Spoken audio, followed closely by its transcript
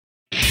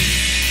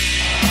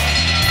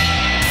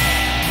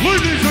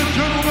Ladies and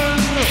gentlemen,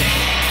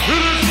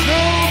 it is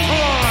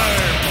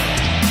showtime!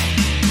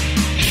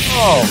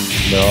 Oh,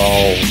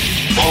 no.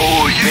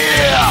 Oh,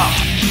 yeah!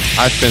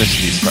 I finished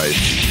these fights.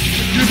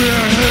 Give me a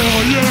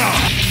hell yeah!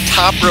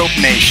 Top Rope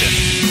Nation.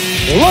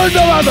 Learn to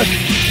love it.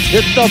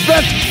 It's the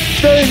best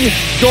thing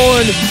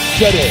going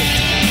today.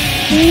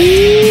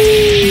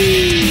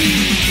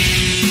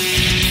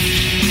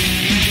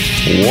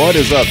 What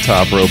is up,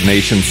 Top Rope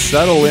Nation?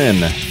 Settle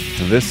in.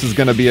 This is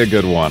going to be a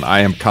good one.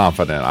 I am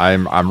confident.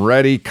 I'm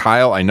ready.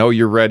 Kyle, I know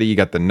you're ready. You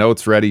got the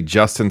notes ready.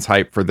 Justin's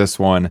hyped for this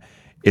one.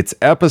 It's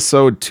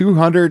episode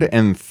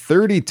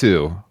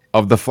 232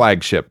 of the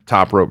flagship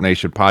Top Rope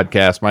Nation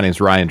podcast. My name's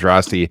Ryan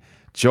Drosty,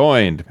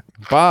 joined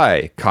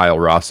by Kyle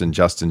Ross and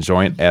Justin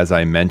Joint, as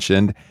I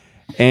mentioned.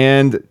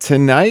 And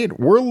tonight,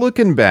 we're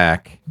looking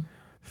back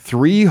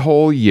 3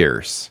 whole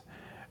years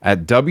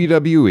at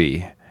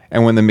WWE.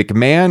 And when the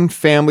McMahon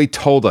family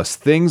told us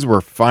things were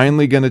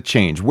finally going to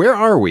change, where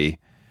are we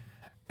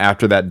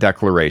after that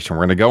declaration?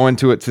 We're going to go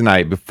into it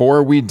tonight.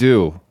 Before we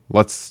do,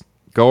 let's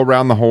go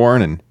around the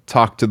horn and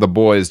talk to the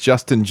boys.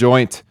 Justin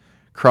Joint,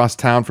 across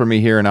town from me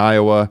here in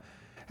Iowa,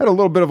 had a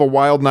little bit of a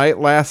wild night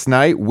last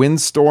night.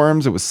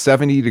 Windstorms, it was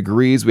 70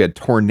 degrees. We had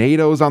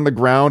tornadoes on the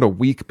ground a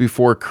week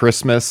before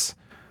Christmas.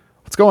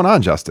 What's going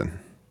on, Justin?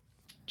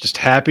 Just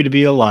happy to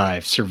be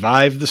alive,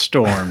 survived the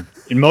storm,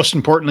 and most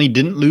importantly,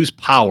 didn't lose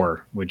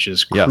power, which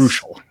is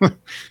crucial. Yes.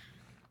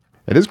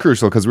 It is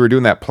crucial because we were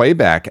doing that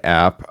playback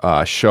app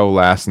show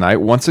last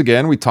night. Once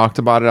again, we talked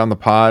about it on the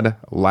pod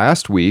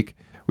last week.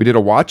 We did a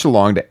watch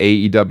along to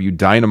AEW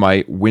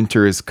Dynamite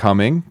Winter is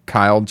Coming.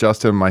 Kyle,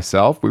 Justin, and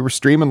myself. We were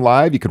streaming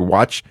live. You could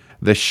watch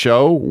the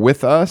show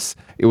with us.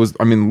 It was,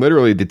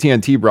 literally the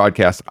TNT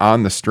broadcast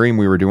on the stream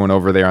we were doing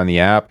over there on the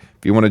app.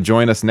 If you want to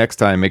join us next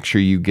time, make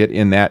sure you get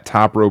in that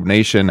Top Rope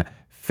Nation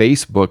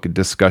Facebook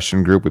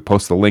discussion group. We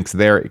post the links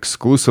there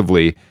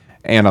exclusively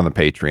and on the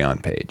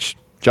Patreon page.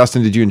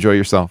 Justin, did you enjoy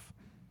yourself?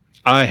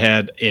 I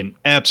had an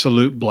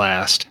absolute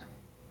blast.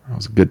 It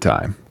was a good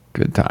time.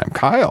 Good time.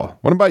 Kyle,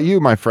 what about you,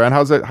 my friend?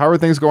 How are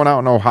things going out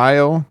in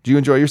Ohio? Did you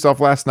enjoy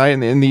yourself last night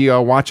in the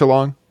watch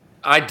along?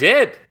 I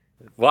did.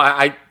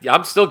 Well,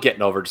 I'm still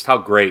getting over just how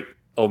great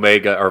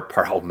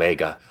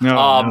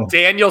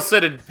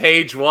Danielson and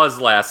Page was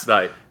last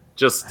night.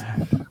 Just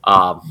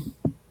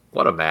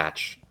what a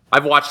match.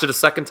 I've watched it a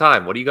second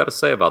time. What do you got to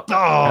say about that?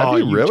 Oh, have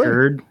you really?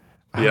 Turd.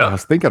 Yeah, I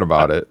was thinking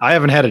about it. I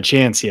haven't had a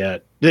chance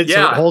yet. So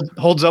it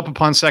holds up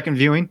upon second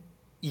viewing?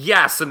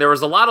 Yes, and there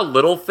was a lot of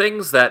little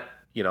things that,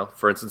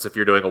 for instance, if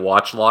you're doing a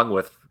watch along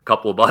with a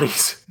couple of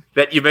buddies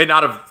that you may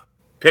not have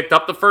picked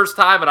up the first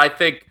time, and I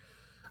think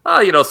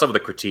some of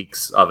the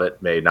critiques of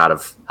it may not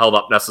have held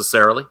up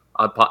necessarily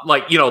on,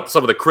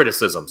 some of the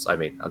criticisms.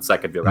 On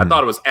second viewing, I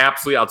thought it was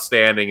absolutely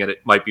outstanding, and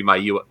it might be my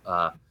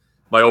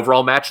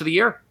overall match of the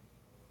year.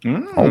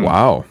 Oh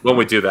wow! When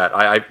we do that,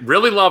 I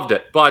really loved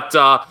it. But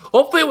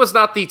hopefully, it was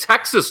not the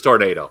Texas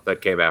tornado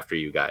that came after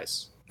you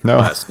guys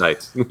last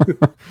night.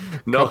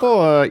 No, couple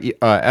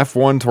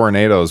F1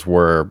 tornadoes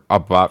were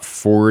about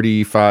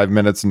 45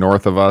 minutes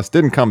north of us.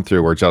 Didn't come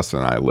through where Justin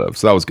and I live,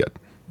 so that was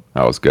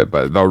good.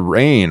 But the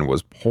rain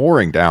was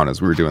pouring down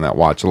as we were doing that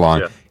watch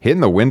along,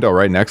 hitting the window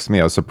right next to me.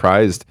 I was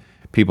surprised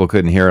people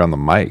couldn't hear it on the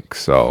mic.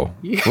 So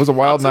it was a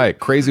wild night,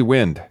 crazy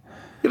wind.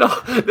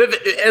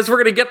 As we're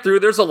going to get through,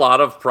 there's a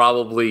lot of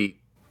probably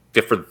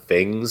different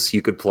things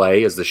you could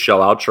play as the show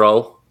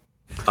outro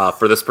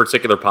for this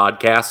particular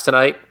podcast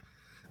tonight.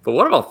 But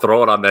what about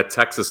throwing on that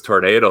Texas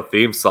tornado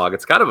theme song?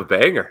 It's kind of a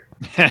banger.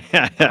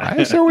 I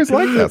just always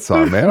like that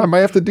song, man. I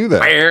might have to do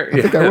that. I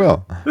think I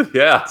will.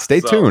 Yeah.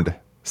 Stay tuned.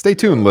 Stay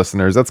tuned,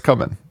 listeners. That's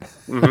coming.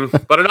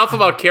 But enough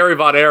about Kerry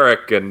Von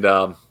Erich and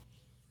more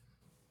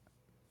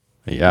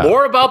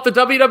about the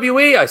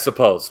WWE, I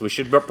suppose. We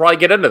should probably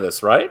get into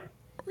this, right?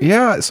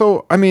 Yeah.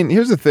 So,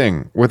 here's the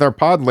thing. With our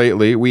pod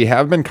lately, we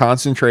have been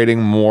concentrating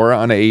more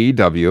on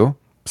AEW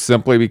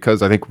simply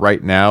because I think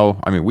right now,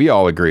 we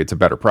all agree it's a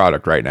better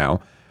product right now.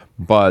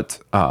 But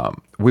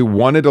we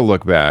wanted to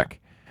look back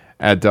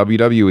at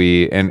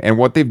WWE and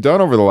what they've done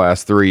over the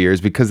last 3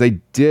 years because they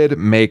did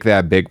make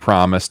that big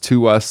promise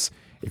to us.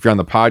 If you're on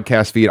the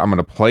podcast feed, I'm going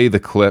to play the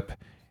clip.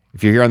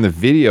 If you're here on the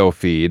video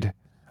feed,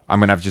 I'm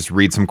going to have to just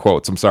read some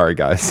quotes. I'm sorry,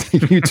 guys.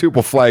 YouTube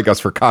will flag us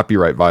for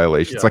copyright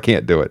violations. Yeah. I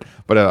can't do it.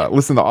 But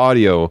listen to the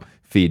audio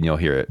feed and you'll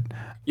hear it.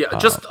 Yeah,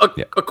 just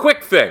a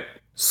quick thing.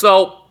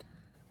 So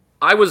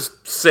I was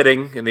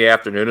sitting in the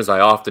afternoon, as I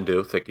often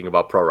do, thinking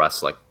about pro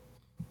wrestling.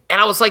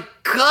 And I was like,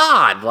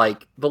 God,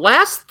 the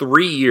last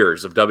 3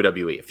 years of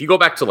WWE, if you go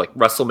back to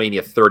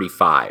WrestleMania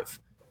 35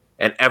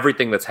 and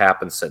everything that's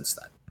happened since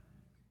then,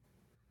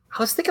 I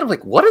was thinking of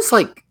what is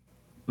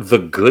the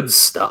good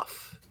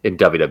stuff in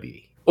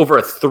WWE over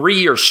a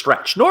 3-year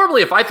stretch.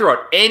 Normally, if I throw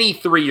out any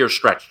 3-year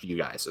stretch to you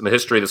guys in the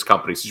history of this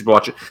company, since you've been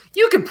watching,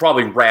 you can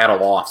probably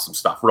rattle off some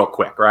stuff real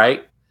quick,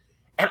 right?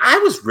 And I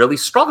was really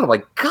struggling. I'm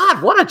like,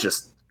 God, what a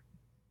just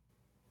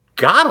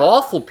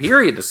god-awful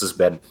period this has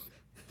been.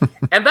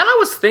 And then I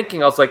was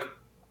thinking, I was like,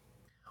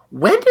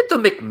 when did the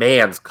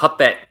McMahons cut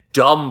that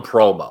dumb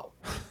promo?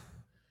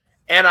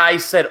 And I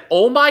said,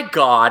 oh my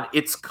God,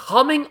 it's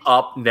coming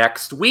up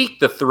next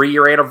week, the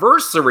 3-year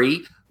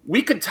anniversary.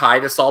 We could tie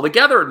this all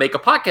together and make a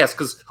podcast,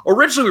 because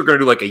originally we were going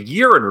to do like a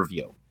year in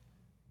review.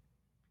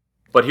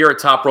 But here at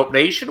Top Rope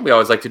Nation, we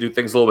always like to do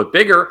things a little bit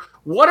bigger.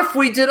 What if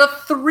we did a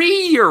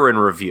 3-year in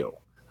review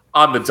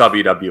on the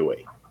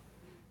WWE?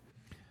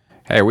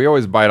 Hey, we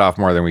always bite off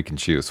more than we can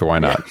chew, so why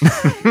not?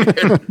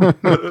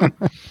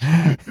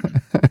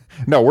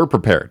 No, we're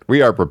prepared.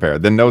 We are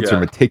prepared. The notes are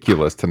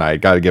meticulous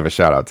tonight. Got to give a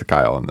shout out to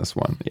Kyle on this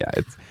one. Yeah,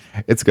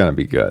 it's going to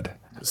be good.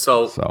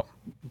 So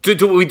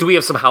do we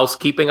have some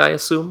housekeeping, I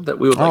assume, that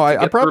we would like to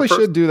get I probably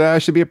should do that. I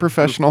should be a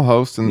professional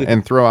host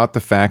and throw out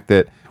the fact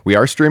that we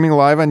are streaming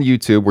live on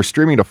YouTube. We're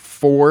streaming to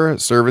 4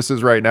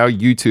 services right now: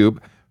 YouTube,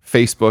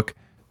 Facebook,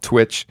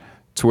 Twitch,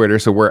 Twitter.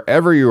 So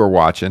wherever you are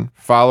watching,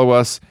 follow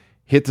us.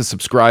 Hit the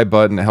subscribe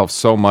button. It helps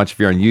so much. If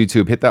you're on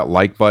YouTube, hit that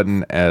like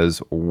button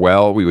as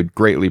well. We would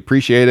greatly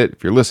appreciate it.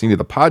 If you're listening to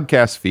the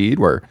podcast feed,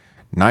 where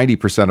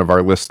 90% of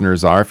our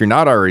listeners are, if you're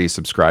not already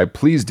subscribed,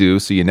 please do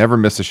so you never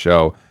miss a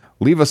show.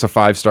 Leave us a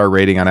 5-star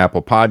rating on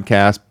Apple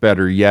Podcasts.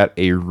 Better yet,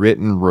 a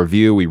written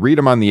review. We read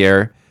them on the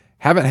air.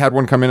 Haven't had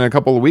one come in a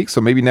couple of weeks,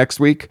 so maybe next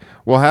week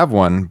we'll have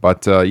one.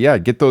 But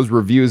get those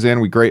reviews in.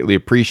 We greatly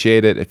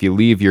appreciate it. If you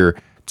leave your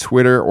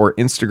Twitter or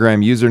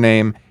Instagram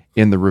username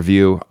in the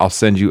review, I'll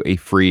send you a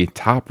free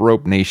Top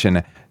Rope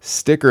Nation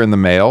sticker in the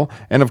mail.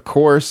 And of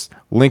course,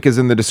 link is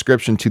in the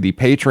description to the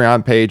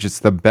Patreon page. It's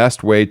the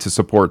best way to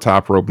support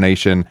Top Rope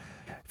Nation.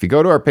 If you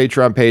go to our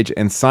Patreon page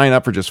and sign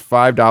up for just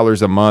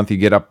 $5 a month, you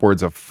get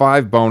upwards of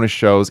 5 bonus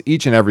shows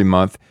each and every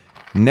month.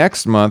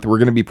 Next month, we're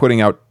going to be putting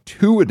out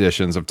 2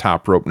 editions of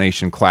Top Rope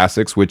Nation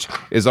Classics, which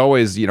is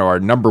always, our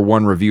number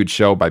 1 reviewed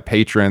show by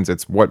patrons.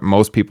 It's what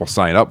most people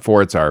sign up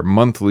for. It's our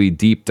monthly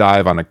deep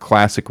dive on a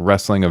classic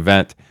wrestling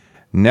event.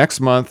 Next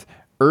month,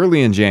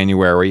 early in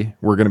January,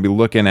 we're going to be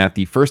looking at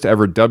the first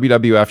ever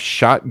WWF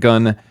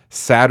Shotgun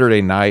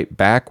Saturday Night,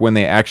 back when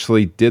they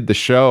actually did the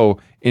show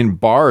in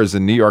bars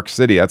in New York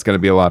City. That's going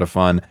to be a lot of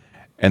fun.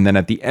 And then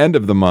at the end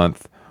of the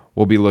month,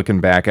 we'll be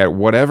looking back at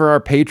whatever our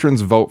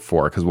patrons vote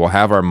for, because we'll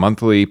have our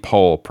monthly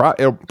poll.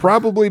 It'll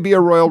probably be a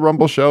Royal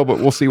Rumble show, but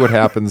we'll see what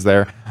happens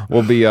there.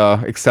 We'll be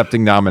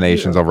accepting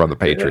nominations over on the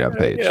Patreon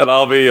page. And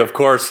I'll be, of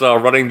course,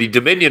 running the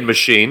Dominion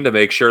machine to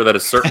make sure that a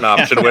certain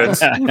option wins.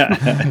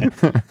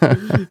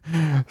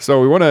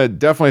 So we want to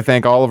definitely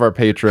thank all of our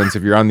patrons.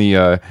 If you're on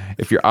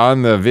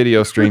the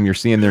video stream, you're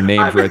seeing their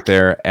names right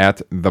there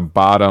at the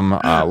bottom.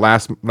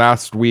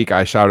 Last week,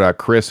 I shouted out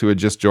Chris, who had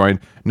just joined.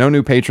 No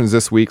new patrons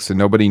this week, so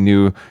nobody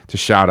new to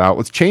shout out.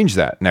 Let's change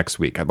that next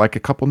week. I'd like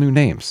a couple new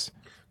names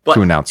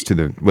to announce to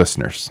the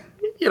listeners.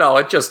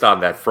 Just on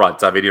that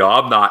front,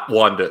 I'm not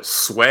one to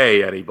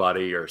sway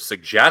anybody or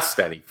suggest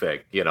anything,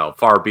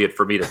 far be it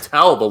for me to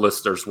tell the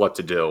listeners what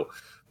to do.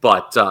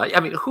 But,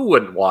 who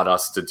wouldn't want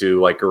us to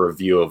do like a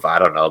review of, I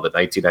don't know, the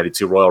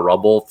 1992 Royal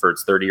Rumble for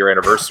its 30-year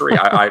anniversary?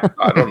 I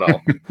don't know.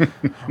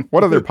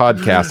 What other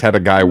podcast had a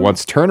guy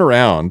once turn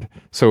around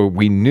so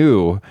we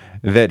knew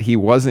that he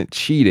wasn't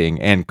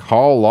cheating and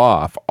call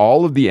off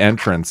all of the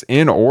entrants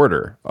in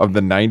order of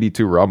the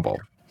 92 Rumble?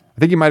 I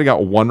think you might have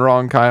got one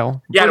wrong,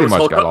 Kyle. Yeah, it was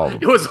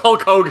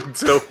Hulk Hogan,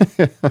 too.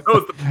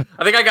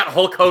 I think I got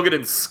Hulk Hogan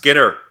and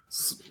Skinner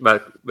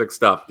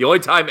mixed up. The only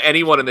time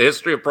anyone in the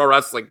history of pro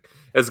wrestling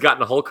has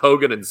gotten Hulk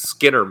Hogan and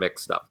Skinner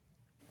mixed up.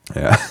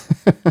 Yeah.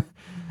 All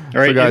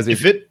right, so guys,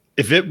 if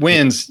it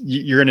wins,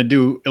 you're going to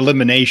do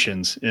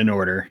eliminations in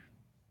order.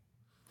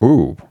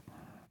 Ooh.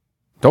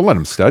 Don't let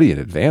him study in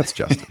advance,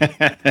 Justin.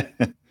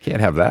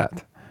 Can't have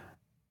that.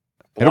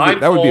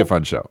 That would be a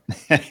fun show.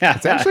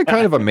 It's actually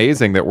kind of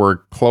amazing that we're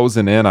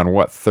closing in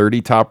on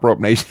 30 Top Rope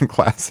Nation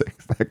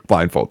Classics.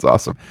 Blindfold's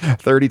awesome.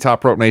 30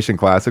 Top Rope Nation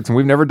Classics, and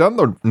we've never done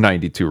the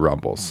 92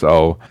 Rumble.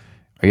 So,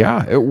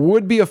 yeah, it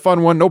would be a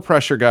fun one. No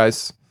pressure,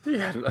 guys.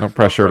 Yeah, no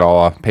pressure at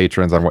all,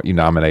 patrons, on what you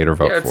nominate or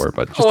vote for,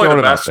 but just throwing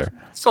it out there.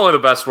 It's only the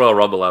best Royal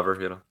Rumble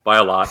ever, by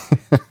a lot.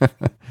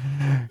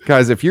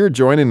 Guys, if you're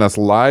joining us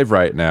live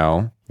right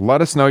now,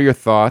 let us know your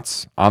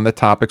thoughts on the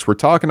topics we're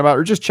talking about,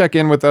 or just check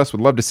in with us.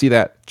 We'd love to see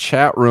that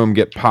chat room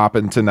get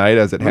popping tonight,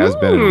 as it has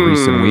been in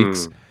recent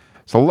weeks.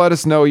 So let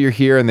us know you're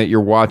here and that you're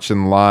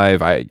watching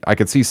live. I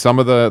could see some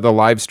of the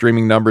live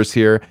streaming numbers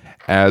here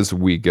as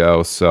we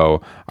go.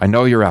 So I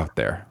know you're out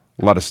there.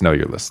 Let us know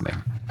you're listening.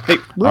 Hey,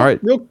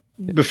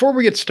 before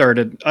we get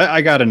started,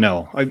 I got to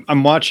know.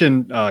 I'm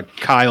watching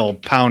Kyle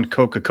pound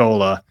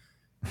Coca-Cola.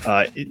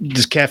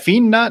 Does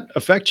caffeine not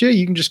affect you?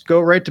 You can just go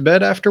right to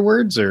bed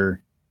afterwards,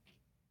 or?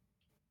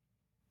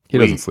 He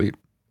doesn't sleep.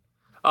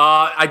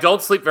 I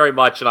don't sleep very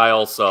much, and I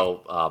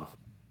also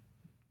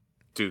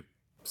do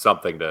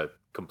something to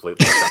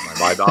completely shut my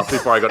mind off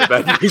before I go to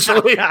bed,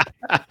 usually.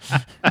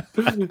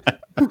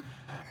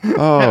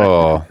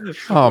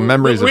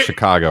 Memories of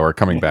Chicago are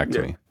coming back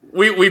to me.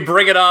 We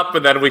bring it up,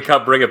 and then we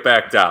bring it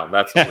back down.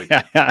 That's what we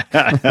do.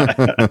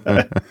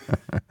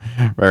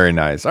 Very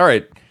nice. All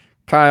right,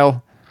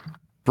 Kyle,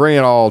 bring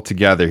it all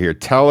together here.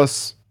 Tell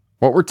us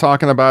what we're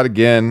talking about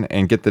again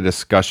and get the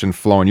discussion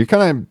flowing. You're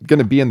kind of going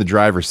to be in the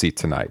driver's seat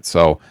tonight,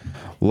 so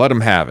let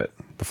them have it.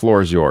 The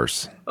floor is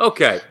yours.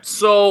 Okay,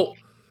 so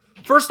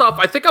first off,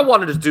 I think I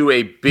wanted to do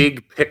a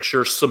big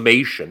picture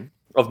summation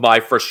of my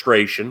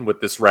frustration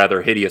with this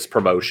rather hideous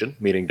promotion,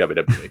 meaning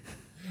WWE.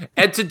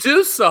 And to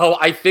do so,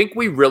 I think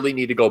we really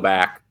need to go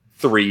back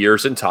 3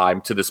 years in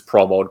time to this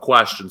promo in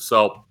question.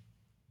 So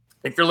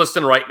if you're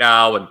listening right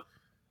now and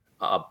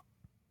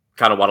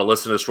kind of want to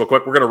listen to this real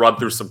quick, we're going to run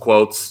through some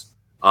quotes.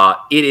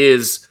 It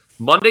is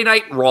Monday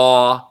Night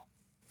Raw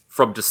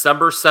from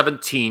December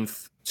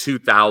 17th,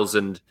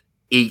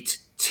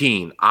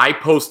 2018. I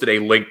posted a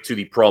link to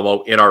the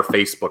promo in our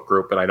Facebook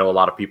group, and I know a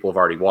lot of people have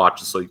already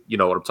watched it, so you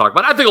know what I'm talking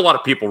about. I think a lot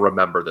of people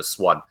remember this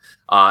one.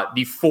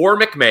 The four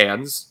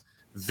McMahons,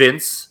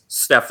 Vince,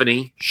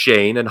 Stephanie,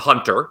 Shane, and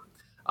Hunter,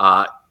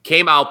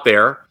 came out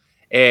there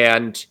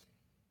and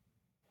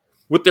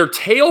with their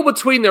tail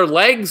between their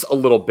legs a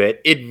little bit,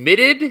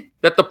 admitted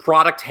that the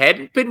product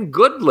hadn't been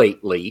good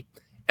lately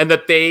and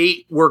that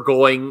they were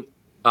going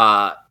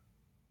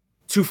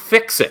to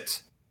fix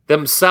it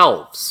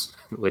themselves,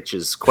 which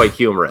is quite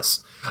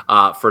humorous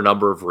for a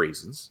number of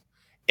reasons.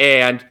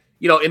 And,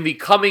 you know, in the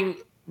coming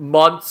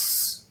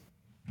months,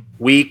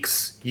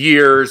 weeks,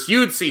 years,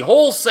 you'd see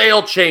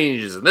wholesale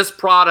changes and this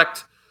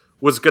product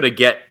was going to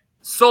get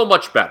so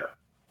much better.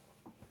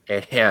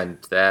 And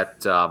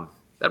that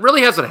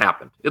really hasn't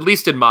happened, at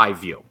least in my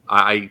view.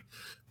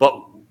 But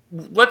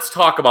let's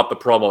talk about the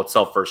promo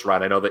itself first,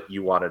 Ryan. I know that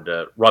you wanted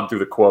to run through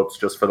the quotes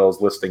just for those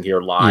listening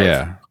here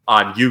live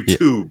on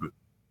YouTube.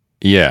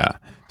 Yeah.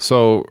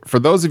 So for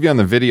those of you on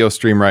the video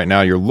stream right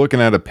now, you're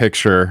looking at a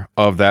picture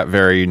of that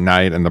very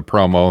night and the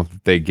promo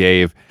that they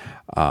gave.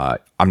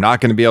 I'm not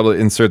going to be able to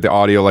insert the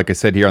audio, like I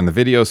said, here on the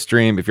video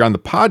stream. If you're on the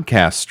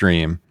podcast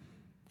stream,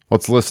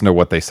 let's listen to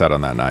what they said on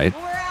that night.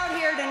 We're out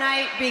here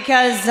tonight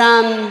because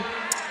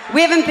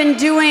we haven't been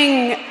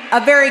doing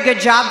a very good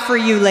job for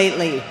you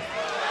lately.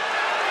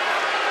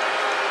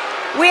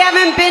 We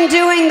haven't been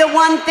doing the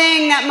one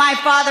thing that my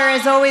father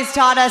has always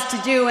taught us to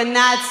do, and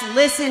that's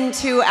listen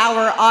to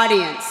our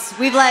audience.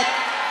 We've let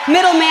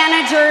middle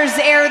managers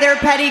air their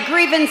petty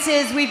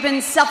grievances. We've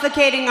been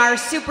suffocating our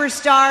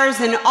superstars,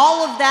 and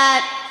all of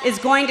that is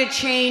going to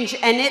change,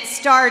 and it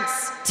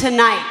starts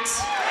tonight.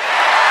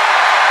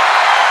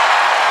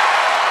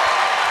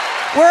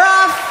 We're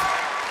off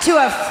to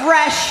a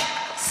fresh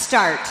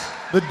start.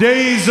 The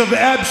days of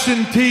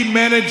absentee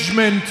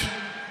management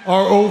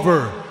are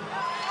over.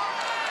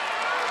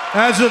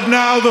 As of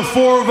now, the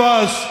four of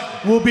us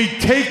will be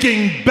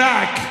taking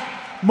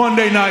back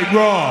Monday Night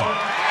Raw.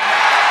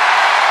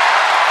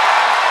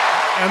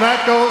 And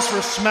that goes for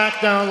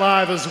SmackDown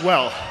Live as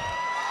well,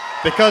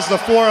 because the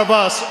four of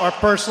us are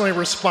personally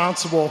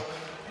responsible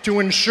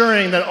to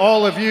ensuring that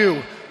all of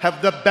you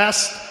have the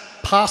best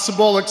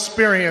possible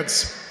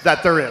experience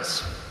that there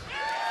is.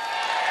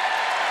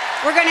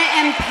 We're going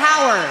to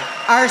empower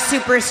our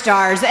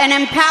superstars and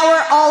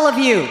empower all of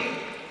you.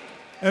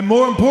 And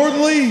more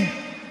importantly,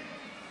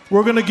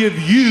 we're going to give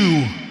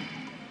you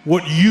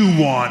what you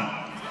want.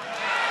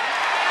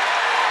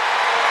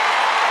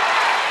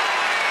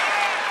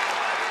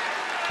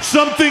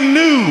 Something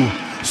new,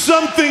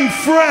 something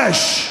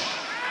fresh.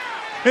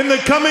 In the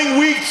coming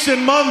weeks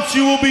and months,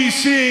 you will be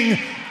seeing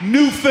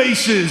new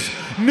faces,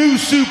 new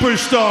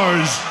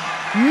superstars,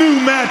 new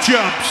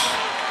matchups.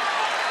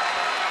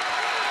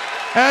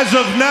 As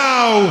of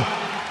now,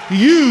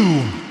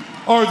 you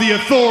are the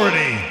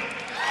authority.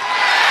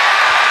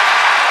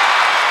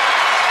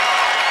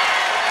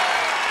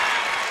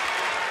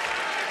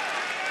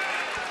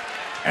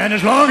 And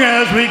as long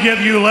as we give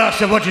you less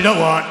of what you don't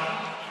want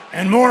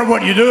and more of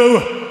what you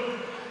do,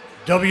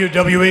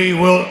 WWE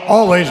will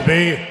always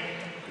be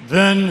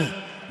then,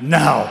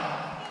 now,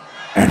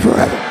 and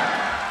forever.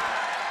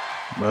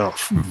 Well,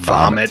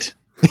 vomit.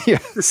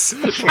 Yes.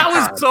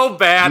 That was so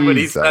bad when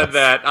he said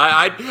that.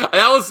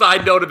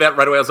 I noted that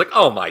right away. I was like,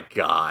 oh my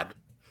God.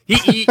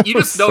 You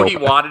just know he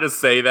wanted to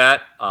say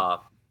that.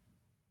 Well,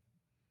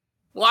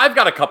 I've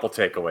got a couple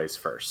takeaways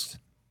first.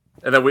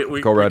 And then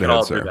we Go right can ahead,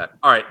 all sir. do that.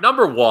 All right,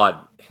 number one,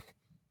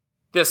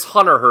 this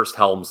Hunter Hearst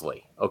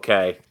Helmsley,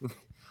 okay?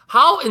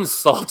 How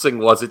insulting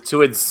was it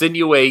to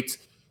insinuate,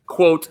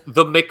 quote,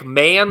 the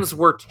McMahons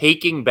were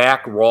taking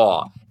back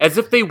Raw, as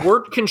if they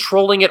weren't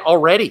controlling it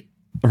already?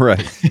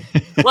 Right.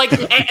 Like,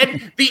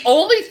 and the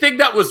only thing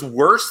that was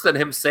worse than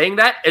him saying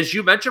that, as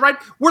you mentioned, right,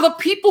 were the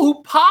people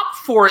who popped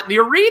for it in the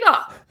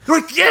arena.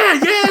 They're like, yeah,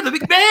 the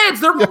McMahons.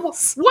 They're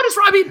what is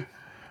wrong? I mean,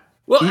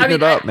 well, Eating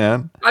it up,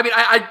 man. I mean,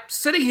 I'm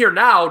sitting here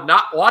now,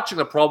 not watching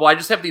the promo. I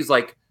just have these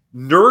like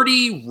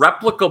nerdy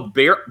replica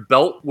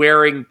belt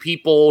wearing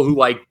people who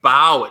like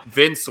bow at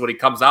Vince when he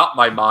comes out in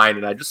my mind,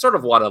 and I just sort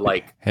of want to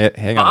like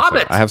hang on a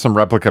second. I have some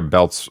replica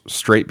belts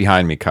straight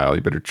behind me, Kyle.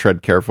 You better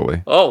tread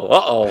carefully.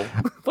 Oh.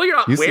 Well, you're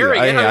not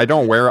wearing it. I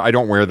don't wear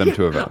them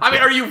to events. I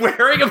mean, are you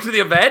wearing them to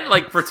the event,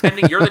 like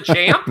pretending you're the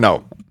champ?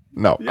 No,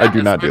 yes, I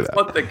do not do that.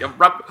 One thing.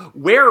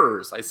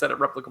 Wearers. I said it.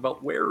 Replica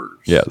belt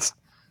wearers. Yes.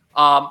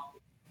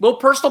 Little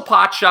personal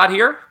pot shot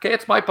here. Okay,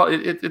 it's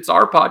it's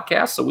our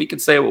podcast, so we can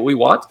say what we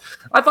want.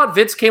 I thought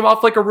Vince came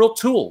off like a real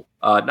tool,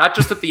 not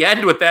just at the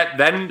end with that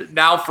then,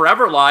 now,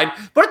 forever line,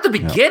 but at the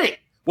beginning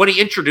when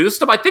he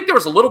introduced him, I think there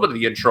was a little bit of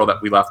the intro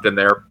that we left in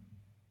there.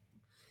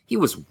 He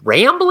was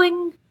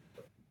rambling.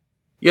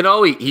 You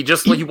know, he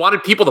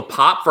wanted people to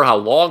pop for how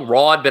long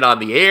Raw had been on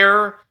the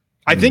air.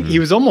 I think he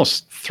was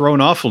almost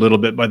thrown off a little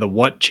bit by the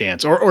what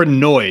chance, or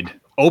annoyed,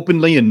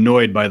 openly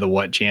annoyed by the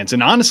what chance.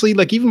 And honestly,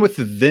 like even with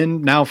the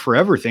then, now,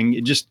 forever thing,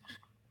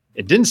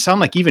 it didn't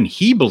sound like even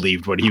he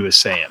believed what he was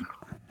saying.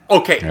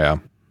 Okay. Yeah.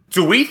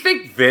 Do we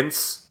think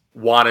Vince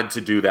wanted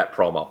to do that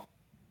promo?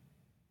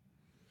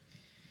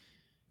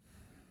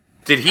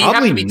 Did he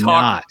Probably have to be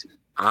talked?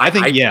 I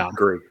think, yeah.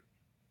 Agree.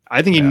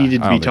 I think he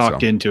needed to be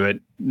talked into it.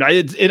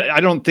 I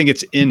don't think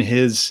it's in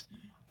his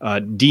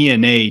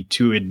DNA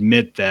to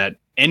admit that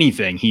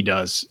anything he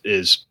does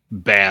is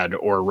bad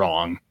or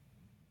wrong.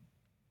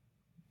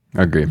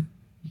 I agree.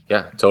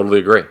 Yeah, totally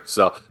agree.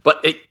 So,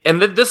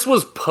 and then this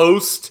was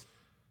post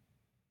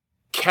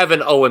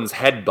Kevin Owens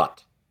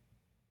headbutt.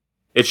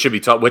 It should be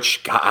taught,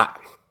 which, God,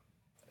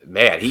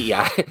 man,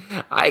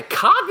 I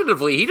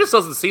cognitively, he just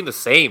doesn't seem the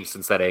same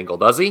since that angle,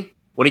 does he?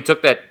 When he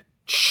took that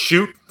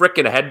shoot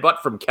frickin' headbutt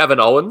from Kevin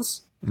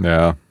Owens.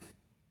 Yeah,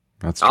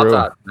 that's true.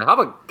 How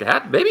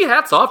about maybe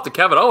hats off to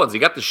Kevin Owens. He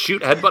got the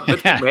shoot headbutt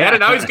Vince McMahon, and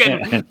now he's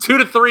getting $2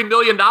 to $3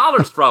 million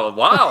from him.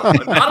 Wow,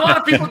 not a lot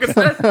of people can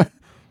say.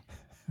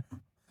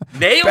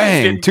 Nails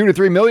Bang, $2 to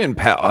 $3 million,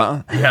 pal.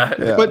 Huh?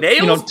 Yeah. But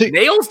Nails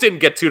didn't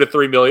get $2 to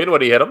 $3 million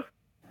when he hit him.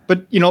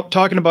 But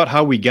talking about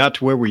how we got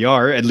to where we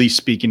are, at least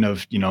speaking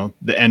of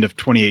the end of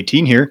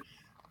 2018 here,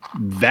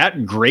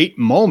 that great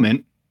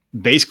moment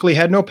basically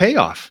had no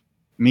payoff.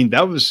 I mean,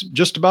 that was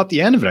just about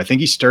the end of it. I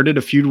think he started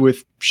a feud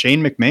with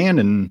Shane McMahon,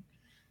 and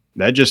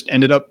that just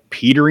ended up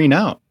petering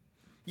out.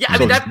 Yeah, I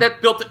mean,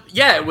 that built it.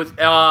 Yeah, it was,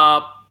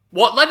 it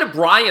led to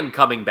Bryan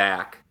coming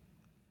back,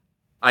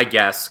 I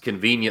guess,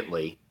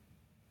 conveniently.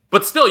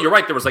 But still, you're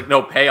right. There was,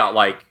 no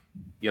payout,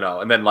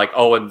 and then,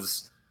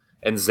 Owens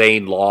and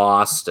Zayn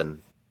lost, and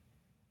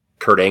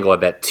Kurt Angle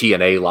had that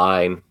TNA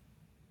line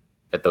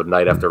at the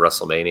night after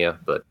WrestleMania.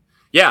 But,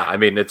 yeah, I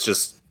mean, it's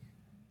just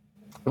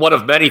one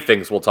of many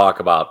things we'll talk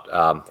about,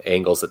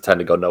 angles that tend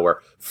to go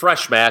nowhere.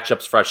 Fresh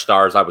matchups, fresh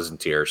stars. I was in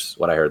tears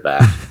when I heard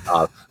that.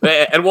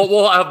 And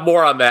we'll have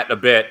more on that in a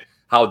bit,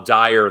 how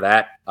dire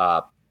that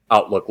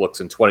outlook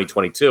looks in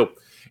 2022.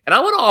 And I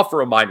want to offer a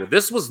reminder.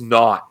 This was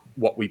not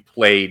what we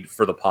played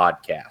for the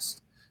podcast,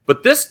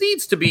 but this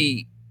needs to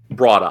be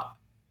brought up.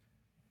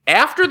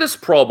 After this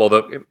promo,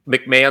 the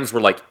McMahons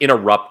were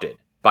interrupted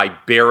by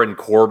Baron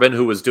Corbin,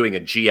 who was doing a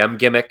GM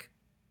gimmick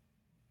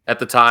at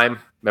the time.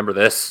 Remember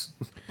this?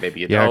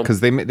 Maybe you don't. Yeah,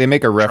 because they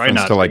make a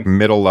reference to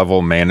middle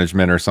level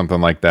management or something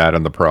like that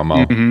in the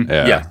promo. Mm-hmm.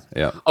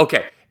 Yeah.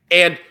 Okay,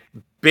 and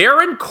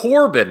Baron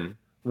Corbin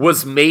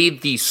was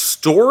made the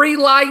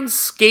storyline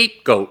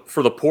scapegoat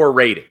for the poor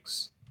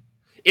ratings.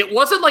 It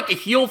wasn't like a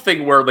heel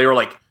thing where they were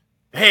like,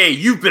 hey,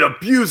 you've been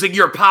abusing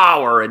your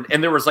power.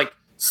 And there was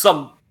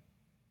some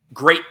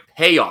great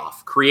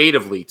payoff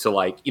creatively to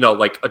a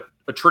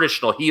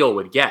traditional heel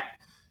would get.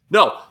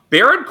 No,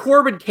 Baron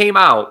Corbin came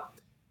out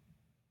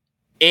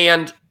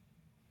and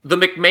the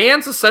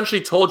McMahons essentially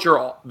told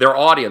their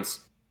audience,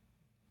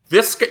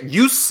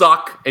 you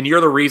suck and you're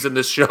the reason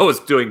this show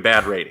is doing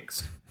bad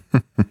ratings.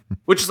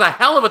 Which is a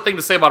hell of a thing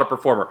to say about a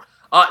performer.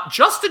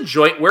 Justin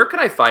Joint, where can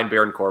I find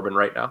Baron Corbin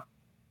right now?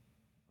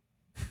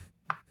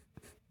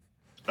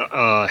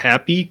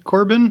 Happy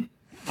Corbin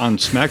on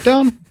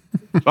SmackDown?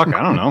 Fuck,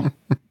 I don't know.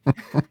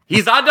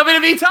 He's on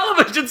WWE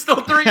television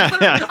still 3 years.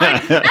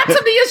 That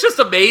to me is just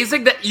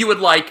amazing that you would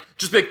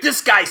just be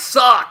this guy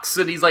sucks.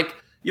 And he's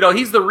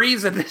he's the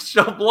reason this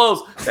show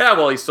blows. Yeah,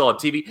 well, he's still on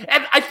TV.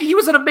 And I think he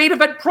was in a main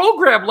event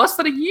program less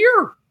than a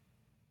year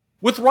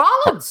with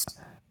Rollins.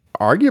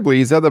 Arguably,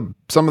 he's had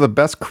some of the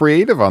best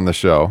creative on the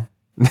show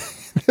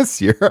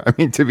this year. I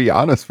mean, to be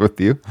honest with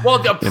you. Well,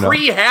 the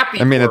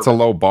pre-happy. I mean, it's a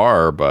low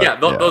bar, but yeah,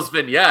 those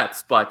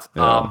vignettes. But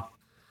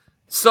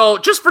so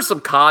just for some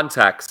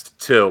context,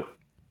 too,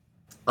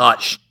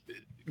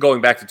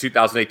 going back to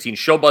 2018,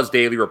 Showbuzz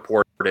Daily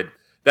reported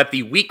that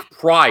the week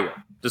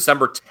prior,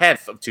 December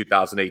 10th of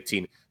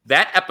 2018,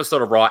 that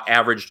episode of Raw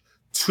averaged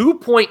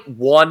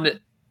 2.1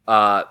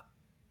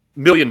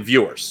 million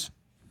viewers,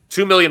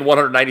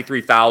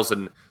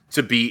 2,193,000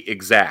 to be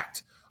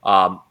exact.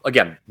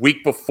 Again,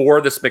 week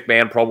before this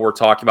McMahon promo we're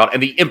talking about,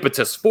 and the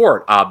impetus for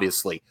it,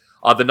 obviously.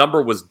 The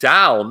number was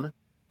down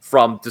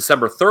from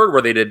December 3rd,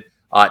 where they did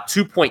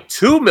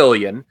 2.2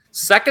 million,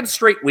 second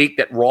straight week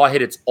that Raw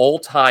hit its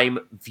all-time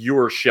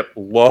viewership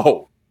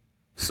low.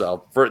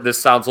 So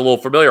this sounds a little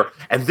familiar.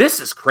 And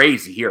this is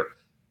crazy here.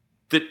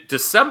 The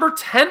December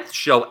 10th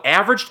show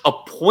averaged a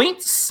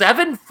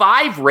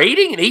 0.75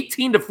 rating in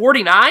 18 to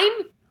 49.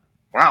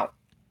 Wow.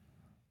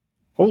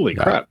 Holy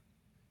crap.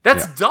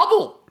 That's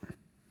double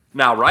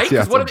now, right?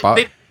 Yeah,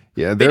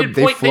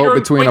 they float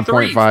between a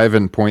 0.5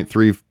 and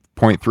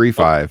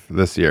 0.35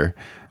 this year.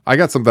 I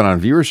got something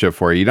on viewership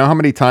for you. You know how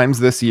many times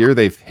this year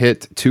they've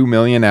hit 2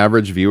 million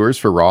average viewers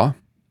for Raw?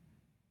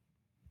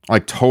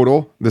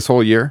 Total this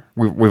whole year?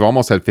 We've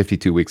almost had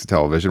 52 weeks of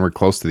television. We're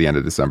close to the end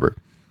of December.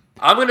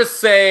 I'm going to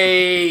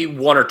say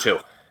 1 or 2.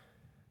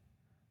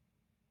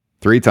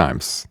 3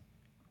 times.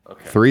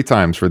 Okay. 3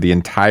 times for the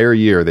entire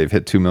year. They've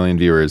hit 2 million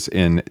viewers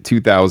in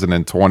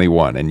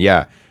 2021. And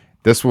yeah,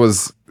 this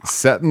was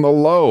set in the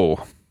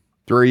low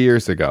 3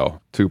 years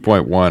ago,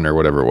 2.1 or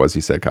whatever it was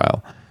you said,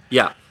 Kyle.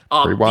 Yeah.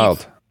 Pretty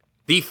wild.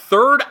 The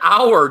third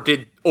hour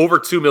did over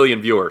 2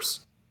 million viewers.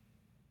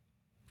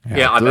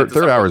 Yeah,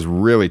 third hour is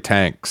really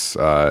tanks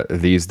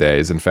these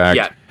days. In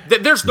fact,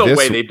 there's no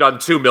way they've done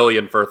 2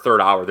 million for a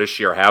third hour this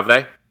year, have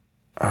they?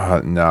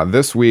 No,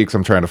 this week's,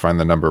 I'm trying to find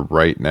the number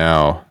right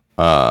now.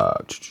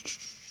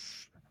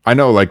 I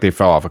know, like, they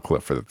fell off a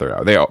cliff for the third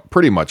hour. They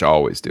pretty much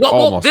always do.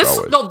 Almost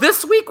always. No,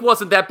 this week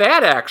wasn't that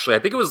bad, actually. I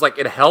think it was like,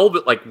 it held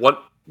at like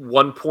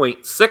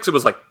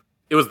 1.6.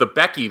 It was the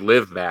Becky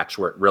Liv match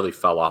where it really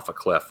fell off a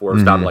cliff, where it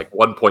was down to like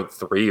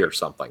 1.3 or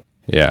something.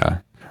 Yeah.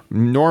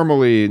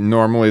 Normally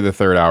the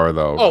third hour,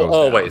 though.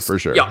 Always. Down, for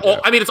sure. Yeah.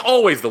 I mean, it's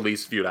always the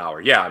least viewed hour.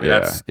 Yeah. I mean,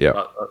 that's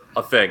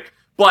a thing.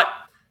 But,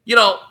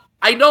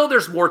 I know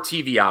there's more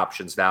TV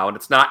options now, and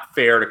it's not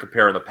fair to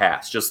compare in the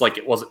past, just like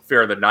it wasn't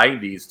fair in the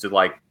 90s to,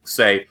 like,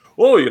 say,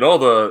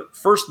 the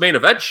first main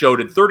event show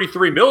did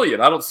 33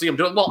 million. I don't see them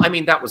doing. Well, I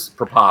mean, that was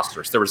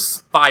preposterous. There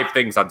was 5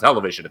 things on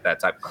television at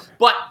that time.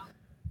 But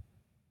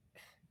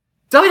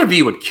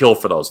WWE would kill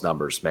for those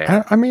numbers,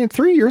 man. I mean,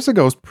 3 years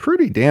ago is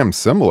pretty damn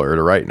similar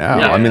to right now.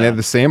 I mean, they had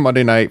the same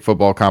Monday Night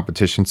Football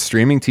competition.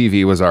 Streaming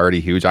TV was already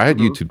huge. I had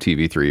YouTube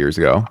TV 3 years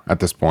ago at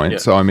this point. Yeah.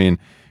 So, I mean,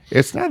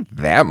 it's not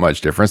that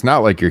much difference. Not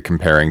like you're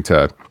comparing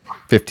to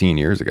 15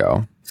 years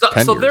ago.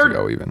 10 years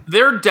ago even.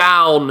 They're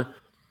down.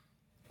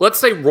 Let's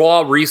say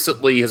Raw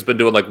recently has been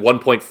doing like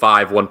 1.5,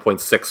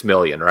 1.6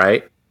 million,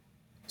 right?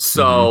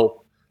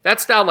 So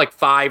that's down like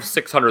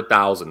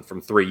 600,000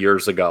 from 3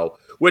 years ago,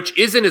 which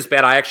isn't as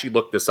bad. I actually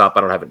looked this up.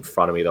 I don't have it in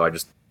front of me though.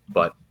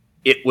 But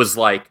it was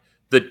like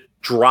the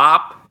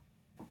drop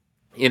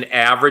in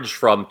average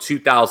from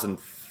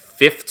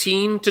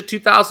 2015 to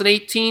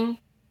 2018.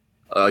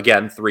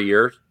 Again, 3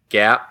 years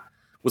gap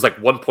was like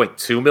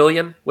 1.2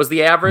 million was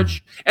the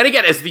average. And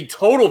again, as the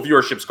total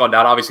viewership's gone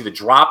down, obviously the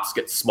drops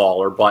get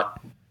smaller, but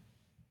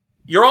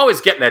you're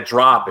always getting that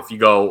drop if you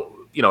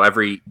go,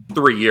 every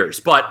 3 years.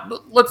 But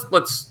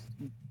let's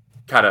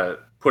kind of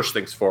push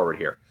things forward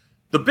here.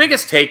 The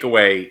biggest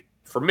takeaway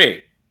for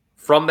me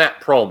from that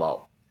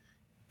promo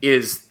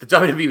is the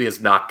WWE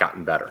has not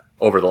gotten better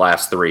over the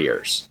last 3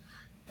 years.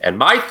 And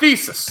my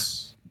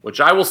thesis,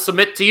 which I will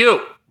submit to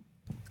you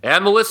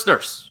and the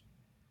listeners,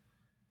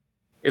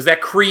 is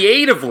that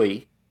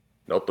creatively,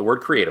 note the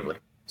word creatively,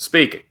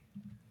 speaking,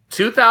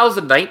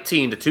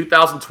 2019 to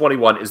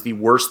 2021 is the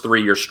worst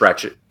 3-year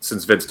stretch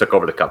since Vince took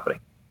over the company.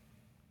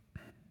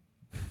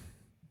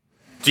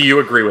 Do you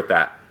agree with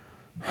that?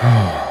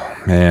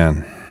 Oh,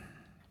 man.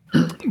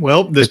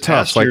 Well, this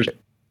past year.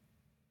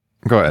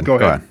 Go ahead.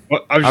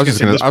 Well, I was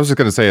just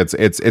going to say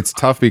it's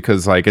tough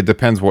because, like, it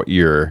depends what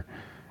you're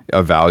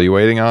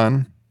evaluating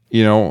on.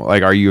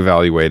 Like, are you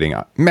evaluating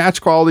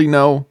match quality?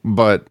 No,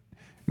 but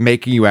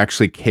making you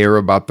actually care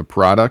about the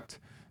product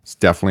is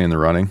definitely in the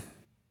running.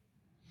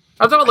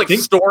 I'm talking like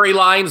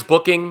storylines,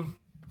 booking.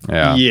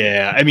 Yeah.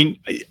 Yeah. I mean,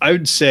 I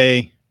would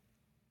say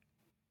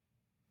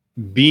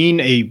being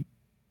a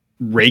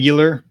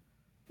regular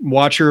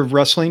watcher of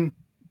wrestling,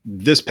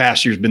 this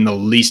past year's been the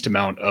least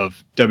amount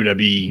of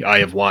WWE I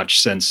have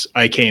watched since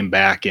I came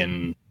back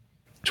in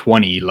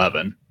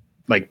 2011.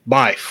 Like,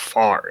 by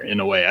far, in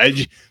a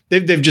way.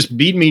 They've just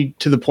beat me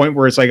to the point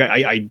where it's like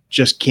I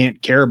just can't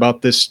care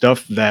about this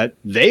stuff that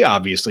they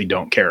obviously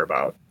don't care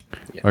about.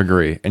 Yeah.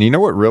 Agree. And you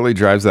know what really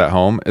drives that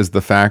home is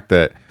the fact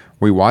that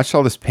we watched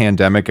all this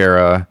pandemic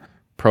era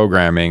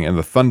programming in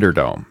the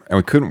Thunderdome, and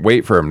we couldn't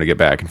wait for them to get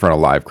back in front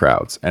of live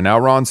crowds. And now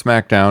Raw and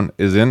SmackDown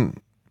is in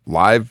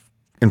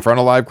front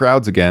of live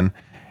crowds again.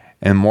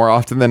 And more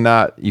often than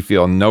not, you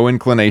feel no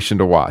inclination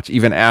to watch,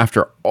 even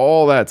after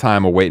all that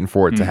time of waiting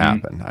for it to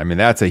happen. I mean,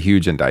 that's a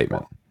huge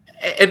indictment.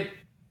 And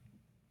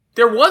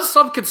there was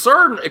some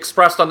concern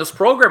expressed on this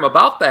program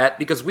about that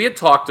because we had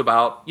talked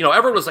about,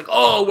 everyone was like,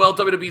 oh, well,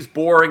 WWE's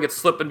boring. It's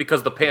slipping because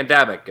of the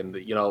pandemic and,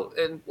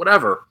 and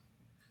whatever.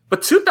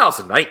 But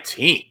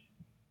 2019,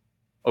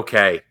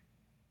 okay,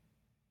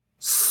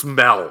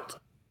 smelled.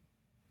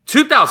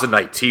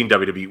 2019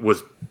 WWE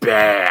was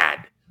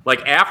bad.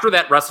 Like, after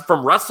that,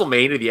 from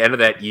WrestleMania to the end of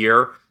that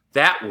year,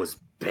 that was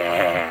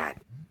bad.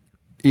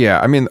 Yeah,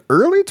 I mean,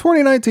 early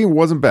 2019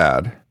 wasn't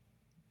bad.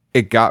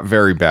 It got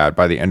very bad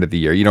by the end of the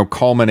year,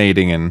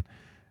 culminating in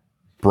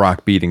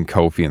Brock beating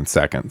Kofi in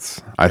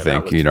seconds. I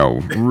think,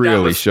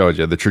 really showed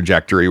you the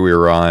trajectory we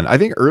were on. I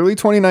think early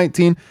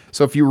 2019.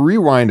 So if you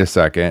rewind a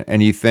second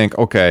and you think,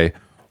 okay,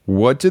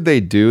 what did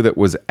they do that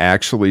was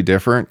actually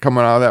different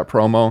coming out of that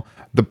promo?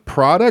 The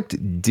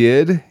product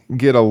did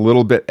get a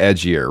little bit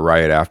edgier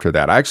right after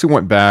that. I actually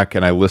went back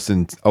and I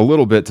listened a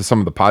little bit to some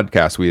of the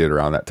podcasts we did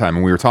around that time,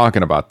 and we were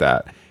talking about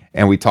that.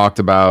 And we talked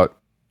about,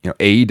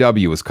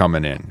 AEW was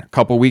coming in. A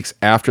couple weeks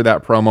after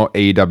that promo,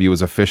 AEW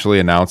was officially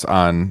announced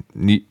on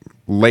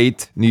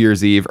late New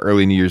Year's Eve,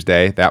 early New Year's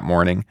Day that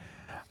morning.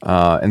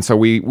 And so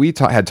we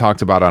had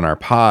talked about on our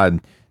pod,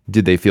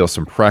 did they feel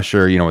some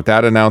pressure? With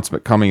that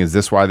announcement coming, is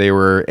this why they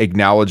were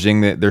acknowledging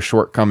their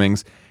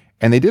shortcomings?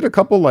 And they did a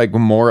couple like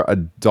more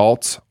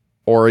adult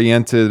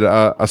oriented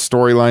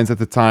storylines at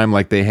the time.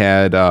 Like they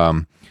had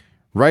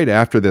right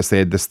after this, they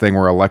had this thing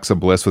where Alexa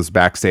Bliss was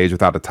backstage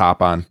without a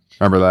top on.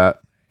 Remember that?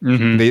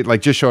 Mm-hmm. They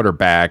like just showed her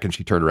back and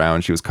she turned around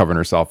and she was covering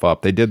herself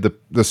up. They did the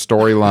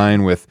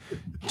storyline with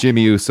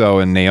Jimmy Uso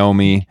and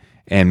Naomi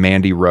and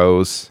Mandy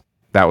Rose.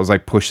 That was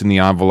like pushing the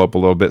envelope a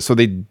little bit. So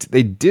they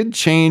did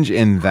change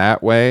in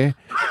that way.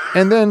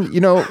 And then,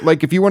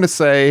 like if you want to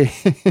say,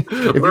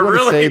 we're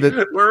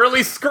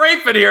really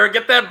scraping here.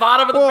 Get that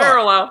bottom of the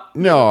barrel out.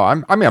 No,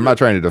 I'm not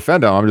trying to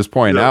defend them. I'm just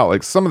pointing out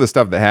like some of the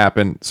stuff that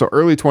happened. So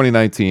early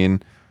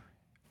 2019,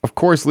 of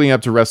course, leading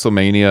up to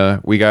WrestleMania,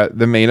 we got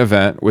the main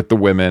event with the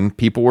women.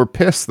 People were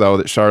pissed though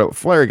that Charlotte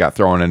Flair got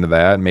thrown into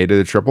that and made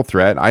it a triple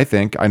threat. I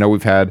know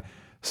we've had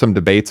some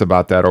debates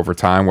about that over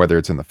time, whether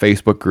it's in the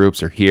Facebook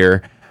groups or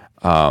here.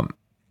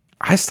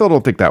 I still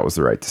don't think that was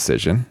the right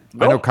decision.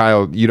 Nope. I know,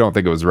 Kyle, you don't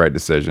think it was the right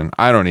decision.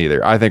 I don't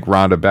either. I think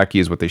Ronda Becky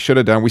is what they should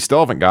have done. We still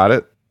haven't got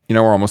it. We're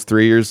almost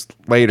 3 years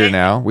later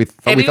now. We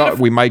thought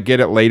we might get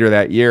it later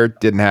that year.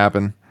 Didn't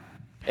happen.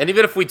 And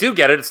even if we do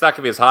get it, it's not going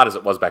to be as hot as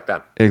it was back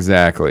then.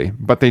 Exactly.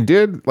 But they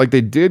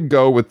did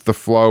go with the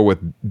flow with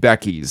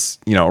Becky's,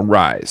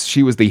 rise.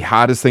 She was the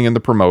hottest thing in the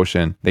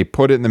promotion. They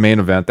put it in the main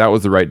event. That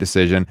was the right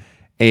decision.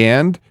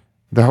 And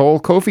the whole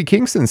Kofi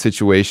Kingston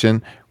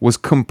situation was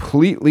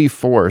completely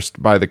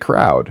forced by the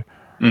crowd,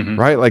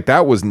 right? Like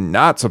that was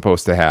not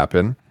supposed to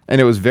happen.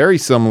 And it was very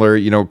similar,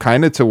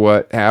 kind of to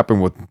what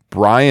happened with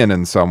Bryan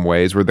in some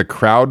ways, where the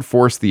crowd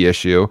forced the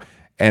issue.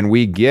 And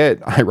we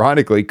get,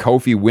 ironically,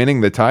 Kofi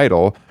winning the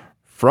title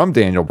from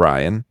Daniel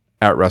Bryan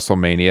at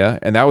WrestleMania.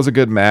 And that was a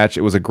good match.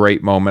 It was a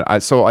great moment.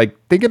 So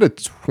thinking of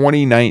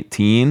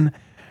 2019,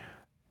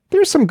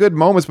 there's some good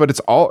moments, but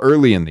it's all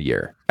early in the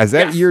year. As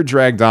that year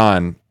dragged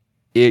on,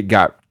 it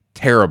got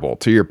terrible,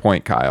 to your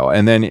point, Kyle.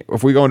 And then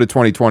if we go into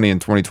 2020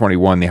 and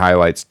 2021, the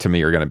highlights to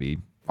me are going to be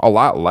a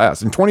lot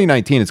less. And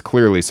 2019 is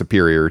clearly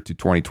superior to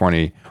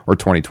 2020 or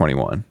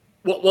 2021.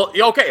 Well,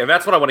 okay, and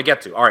that's what I want to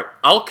get to. All right,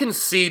 I'll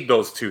concede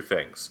those two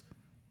things.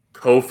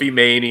 Kofi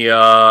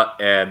Mania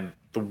and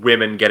the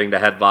women getting to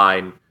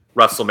headline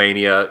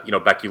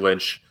WrestleMania, Becky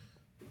Lynch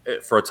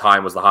for a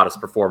time was the hottest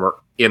performer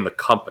in the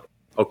company.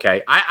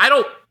 Okay,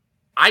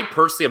 I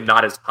personally am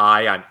not as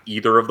high on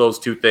either of those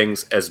two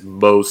things as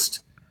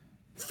most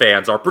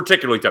fans are,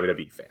 particularly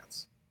WWE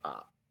fans.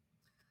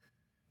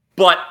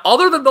 But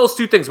other than those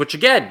two things, which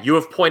again, you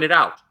have pointed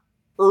out,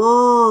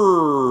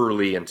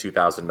 early in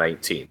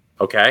 2019,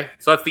 okay?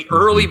 So that's the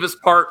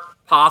earliest part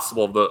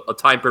possible of a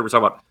time period we're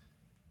talking about.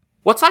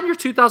 What's on your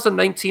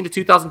 2019 to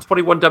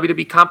 2021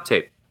 WWE comp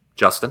tape,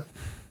 Justin?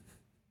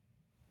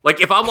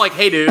 Like, if I'm like,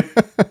 hey, dude,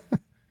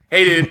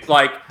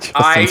 like,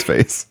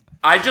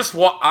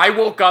 I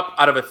woke up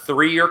out of a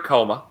 3-year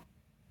coma,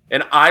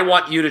 and I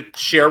want you to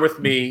share with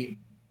me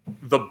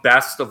the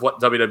best of what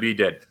WWE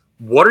did.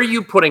 What are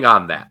you putting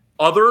on that?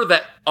 Other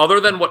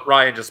than what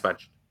Ryan just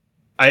mentioned.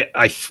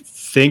 I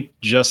think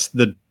just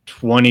the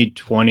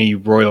 2020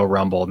 Royal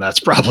Rumble, and that's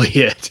probably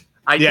it.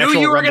 I knew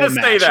you were going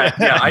to say that.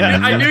 Yeah,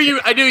 I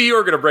knew you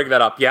were going to bring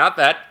that up. Yeah,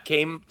 that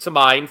came to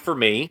mind for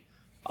me.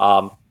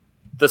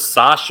 The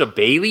Sasha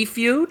Bailey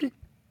feud,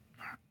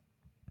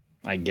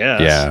 I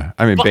guess. Yeah,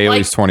 I mean, but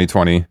Bailey's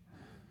 2020.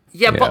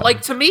 Yeah, but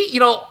like to me,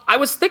 I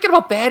was thinking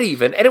about that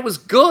even, and it was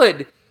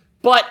good,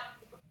 but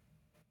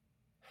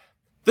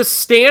the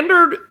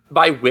standard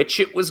by which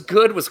it was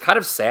good was kind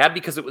of sad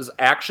because it was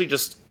actually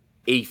just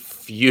a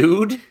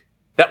feud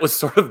that was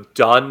sort of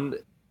done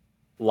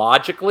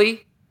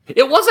logically.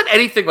 It wasn't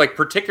anything like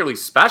particularly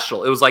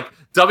special. It was like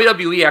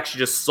WWE actually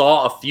just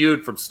saw a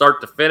feud from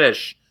start to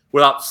finish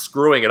without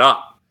screwing it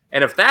up.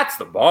 And if that's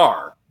the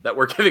bar that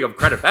we're giving them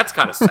credit, that's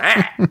kind of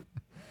sad.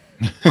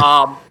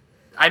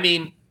 I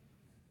mean,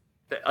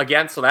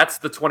 again, so that's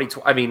the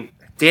 2020. I mean,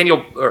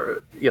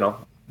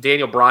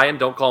 Daniel Bryan,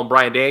 don't call him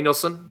Bryan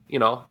Danielson,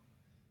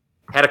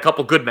 had a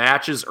couple good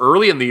matches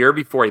early in the year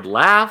before he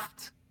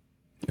left.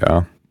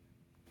 Yeah.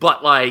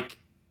 But like,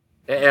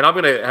 and I'm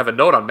going to have a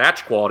note on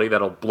match quality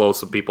that'll blow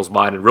some people's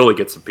mind and really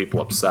get some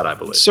people upset, I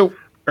believe. So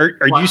are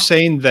you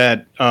saying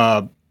that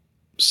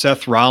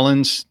Seth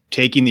Rollins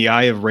taking the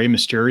eye of Rey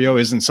Mysterio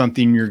isn't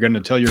something you're going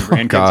to tell your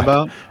grandkids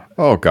about?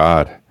 Oh,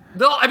 God.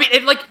 No, I mean,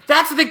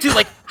 that's the thing, too.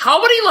 Like,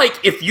 how many,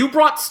 if you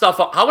brought stuff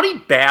up, how many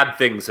bad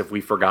things have we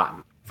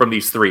forgotten from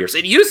these 3 years?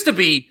 It used to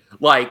be,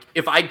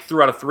 if I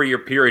threw out a 3-year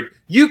period,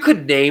 you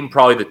could name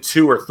probably the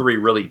 2 or 3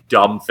 really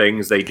dumb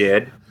things they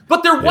did.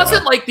 But there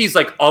wasn't, these,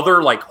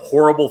 other,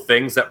 horrible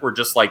things that were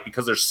just,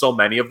 because there's so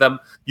many of them,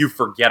 you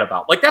forget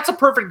about. That's a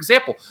perfect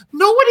example.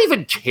 No one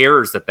even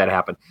cares that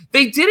happened.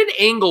 They did an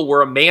angle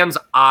where a man's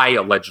eye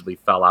allegedly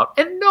fell out,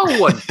 and no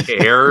one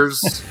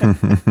cares.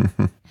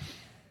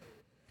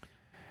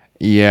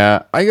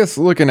 Yeah, I guess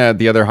looking at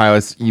the other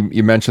highlights,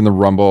 you mentioned the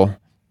Rumble,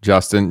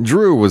 Justin.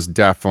 Drew was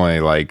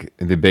definitely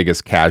the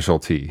biggest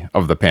casualty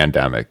of the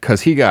pandemic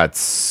because he got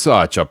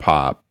such a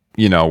pop,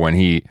 when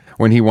he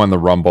won the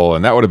Rumble,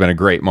 and that would have been a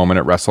great moment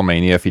at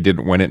WrestleMania if he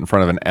didn't win it in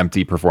front of an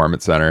empty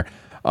Performance Center.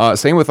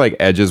 Same with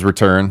Edge's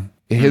return.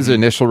 his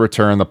initial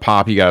return, the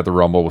pop he got at the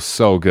Rumble was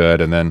so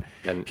good, and then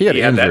he had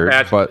injured,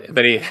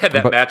 then he had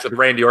that match with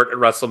Randy Orton at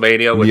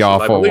WrestleMania, which the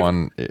was, awful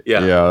one.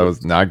 Yeah, it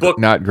was not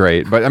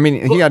great. But I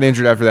mean, he got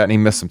injured after that, and he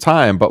missed some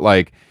time. But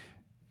like,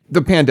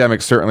 the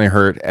pandemic certainly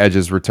hurt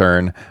Edge's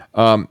return.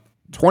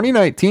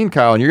 2019,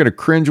 Kyle, and you're gonna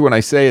cringe when I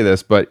say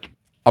this, but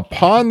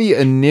upon the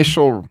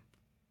initial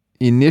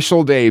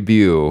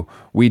debut,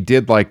 we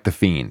did like The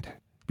Fiend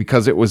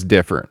because it was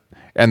different.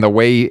 And the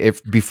way,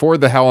 before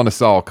the Hell in a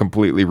Cell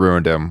completely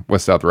ruined him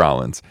with Seth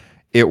Rollins,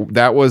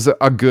 that was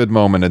a good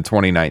moment in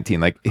 2019.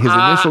 Like his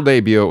initial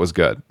debut, it was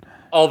good.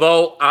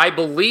 Although I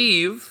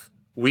believe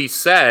we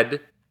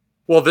said,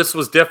 well, this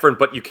was different,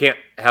 but you can't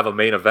have a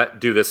main event,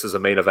 do this as a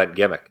main event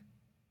gimmick.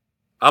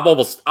 I'm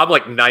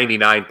like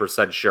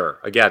 99% sure.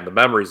 Again, the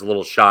memory's a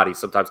little shoddy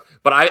sometimes,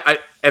 but I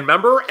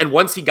remember, and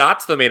once he got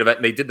to the main event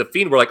and they did The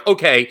Fiend, we're like,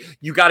 okay,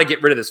 you got to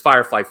get rid of this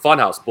Firefly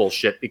Funhouse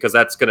bullshit because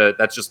that's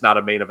just not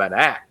a main event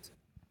act.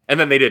 And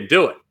then they didn't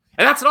do it.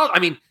 And that's not, I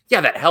mean, yeah,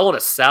 that Hell in a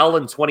Cell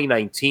in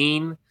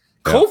 2019. Yeah.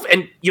 Kofi,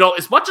 and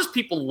as much as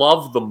people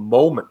love the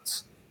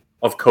moment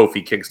of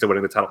Kofi Kingston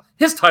winning the title,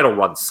 his title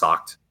run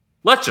sucked.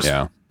 Let's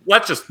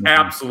just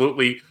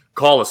absolutely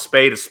call a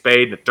spade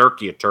and a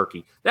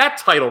turkey. That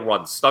title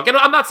run stuck. And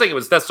I'm not saying it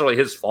was necessarily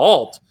his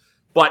fault,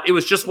 but it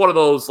was just one of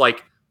those,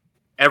 like,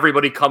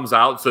 everybody comes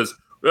out and says,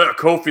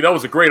 Kofi, that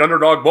was a great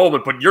underdog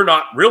moment, but you're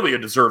not really a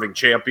deserving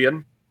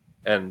champion.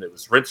 And it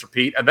was rinse,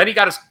 repeat. And then he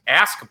got his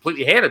ass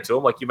completely handed to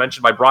him, like you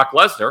mentioned, by Brock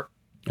Lesnar.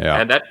 Yeah.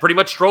 And that pretty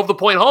much drove the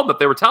point home that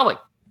they were telling.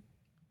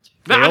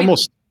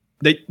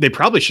 They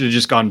probably should have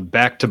just gone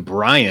back to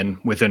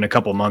Bryan within a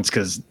couple months,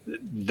 because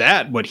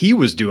what he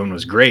was doing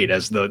was great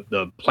as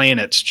the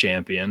Planet's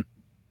champion.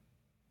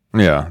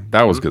 Yeah,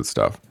 that was good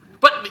stuff.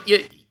 But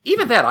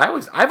even that,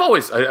 I've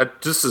always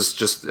this is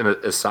just an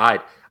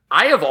aside,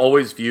 I have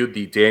always viewed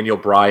the Daniel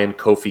Bryan,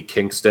 Kofi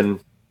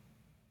Kingston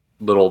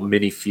little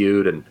mini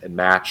feud and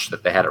match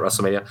that they had at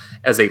WrestleMania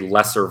as a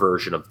lesser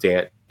version of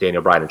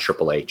Daniel Bryan and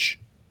Triple H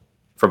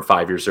from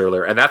 5 years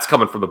earlier. And that's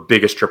coming from the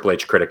biggest Triple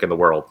H critic in the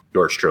world,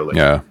 yours truly.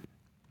 Yeah.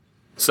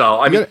 So,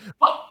 I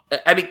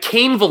mean,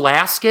 Cain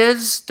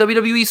Velasquez,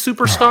 WWE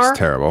superstar. It's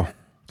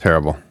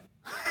terrible.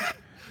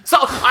 So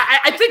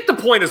I think the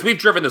point is we've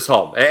driven this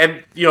home,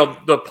 and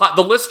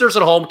the listeners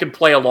at home can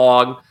play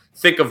along,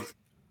 think of,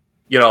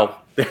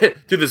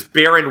 to this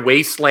barren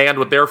wasteland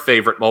with their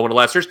favorite moment of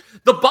last year's.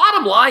 The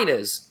bottom line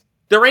is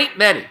there ain't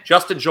many.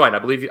 Justin joined. I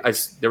believe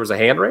there was a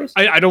hand raised.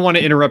 I don't want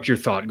to interrupt your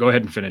thought. Go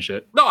ahead and finish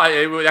it. No,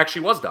 it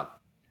actually was done.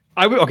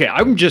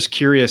 I'm just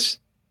curious.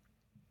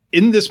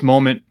 In this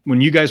moment,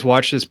 when you guys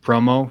watched this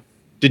promo,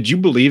 did you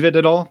believe it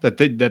at all that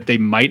they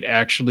might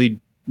actually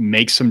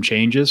make some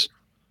changes?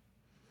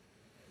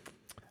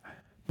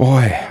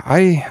 Boy,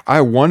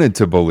 I wanted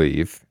to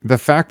believe. The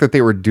fact that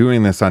they were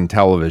doing this on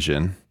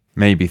television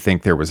made me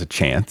think there was a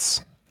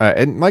chance.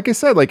 And like I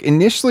said, like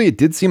initially it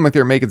did seem like they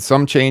were making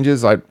some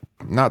changes. I'm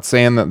not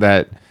saying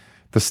that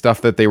the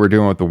stuff that they were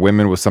doing with the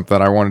women was something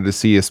that I wanted to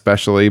see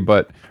especially,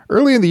 but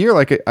early in the year,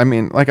 like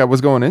I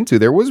was going into,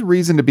 there was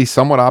reason to be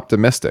somewhat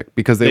optimistic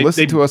because they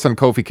listened to us on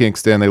Kofi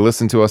Kingston, they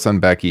listened to us on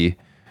Becky.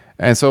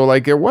 And so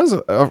like there was,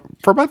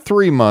 for about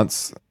 3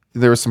 months,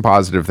 there was some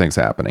positive things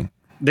happening.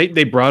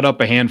 They brought up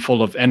a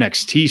handful of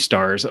NXT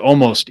stars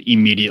almost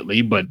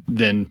immediately, but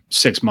then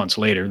 6 months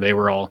later, they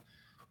were all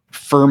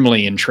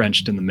firmly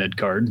entrenched in the mid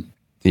card.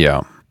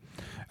 Yeah.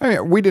 I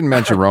mean, we didn't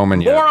mention Roman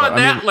yet. More on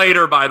that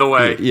later, by the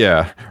way.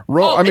 Yeah.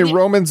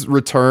 Roman's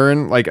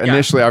return, like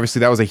initially, obviously,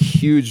 that was a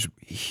huge,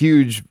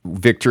 huge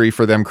victory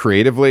for them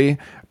creatively.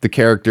 The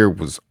character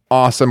was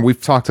awesome.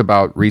 We've talked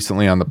about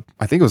recently I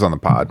think it was on the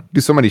pod. We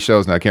do so many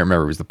shows now, I can't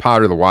remember if it was the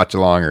pod or the watch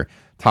along or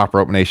Top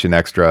Rope Nation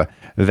Extra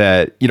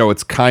that,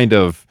 it's kind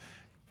of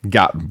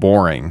got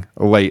boring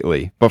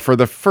lately. But for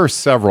the first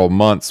several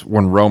months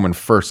when Roman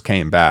first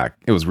came back,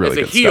 it was really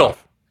good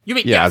stuff. You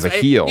mean, as a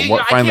heel.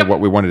 What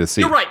we wanted to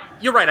see.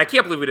 You're right. I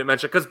can't believe we didn't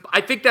mention it because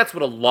I think that's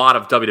what a lot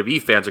of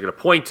WWE fans are going to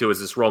point to is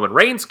this Roman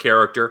Reigns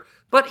character.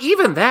 But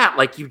even that,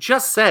 like you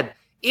just said,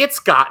 it's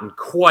gotten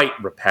quite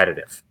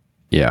repetitive.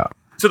 Yeah.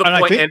 To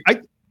the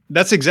point.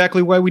 That's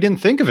exactly why we didn't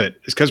think of it.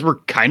 Is because we're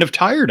kind of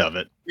tired of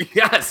it.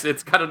 Yes,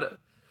 it's kind of.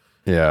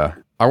 Yeah.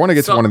 I want to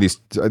get to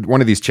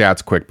one of these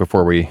chats quick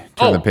before we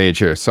turn the page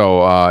here.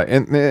 So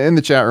in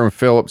the chat room,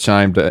 Philip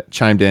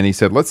chimed in. He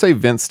said, "Let's say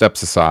Vince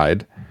steps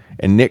aside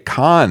and Nick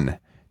Khan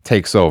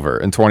takes over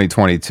in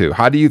 2022.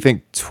 How do you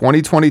think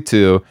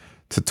 2022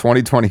 to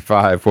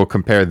 2025 will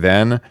compare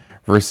then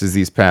versus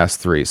these past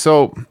three?"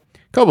 So, a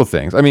couple of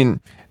things. I mean,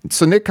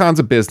 so Nick Khan's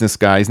a business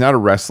guy. He's not a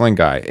wrestling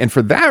guy. And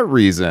for that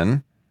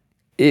reason,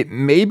 it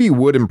maybe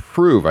would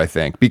improve, I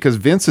think, because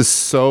Vince is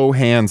so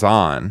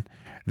hands-on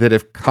that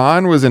if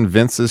Khan was in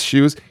Vince's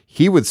shoes,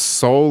 he would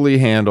solely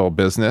handle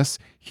business.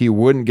 He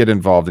wouldn't get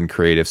involved in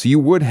creative. So you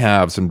would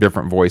have some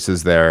different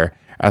voices there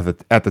at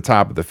the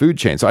top of the food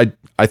chain. So I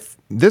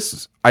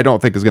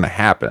don't think is going to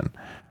happen.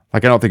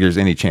 Like, I don't think there's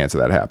any chance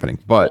of that happening.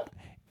 But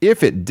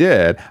if it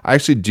did, I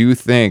actually do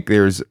think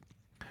there's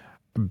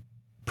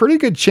pretty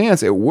good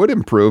chance it would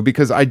improve,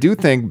 because I do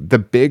think the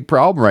big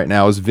problem right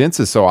now is Vince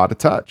is so out of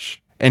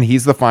touch, and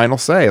he's the final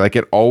say. Like,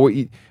 all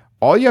you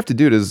have to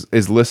do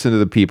is listen to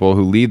the people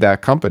who lead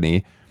that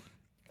company.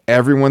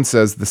 Everyone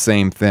says the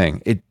same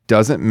thing. It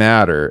doesn't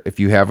matter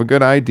if you have a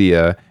good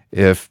idea.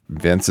 If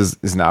Vince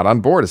is not on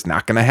board, it's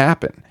not going to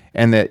happen.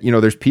 And that,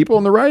 there's people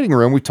in the writing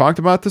room. We've talked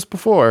about this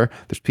before.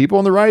 There's people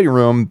in the writing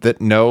room that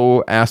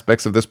know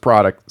aspects of this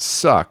product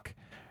suck.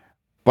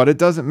 But it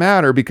doesn't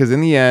matter, because in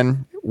the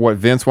end, what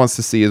Vince wants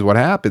to see is what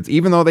happens.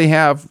 Even though they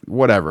have,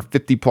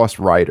 50 plus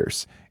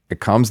writers, it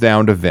comes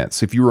down to Vince.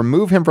 So if you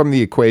remove him from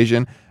the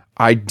equation,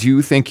 I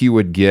do think you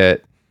would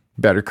get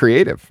better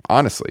creative,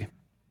 honestly.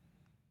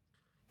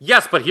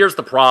 Yes, but here's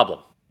the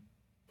problem.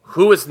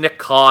 Who is Nick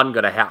Khan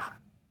going to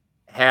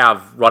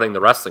have running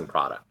the wrestling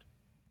product?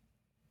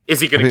 Is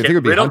he going to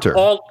get rid of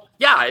Paul?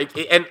 Yeah,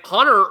 and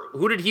Hunter,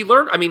 who did he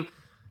learn? I mean,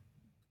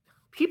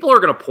 people are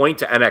going to point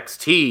to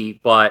NXT,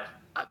 but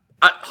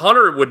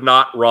Hunter would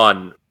not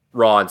run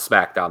Raw and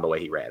SmackDown the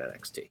way he ran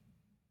NXT.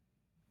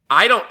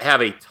 I don't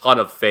have a ton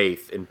of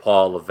faith in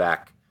Paul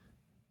Levesque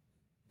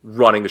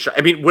running the show.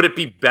 I mean, would it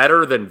be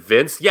better than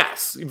Vince?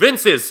 Yes.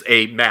 Vince is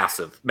a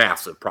massive,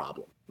 massive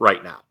problem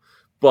right now.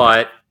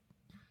 But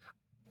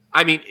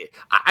I mean,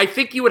 I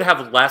think you would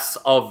have less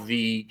of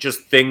the just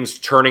things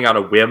turning on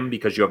a whim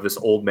because you have this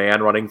old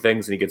man running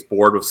things and he gets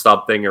bored with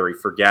something or he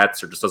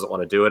forgets or just doesn't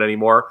want to do it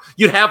anymore.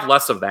 You'd have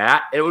less of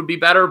that. It would be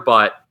better.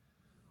 But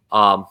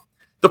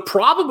the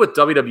problem with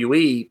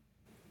WWE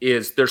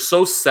is they're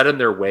so set in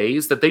their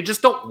ways that they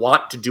just don't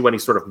want to do any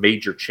sort of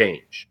major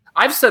change.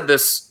 I've said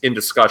this in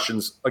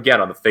discussions,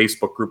 again, on the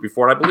Facebook group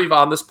before, and I believe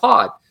on this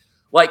pod.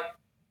 Like,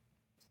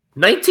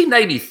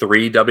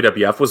 1993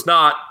 WWF was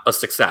not a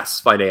success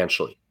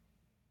financially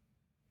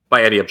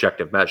by any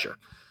objective measure.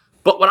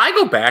 But when I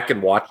go back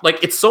and watch,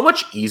 like, it's so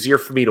much easier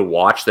for me to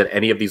watch than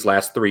any of these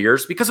last 3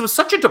 years because it was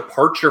such a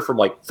departure from,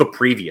 like, the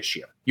previous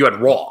year. You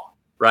had Raw,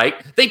 right?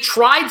 They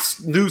tried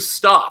new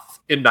stuff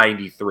in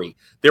 93.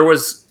 There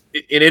was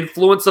an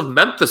influence of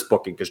Memphis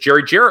booking because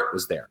Jerry Jarrett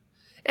was there.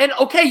 And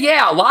okay,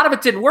 yeah, a lot of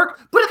it didn't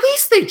work, but at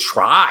least they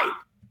tried.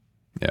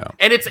 Yeah.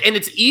 And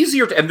it's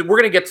easier to, and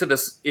we're going to get to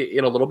this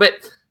in a little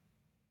bit.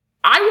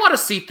 I want to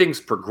see things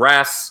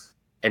progress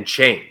and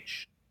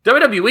change.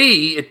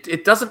 WWE,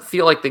 it doesn't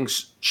feel like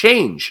things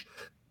change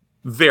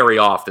very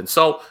often.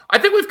 So I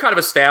think we've kind of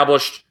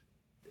established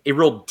a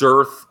real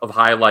dearth of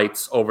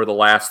highlights over the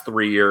last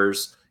 3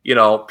 years. You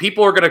know,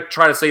 people are going to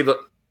try to say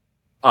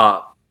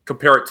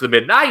compare it to the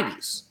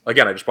mid-90s.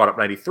 Again, I just brought up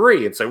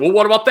 93 and say, well,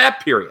 what about that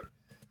period?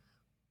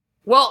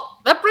 Well,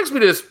 that brings me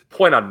to this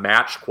point on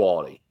match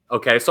quality.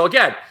 Okay, so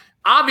again,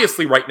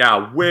 obviously right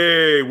now,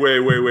 way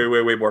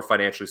more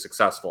financially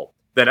successful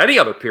than any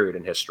other period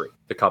in history,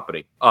 the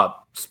company.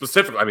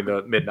 Specifically, I mean,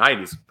 the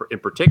mid-90s in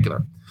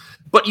particular.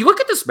 But you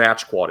look at this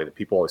match quality that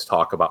people always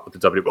talk about with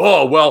the WWE.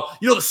 Oh, well,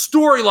 you know, the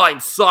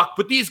storylines suck,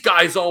 but these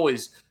guys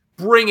always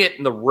bring it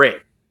in the ring.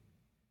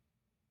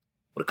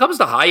 When it comes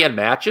to high-end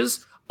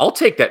matches, I'll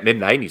take that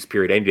mid-90s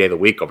period any day of the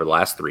week over the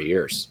last 3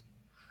 years.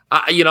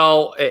 You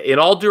know, in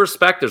all due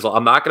respect,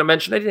 I'm not going to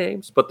mention any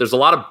names, but there's a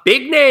lot of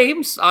big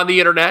names on the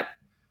internet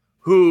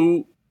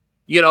who,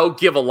 you know,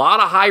 give a lot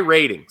of high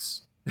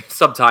ratings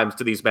sometimes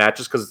to these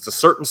matches because it's a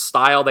certain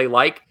style they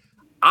like.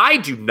 I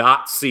do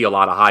not see a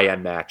lot of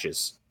high-end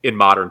matches in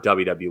modern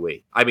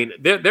WWE. I mean,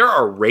 there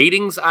are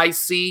ratings I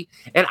see,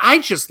 and I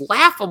just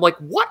laugh. I'm like,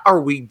 what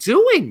are we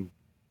doing?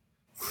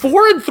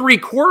 4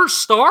 3/4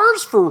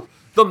 stars for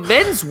the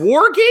men's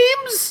War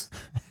Games?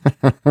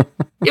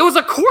 It was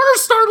a quarter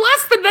star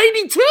less than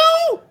 92.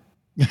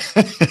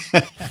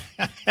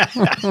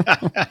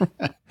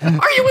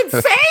 Are you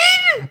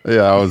insane?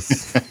 Yeah,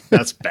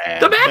 that's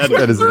bad. The match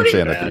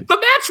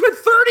went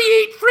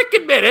 38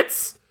 freaking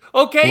minutes.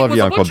 Okay, love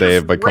you, Uncle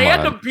Dave, but come on.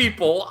 Random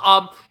people.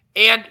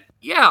 And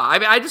yeah, I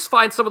mean, I just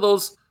find some of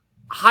those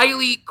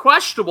highly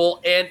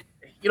questionable. And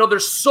you know,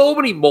 there's so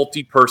many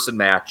multi-person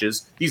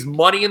matches. These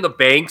Money in the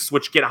Banks,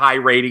 which get high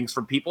ratings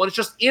from people, and it's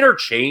just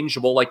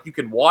interchangeable. Like you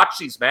can watch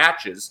these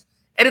matches,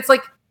 and it's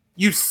like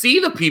you see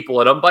the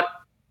people in them, but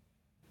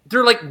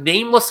they're like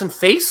nameless and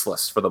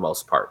faceless for the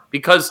most part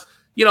because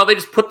you know they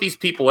just put these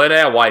people in.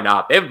 Why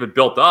not? They haven't been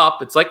built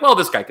up. It's like, well,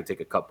 this guy could take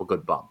a couple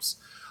good bumps.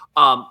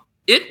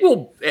 It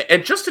will,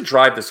 and just to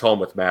drive this home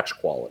with match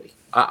quality,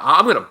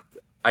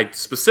 I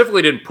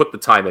specifically didn't put the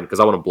time in because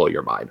I want to blow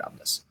your mind on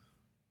this.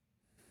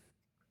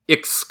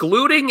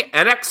 Excluding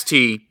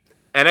NXT,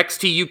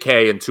 NXT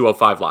UK, and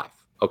 205 Live,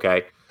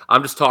 okay?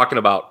 I'm just talking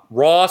about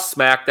Raw,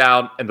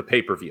 SmackDown, and the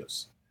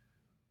pay-per-views.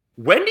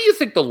 When do you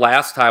think the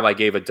last time I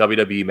gave a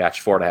WWE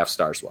match 4.5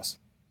 stars was?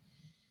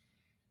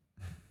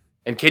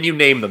 And can you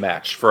name the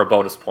match for a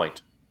bonus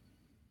point?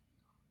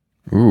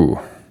 Ooh.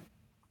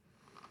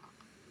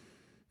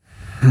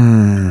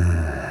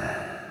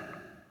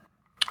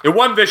 It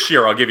won this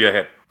year. I'll give you a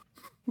hint.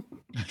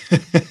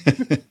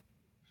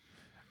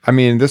 I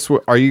mean,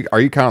 are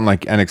you counting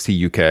like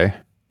NXT UK?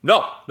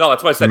 No,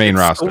 that's what I said. The main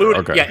roster.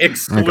 Okay. Yeah,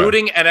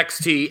 excluding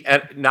NXT,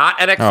 and not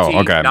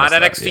NXT, not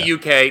NXT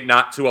UK,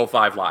 not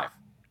 205 Live.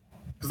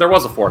 Because there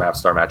was a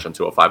 4.5-star match on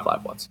 205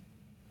 Live once.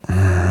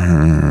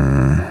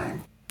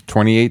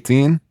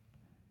 2018?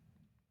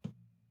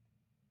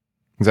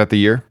 Is that the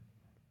year?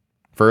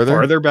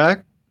 Further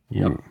back?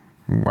 Yep.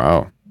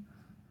 Wow.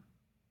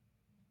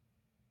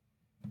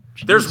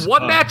 There's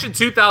one match in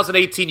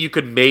 2018 you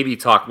could maybe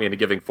talk me into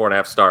giving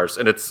 4.5 stars,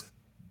 and it's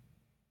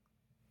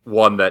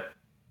one that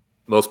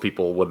most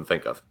people wouldn't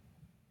think of.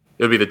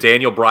 It would be the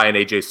Daniel Bryan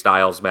AJ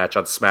Styles match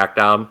on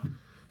SmackDown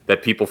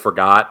that people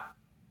forgot.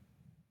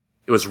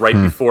 It was right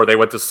before they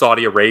went to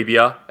Saudi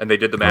Arabia, and they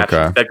did the match.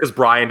 Because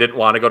Bryan didn't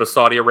want to go to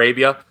Saudi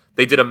Arabia,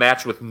 they did a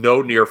match with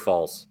no near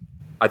falls.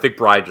 I think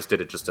Bryan just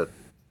did it just to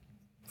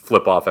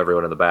flip off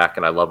everyone in the back,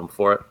 and I love him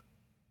for it.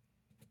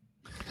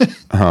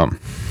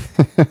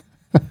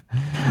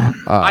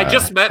 I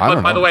just met,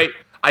 by the way,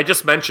 I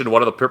just mentioned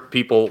one of the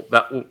people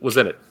that was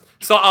in it.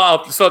 So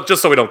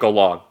just so we don't go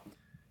long,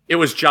 it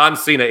was John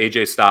Cena,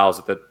 AJ Styles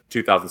at the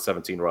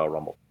 2017 Royal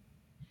Rumble.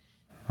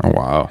 Oh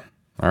wow!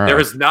 All right.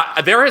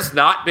 There has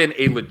not been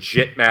a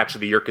legit match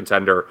of the year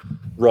contender,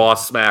 Raw,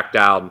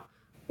 SmackDown,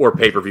 or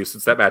pay-per-view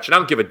since that match, and I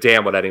don't give a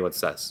damn what anyone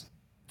says.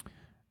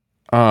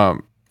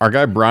 Our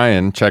guy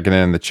Brian checking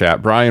in the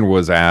chat. Brian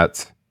was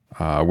at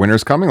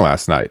Winter's Coming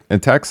last night in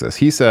Texas.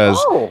 He says,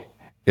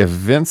 if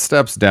Vince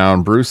steps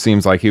down, Bruce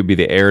seems like he would be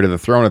the heir to the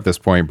throne at this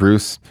point.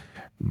 Bruce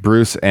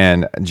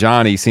and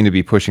Johnny seem to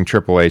be pushing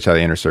Triple H out of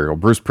the inner circle.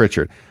 Bruce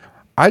Pritchard.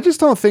 I just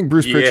don't think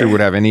Bruce Pritchard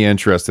would have any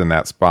interest in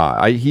that spot.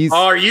 Are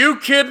you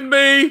kidding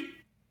me?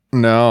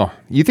 No.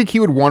 You think he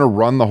would want to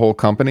run the whole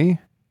company?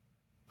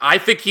 I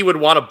think he would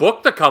want to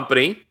book the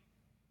company.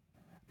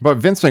 But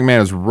Vince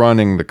McMahon is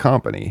running the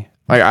company.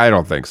 I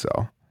don't think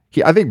so.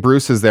 I think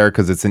Bruce is there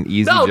because it's an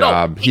easy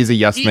job. He's a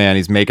yes man.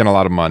 He's making a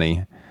lot of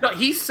money. No,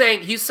 he's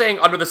saying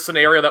under the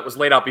scenario that was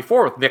laid out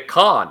before with Nick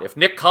Khan. If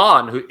Nick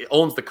Khan, who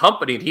owns the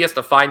company, and he has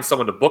to find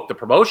someone to book the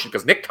promotion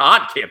because Nick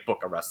Khan can't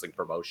book a wrestling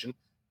promotion.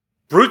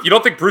 Bruce, you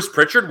don't think Bruce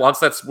Pritchard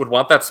would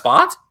want that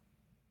spot?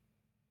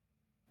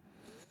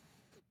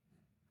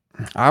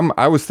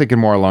 I was thinking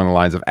more along the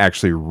lines of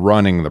actually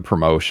running the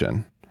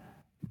promotion.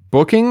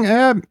 Booking,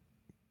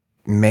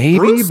 maybe,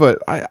 Bruce?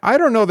 But I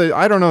don't know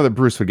that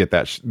Bruce would get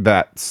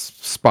that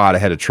spot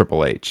ahead of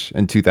Triple H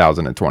in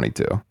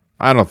 2022.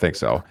 I don't think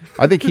so.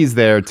 I think he's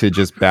there to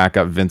just back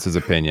up Vince's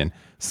opinion.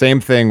 Same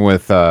thing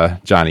with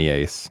Johnny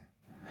Ace.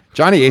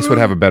 Johnny Ace would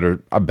have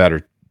a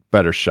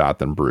better shot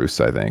than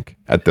Bruce, I think,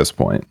 at this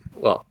point.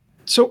 Well,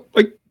 so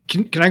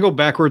can I go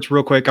backwards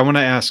real quick? I want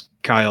to ask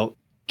Kyle,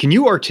 can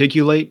you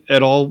articulate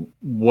at all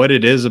what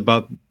it is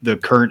about the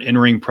current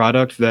in-ring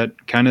product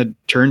that kind of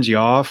turns you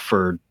off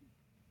or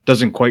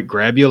doesn't quite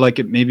grab you like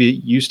it maybe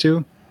used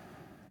to?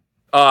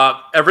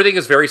 Everything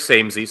is very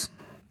samesies.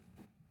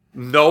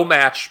 No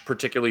match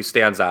particularly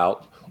stands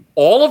out.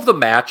 All of the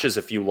matches,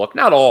 if you look,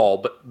 not all,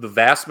 but the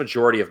vast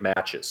majority of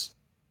matches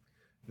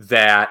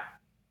that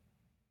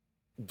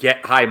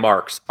get high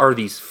marks are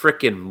these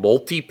freaking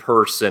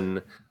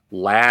multi-person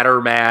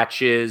ladder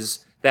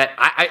matches that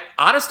I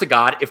honest to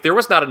God, if there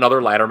was not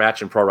another ladder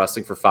match in pro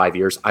wrestling for 5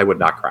 years, I would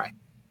not cry.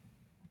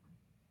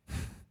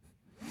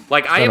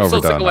 Like I am so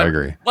sick of I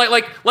agree.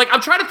 Like I'm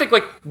trying to think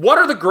what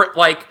are the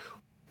great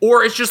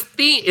or it's just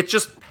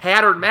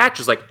pattern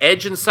matches like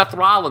Edge and Seth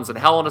Rollins and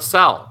Hell in a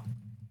Cell.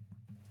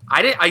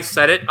 I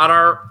said it on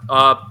our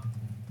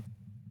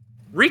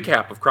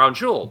recap of Crown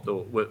Jewel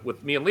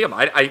with me and Liam.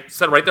 I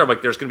said right there, I'm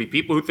like, there's going to be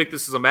people who think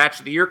this is a match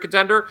of the year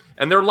contender,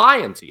 and they're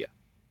lying to you.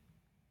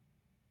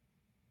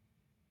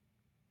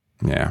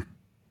 Yeah.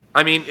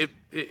 I mean,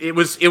 it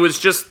was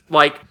just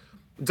like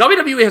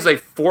WWE has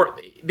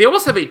they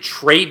almost have a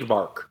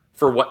trademark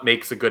for what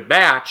makes a good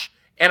match,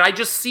 and I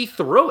just see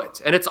through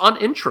it, and it's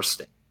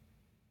uninteresting.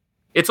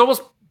 It's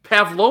almost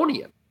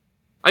Pavlovian.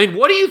 I mean,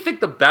 what do you think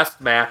the best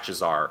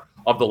matches are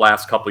of the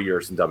last couple of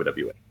years in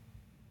WWE?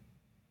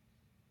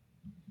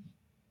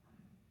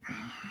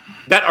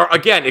 That are,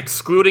 again,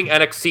 excluding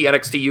NXT,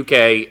 NXT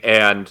UK,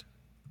 and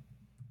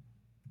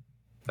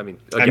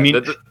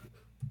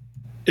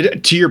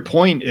to your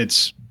point,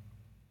 it's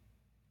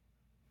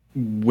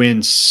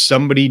when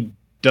somebody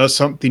does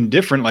something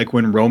different, like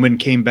when Roman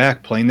came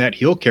back playing that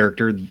heel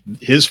character,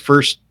 his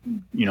first,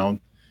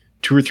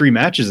 2 or 3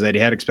 matches that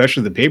he had,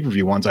 especially the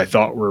pay-per-view ones, I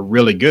thought were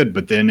really good,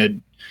 but then it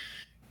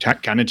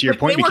kind of, to your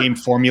point, became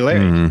formulaic.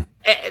 Mm-hmm.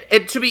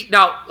 And to be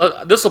now,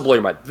 this will blow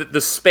your mind.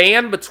 The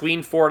span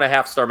between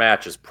 4.5-star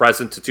matches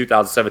present to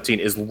 2017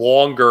 is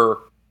longer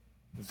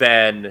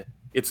than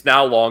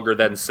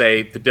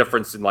say the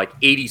difference in like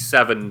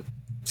 87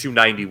 to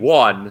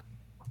 91,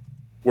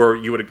 where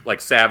you would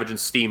like Savage and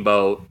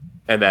Steamboat,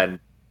 and then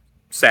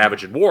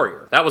Savage and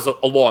Warrior. That was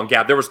a long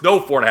gap. There was no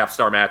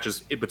 4.5-star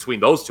matches in between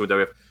those two.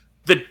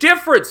 The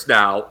difference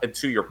now, and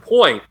to your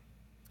point,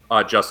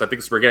 Justin, I think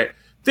it's forgetting.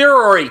 There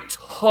are a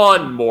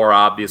ton more,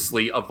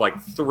 obviously, of like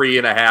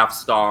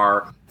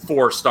 3.5-star,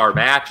 4-star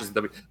matches.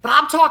 But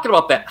I'm talking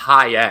about that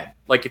high end.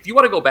 Like, if you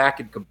want to go back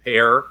and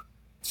compare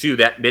to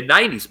that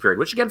mid-90s period,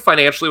 which, again,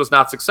 financially was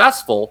not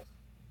successful,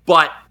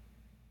 but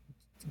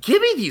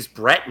give me these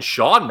Brett and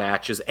Shawn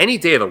matches any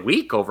day of the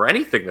week over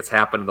anything that's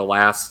happened in the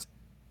last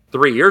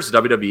 3 years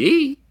of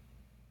WWE.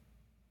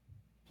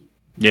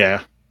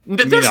 Yeah.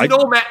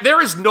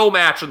 There is no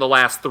match in the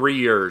last 3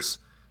 years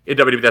in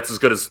WWE that's as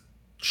good as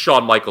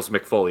Shawn Michaels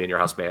Mick Foley in Your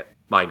House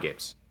Mind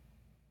Games.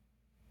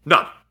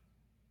 None.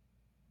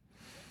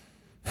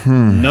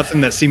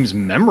 Nothing that seems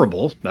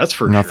memorable. That's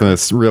for nothing sure.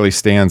 that really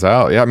stands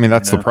out. Yeah, I mean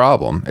that's the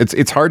problem.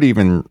 It's hard to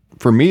even,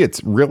 for me,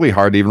 it's really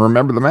hard to even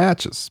remember the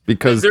matches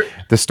because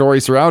the story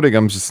surrounding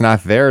them is just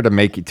not there to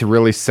make it, to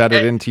really set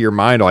it into your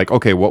mind. Like,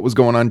 okay, what was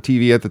going on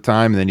TV at the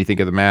time, and then you think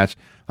of the match.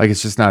 Like,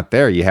 it's just not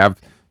there. You have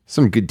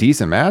some good,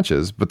 decent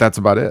matches, but that's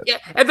about it. Yeah,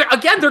 and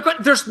they're good.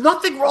 There's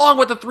nothing wrong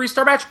with a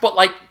 3-star match, but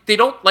like they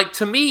don't like,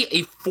 to me,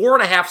 a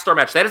 4.5-star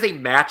match. That is a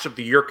match of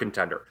the year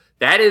contender.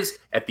 That is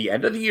at the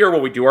end of the year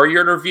when we do our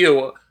year in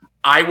review.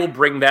 I will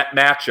bring that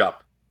match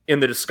up in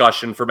the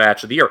discussion for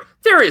match of the year.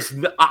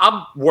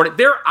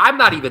 I'm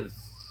not even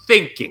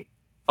thinking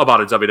about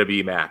a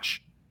WWE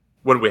match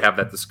when we have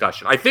that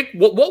discussion. I think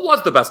what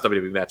was the best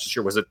WWE match this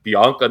year? Was it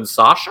Bianca and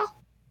Sasha?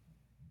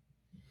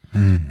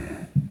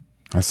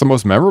 That's the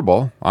most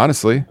memorable,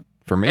 honestly,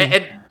 for me.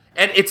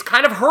 And it's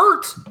kind of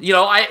hurt. You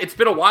know, it's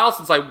been a while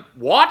since I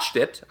watched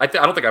it. I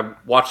don't think I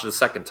watched it a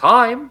second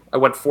time. I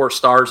went 4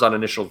 stars on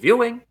initial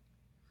viewing.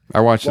 I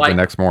watched it the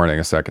next morning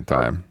a second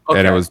time,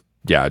 and it was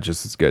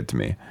just as good to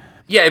me.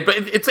 Yeah, but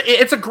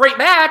it's a great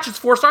match. It's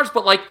 4 stars,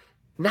 but like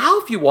now,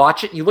 if you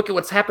watch it, you look at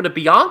what's happened to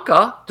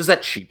Bianca. Does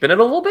that cheapen it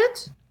a little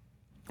bit?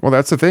 Well,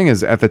 that's the thing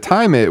is at the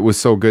time it was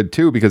so good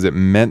too because it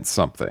meant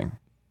something.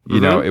 You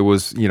know, it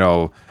was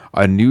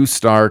a new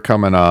star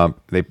coming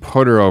up. They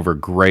put her over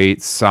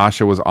great.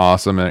 Sasha was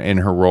awesome in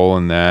her role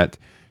in that.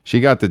 She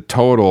got the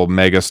total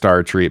mega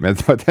star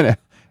treatment, but then,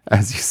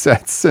 as you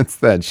said, since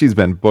then she's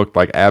been booked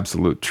like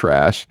absolute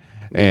trash,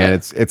 and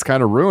it's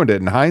kind of ruined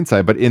it in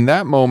hindsight. But in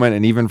that moment,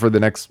 and even for the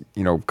next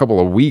couple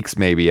of weeks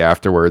maybe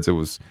afterwards, it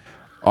was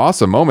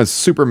awesome moments,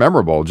 super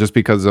memorable, just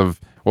because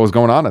of what was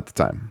going on at the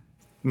time.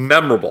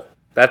 Memorable.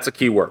 That's a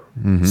key word.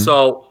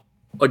 So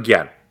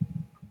again,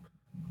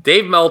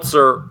 Dave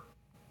Meltzer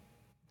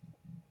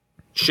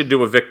should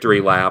do a victory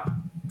lap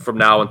from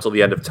now until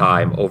the end of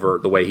time over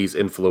the way he's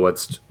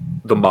influenced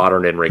the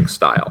modern in-ring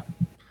style.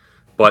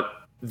 But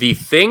the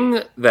thing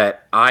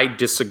that I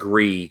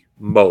disagree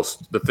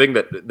most, the thing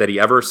that he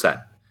ever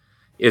said,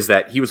 is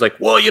that he was like,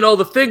 well,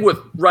 the thing with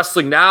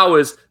wrestling now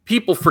is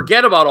people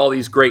forget about all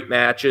these great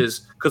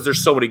matches because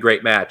there's so many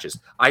great matches.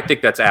 I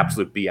think that's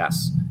absolute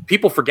BS.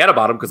 People forget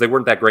about them because they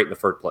weren't that great in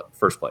the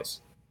first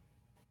place.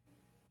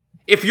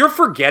 If you're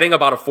forgetting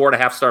about a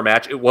 4.5-star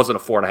match, it wasn't a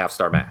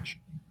 4.5-star match.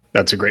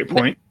 That's a great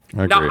point.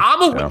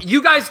 Now,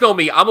 you guys know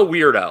me. I'm a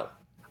weirdo.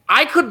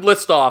 I could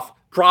list off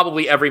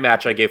probably every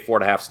match I gave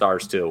 4.5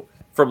 stars to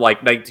from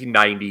like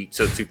 1990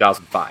 to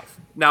 2005.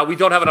 Now, we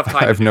don't have enough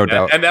time. I have no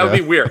doubt. And that would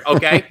be weird,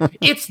 okay?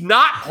 It's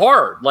not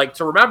hard,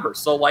 to remember.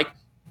 So,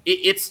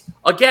 it's,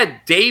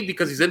 again, Dave,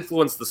 because he's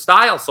influenced the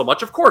style so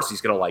much, of course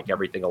he's going to like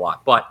everything a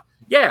lot. But,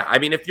 yeah, I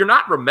mean, if you're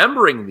not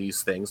remembering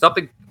these things,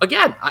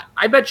 again,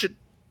 I mentioned,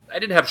 I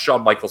didn't have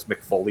Shawn Michaels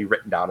Mick Foley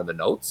written down in the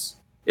notes.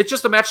 It's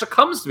just a match that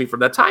comes to me from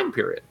that time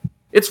period.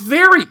 It's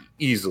very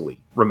easily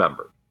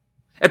remembered.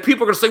 And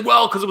people are going to say,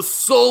 well, because it was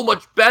so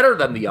much better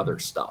than the other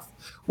stuff.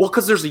 Well,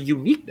 because there's a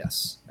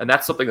uniqueness. And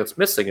that's something that's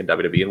missing in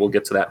WWE. And we'll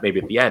get to that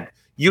maybe at the end.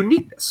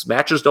 Uniqueness.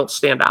 Matches don't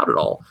stand out at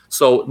all.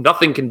 So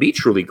nothing can be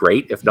truly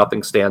great if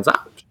nothing stands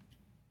out.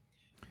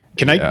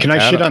 Can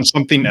I shit on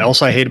something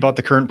else I hate about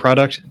the current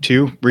product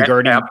too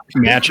regarding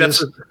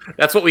matches?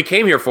 That's what we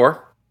came here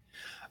for.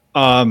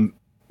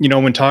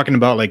 When talking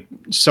about like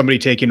somebody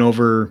taking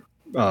over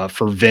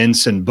for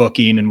Vince and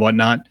booking and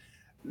whatnot,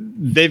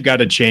 they've got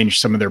to change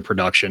some of their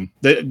production.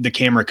 The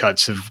camera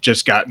cuts have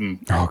just gotten.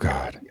 Oh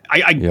God.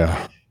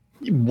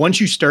 Once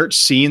you start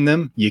seeing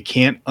them, you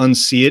can't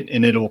unsee it,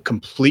 and it'll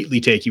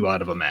completely take you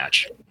out of a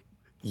match.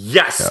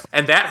 Yes,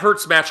 and that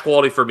hurts match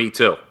quality for me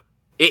too.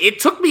 It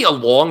took me a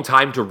long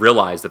time to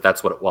realize that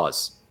that's what it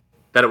was.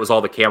 That it was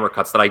all the camera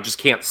cuts that I just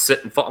can't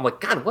sit and. I'm like,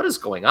 God, what is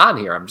going on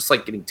here? I'm just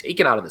like getting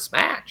taken out of this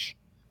match.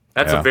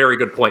 That's a very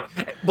good point.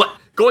 But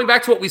going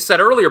back to what we said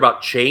earlier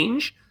about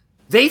change,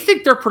 they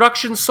think their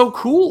production's so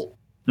cool.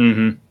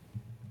 Mm-hmm.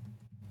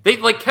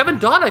 They Kevin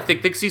Dunn, I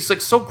think, thinks he's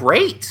so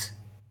great.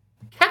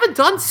 Kevin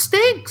Dunn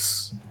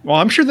stinks. Well,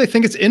 I'm sure they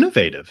think it's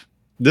innovative.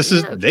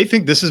 They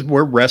think this is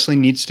where wrestling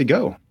needs to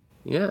go.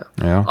 Yeah.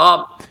 Yeah.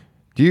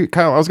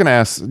 Kyle, I was going to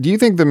ask, do you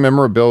think the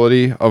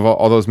memorability of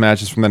all those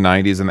matches from the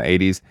 90s and the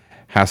 80s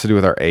has to do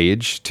with our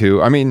age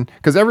too? I mean,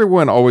 because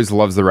everyone always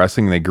loves the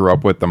wrestling they grew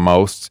up with the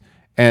most.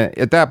 And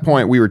at that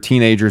point, we were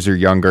teenagers or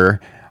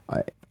younger.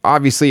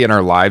 Obviously, in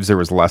our lives, there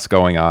was less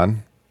going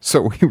on.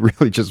 So we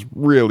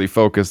really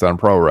focused on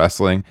pro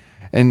wrestling.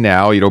 And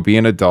now,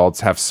 being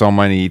adults, have so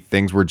many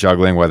things we're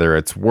juggling, whether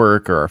it's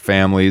work or our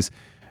families.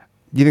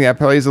 Do you think that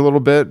plays a little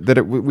bit,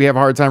 that we have a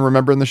hard time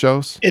remembering the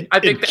shows?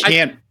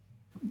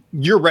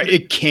 You're right.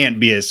 It can't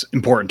be as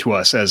important to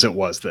us as it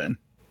was then.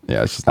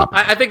 Yeah, it's just not.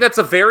 I think that's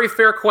a very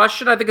fair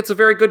question. I think it's a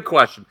very good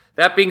question.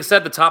 That being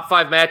said, the top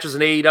 5 matches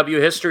in AEW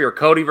history are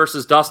Cody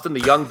versus Dustin, the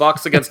Young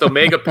Bucks against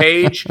Omega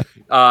Page,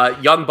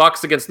 Young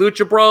Bucks against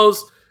Lucha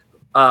Bros,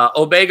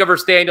 Omega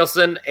versus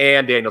Danielson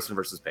and Danielson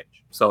versus Page.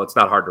 So it's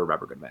not hard to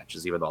remember good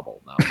matches, even though I'm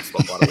old now.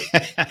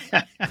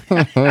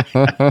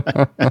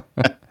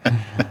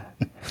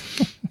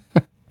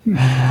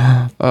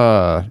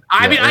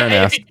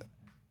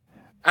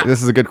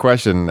 This is a good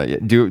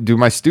question. Do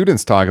my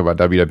students talk about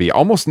WWE?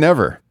 Almost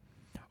never.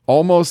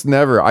 Almost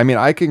never. I mean,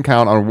 I can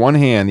count on one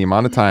hand the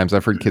amount of times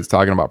I've heard kids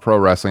talking about pro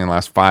wrestling in the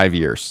last 5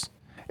 years.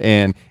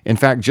 And in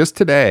fact, just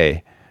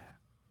today,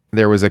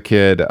 there was a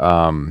kid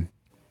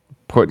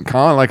putting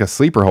kind of like a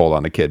sleeper hold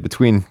on a kid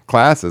between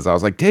classes. I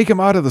was like, take him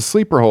out of the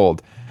sleeper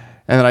hold.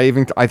 And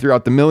then I threw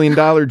out the $1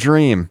 million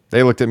dream.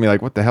 They looked at me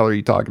like, what the hell are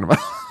you talking about?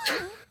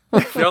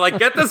 They're like,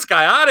 get this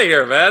guy out of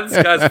here, man.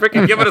 This guy's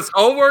freaking giving us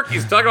homework.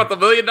 He's talking about the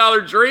 $1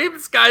 million dream.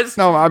 This guy's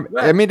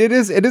I mean, it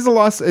is a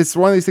loss. It's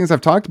one of these things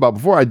I've talked about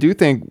before. I do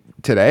think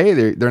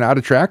today they're not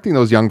attracting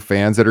those young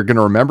fans that are going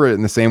to remember it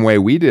in the same way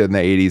we did in the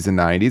 80s and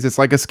 90s. It's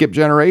like a skip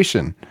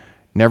generation.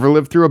 Never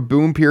lived through a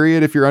boom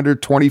period if you're under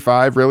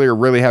 25, really, or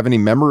really have any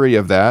memory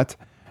of that.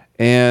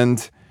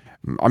 And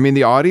I mean,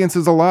 the audience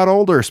is a lot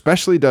older,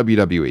 especially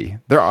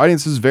WWE. Their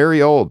audience is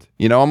very old.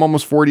 You know, I'm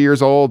almost 40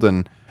 years old,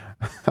 and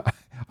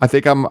I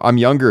think I'm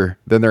younger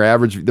than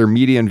their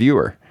median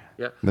viewer.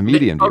 Yeah. The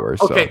median viewer.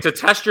 Okay, to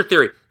test your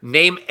theory,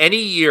 name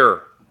any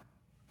year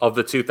of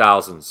the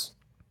 2000s,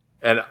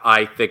 and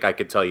I think I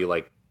could tell you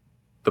like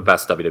the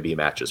best WWE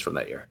matches from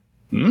that year.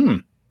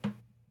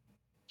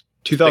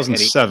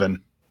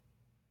 2007.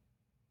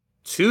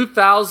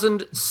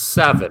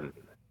 2007.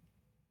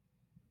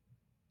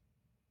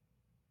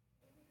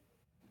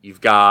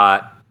 You've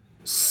got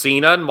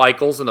Cena and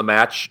Michaels in the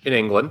match in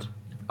England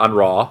on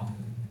Raw.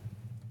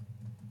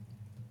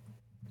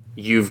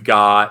 You've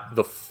got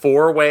the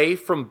 4-way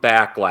from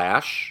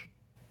Backlash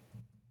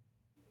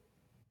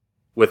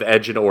with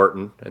Edge and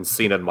Orton and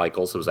Cena and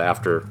Michaels. It was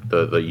after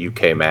the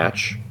UK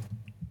match.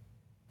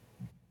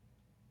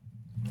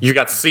 You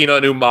got Cena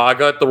and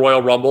Umaga at the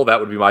Royal Rumble.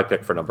 That would be my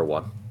pick for number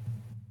 1.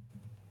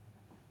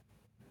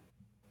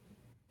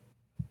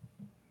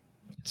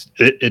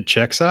 It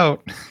checks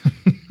out.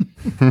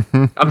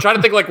 I'm trying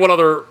to think like what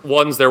other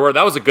ones there were.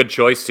 That was a good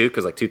choice too,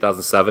 because like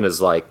 2007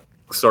 is like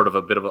sort of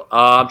a bit of a.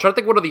 I'm trying to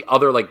think what are the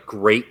other like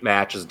great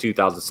matches in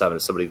 2007.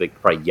 Is somebody like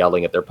probably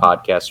yelling at their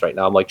podcast right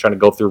now? I'm like trying to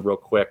go through real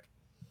quick.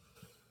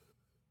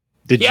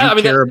 Did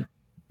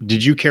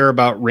you care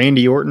about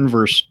Randy Orton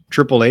versus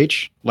Triple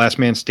H? Last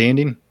Man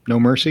Standing, No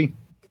Mercy.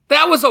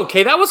 That was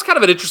okay. That was kind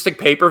of an interesting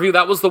pay-per-view.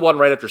 That was the one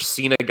right after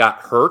Cena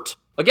got hurt.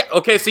 Again,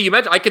 okay, so you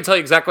mentioned, I can tell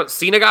you exactly what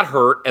Cena got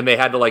hurt, and they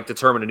had to like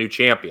determine a new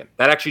champion.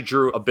 That actually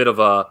drew a bit of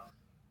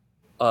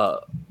a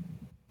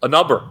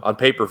number on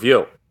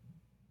pay-per-view.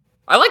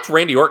 I liked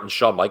Randy Orton and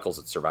Shawn Michaels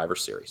at Survivor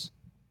Series,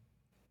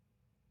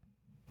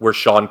 where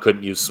Shawn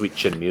couldn't use Sweet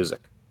Chin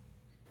music.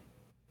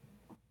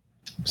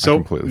 So I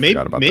completely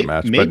forgot about the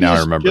match, but now I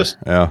remember.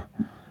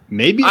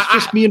 Maybe it's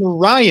just me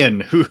and Ryan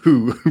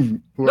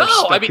who are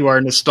stuck to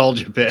our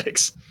nostalgia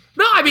picks.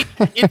 No, I mean,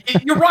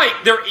 you're right.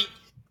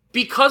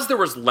 Because there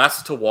was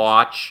less to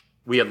watch,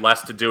 we had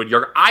less to do.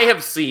 And I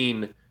have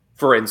seen,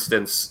 for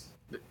instance,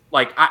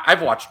 like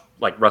I've watched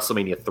like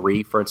WrestleMania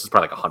 3, for instance,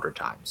 probably like 100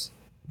 times.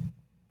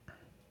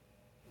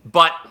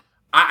 But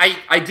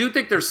I do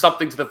think there's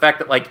something to the fact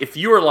that like if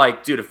you were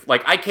like, dude, if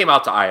like I came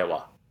out to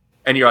Iowa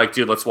and you're like,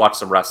 dude, let's watch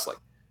some wrestling.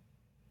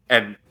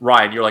 And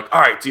Ryan, you're like,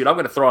 all right, dude, I'm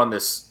going to throw on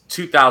this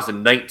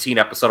 2019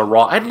 episode of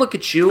Raw. I'd look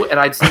at you and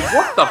I'd say,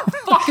 what the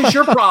fuck is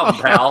your problem,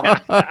 pal?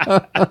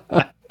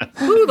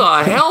 Who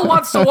the hell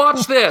wants to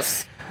watch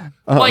this?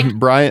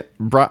 Brian,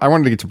 I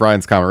wanted to get to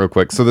Brian's comment real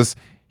quick. So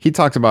he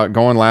talked about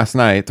going last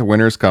night to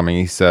Winter's Coming.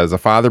 He says a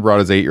father brought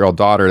his 8-year-old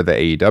daughter to the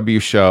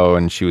AEW show,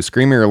 and she was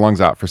screaming her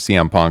lungs out for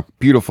CM Punk.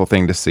 Beautiful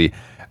thing to see.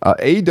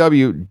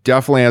 AEW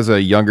definitely has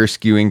a younger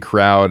skewing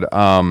crowd.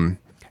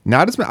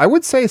 Not as I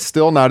would say,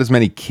 still not as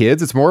many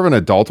kids. It's more of an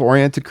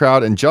adult-oriented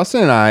crowd. And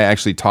Justin and I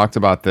actually talked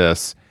about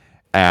this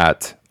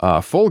at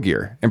Full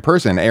Gear in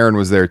person. Aaron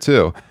was there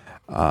too.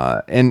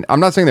 And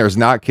I'm not saying there's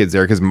not kids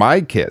there, because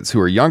my kids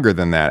who are younger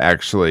than that,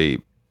 actually,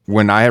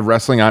 when I have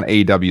wrestling on,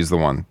 AEW is the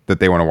one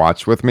that they want to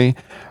watch with me.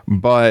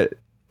 But,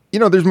 you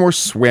know, there's more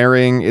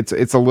swearing. It's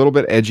a little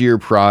bit edgier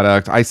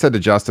product. I said to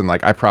Justin,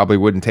 like, I probably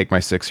wouldn't take my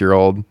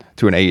 6-year-old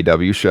to an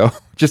AEW show,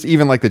 just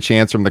even like the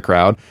chants from the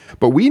crowd.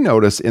 But we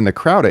noticed in the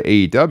crowd at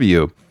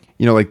AEW,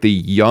 you know, like the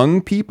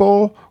young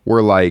people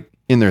were like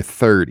in their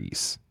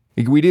 30s.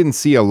 Like, we didn't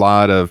see a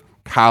lot of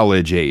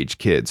college age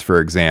kids,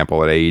 for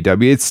example, at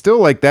AEW. It's still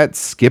like that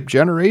skip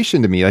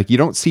generation to me. Like, you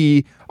don't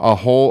see a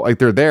whole, like,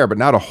 they're there, but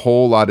not a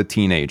whole lot of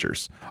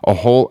teenagers,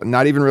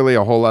 not even really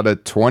a whole lot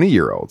of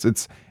 20-year-olds.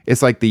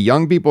 It's like the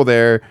young people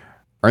there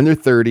are in their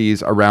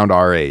 30s, around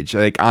our age,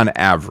 like on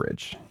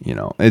average. You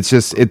know, it's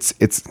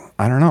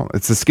I don't know.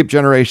 It's a skip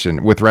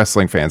generation with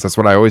wrestling fans. That's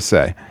what I always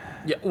say.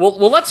 Yeah. Well,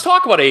 let's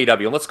talk about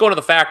AEW and let's go into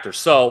the factors.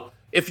 So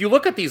if you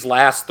look at these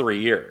last 3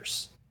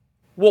 years,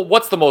 well,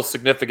 what's the most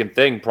significant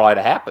thing probably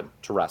to happen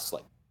to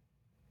wrestling?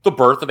 The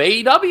birth of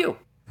AEW.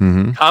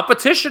 Mm-hmm.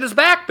 Competition is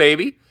back,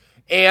 baby.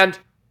 And,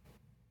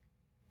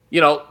 you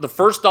know, the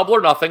first Double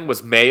or Nothing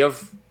was May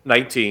of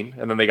 19,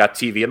 and then they got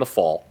TV in the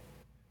fall.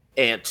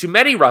 And to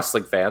many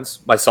wrestling fans,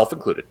 myself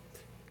included,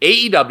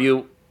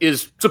 AEW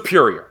is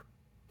superior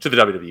to the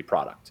WWE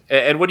product.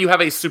 And when you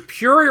have a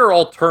superior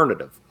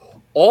alternative,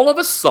 all of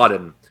a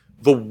sudden,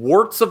 the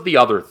warts of the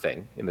other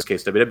thing, in this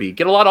case WWE,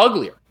 get a lot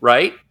uglier,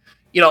 right?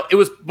 It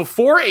was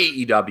before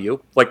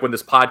AEW, like when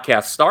this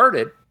podcast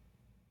started,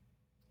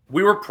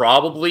 we were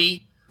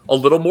probably a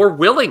little more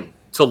willing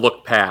to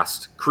look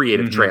past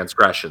creative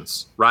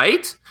transgressions,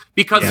 right?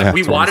 Because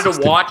we wanted to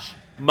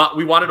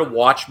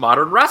watch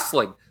modern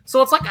wrestling.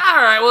 So it's like, all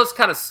right, well, this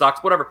kind of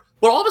sucks, whatever.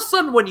 But all of a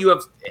sudden, when you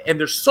have, and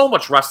there's so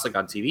much wrestling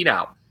on TV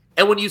now,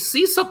 and when you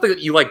see something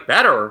that you like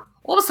better,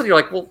 all of a sudden you're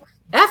like, well,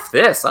 F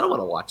this. I don't want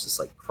to watch this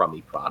like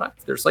crummy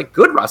product. There's like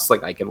good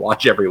wrestling I can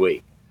watch every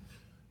week.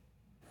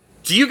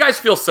 Do you guys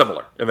feel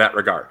similar in that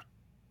regard?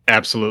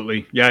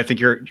 Absolutely. Yeah, I think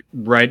you're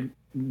right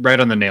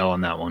on the nail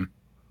on that one.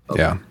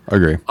 Okay. Yeah, I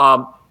agree.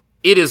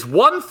 It is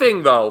one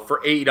thing, though,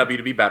 for AEW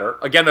to be better.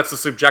 Again, that's a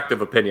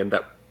subjective opinion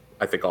that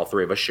I think all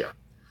three of us share.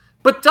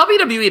 But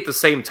WWE at the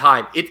same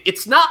time,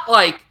 it's not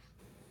like,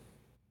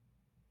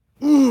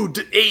 ooh,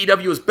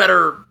 AEW is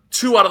better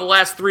 2 out of the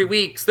last 3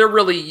 weeks. They're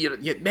really,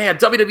 man,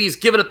 WWE's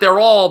giving it their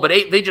all, but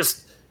they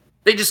just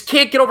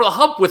can't get over the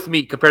hump with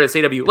me compared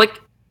to AEW.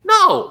 Like,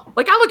 no.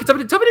 Like, I look at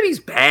WWE's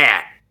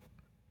bad.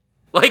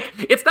 Like,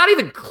 it's not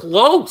even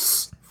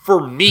close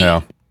for me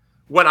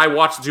when I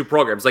watch the two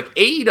programs. Like,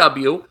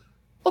 AEW,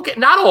 okay,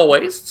 not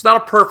always. It's not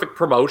a perfect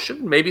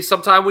promotion. Maybe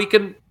sometime we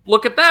can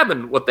look at them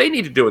and what they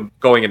need to do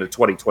going into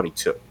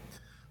 2022.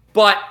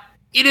 But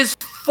it is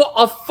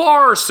a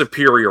far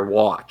superior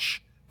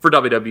watch for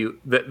WWE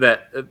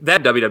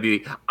than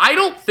WWE. I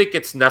don't think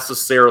it's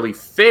necessarily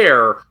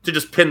fair to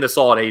just pin this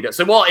all on AEW.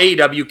 Say, well,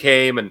 AEW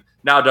came and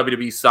now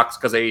WWE sucks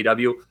because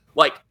AEW.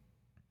 Like,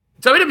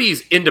 WWE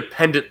is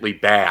independently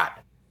bad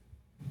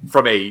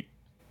from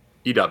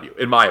AEW,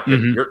 in my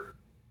opinion.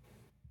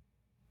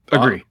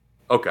 Agree.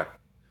 Okay.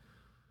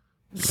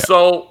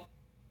 So,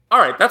 all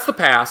right, that's the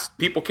past.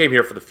 People came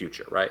here for the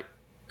future, right?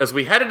 As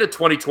we head into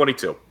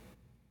 2022,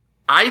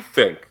 I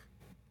think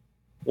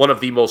one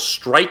of the most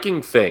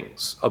striking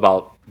things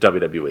about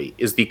WWE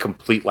is the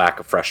complete lack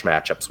of fresh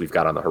matchups we've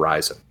got on the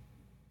horizon.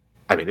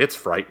 I mean, it's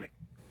frightening.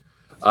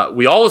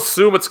 We all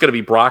assume it's going to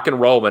be Brock and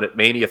Roman at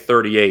Mania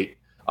 38,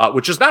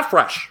 which is not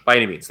fresh by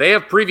any means. They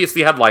have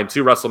previously headlined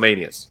 2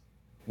 WrestleManias.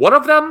 One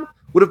of them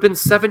would have been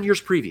 7 years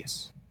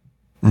previous.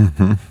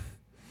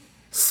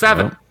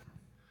 7.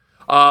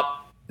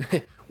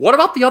 What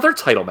about the other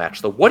title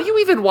match, though? What do you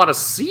even want to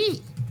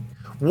see?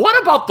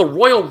 What about the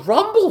Royal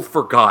Rumble,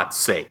 for God's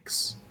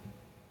sakes?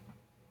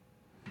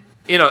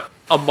 In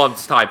a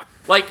month's time.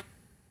 Like,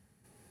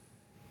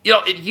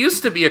 it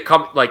used to be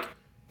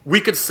we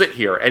could sit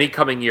here any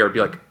coming year and be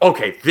like,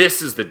 okay,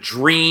 this is the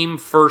dream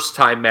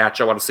first-time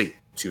match I want to see.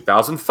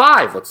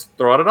 2005, let's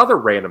throw out another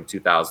random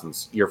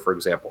 2000s year, for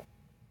example.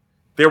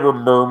 There were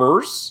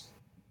murmurs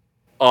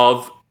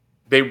of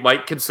they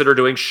might consider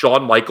doing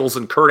Shawn Michaels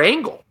and Kurt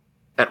Angle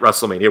at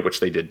WrestleMania, which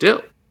they did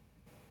do.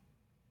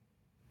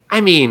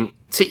 I mean,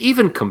 to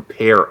even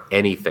compare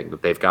anything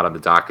that they've got on the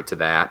docket to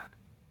that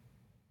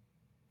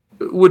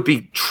would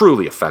be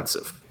truly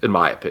offensive, in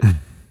my opinion.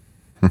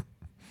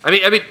 I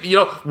mean,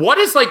 what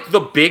is like the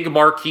big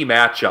marquee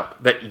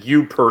matchup that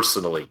you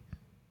personally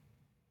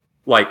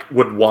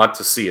would want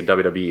to see in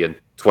WWE in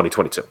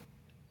 2022?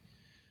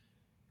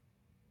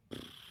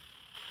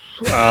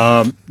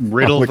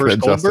 Riddle versus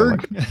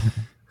Goldberg.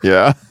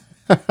 Yeah.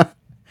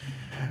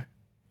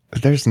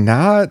 There's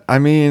not. I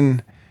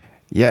mean,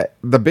 yeah,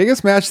 the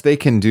biggest match they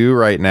can do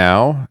right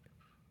now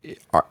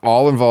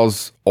all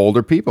involves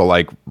older people.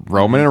 Like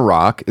Roman and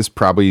Rock is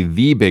probably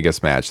the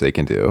biggest match they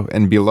can do.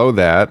 And below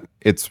that,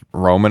 it's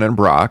Roman and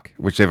Brock,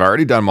 which they've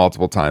already done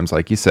multiple times,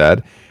 like you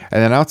said.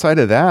 And then outside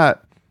of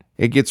that,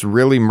 it gets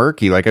really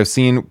murky. Like I've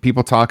seen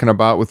people talking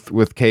about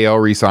with KO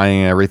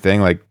re-signing and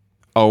everything, like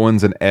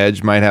Owens and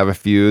Edge might have a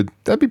feud.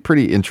 That'd be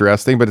pretty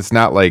interesting, but it's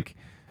not like,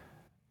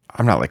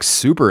 I'm not like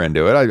super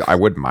into it. I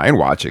wouldn't mind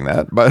watching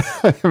that, but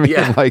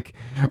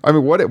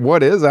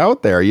what is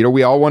out there?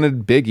 We all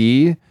wanted Big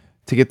E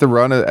to get the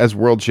run as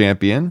world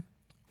champion.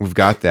 We've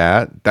got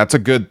that. That's a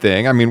good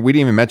thing. I mean, we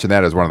didn't even mention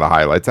that as one of the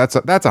highlights. That's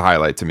a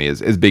highlight to me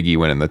is Big E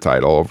winning the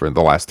title over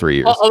the last 3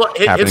 years.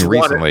 Happening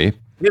recently.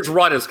 His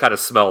run is kind of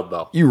smelled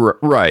though. You're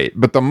right,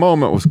 but the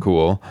moment was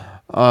cool.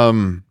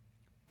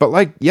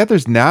 But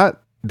there's not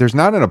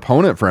an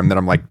opponent for him that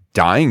I'm like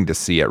dying to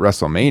see at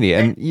WrestleMania.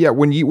 And yeah,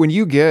 when you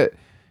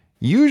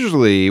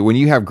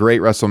have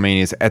great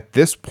WrestleManias, at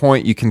this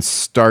point, you can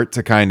start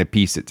to kind of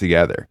piece it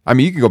together. I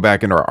mean, you can go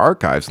back into our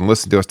archives and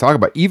listen to us talk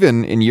about,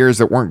 even in years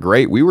that weren't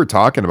great, we were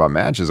talking about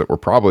matches that were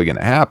probably going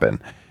to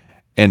happen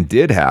and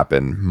did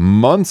happen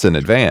months in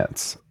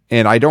advance.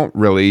 And I don't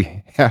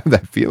really have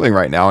that feeling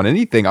right now on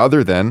anything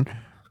other than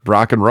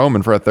Brock and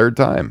Roman for a third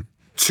time.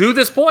 To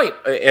this point,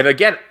 and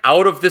again,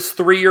 out of this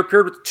 3-year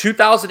period,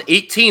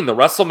 2018, the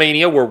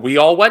WrestleMania where we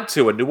all went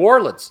to in New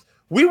Orleans,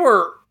 we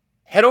were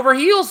head over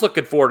heels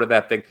looking forward to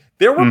that thing.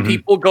 There were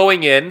people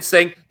going in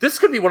saying, this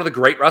could be one of the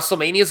great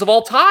WrestleManias of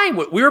all time.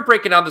 We were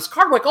breaking down this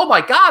card like, oh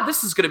my God,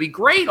 this is going to be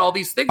great. All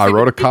these things. I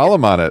wrote a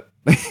column on it.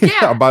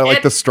 Yeah. About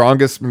like the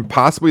strongest,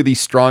 possibly the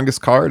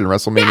strongest card in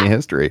WrestleMania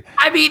history.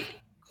 I mean,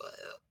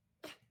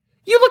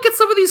 you look at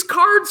some of these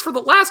cards for the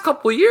last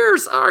couple of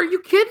years. Are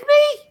you kidding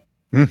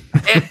me?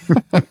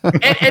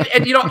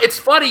 and you know, it's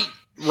funny,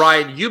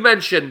 Ryan, you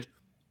mentioned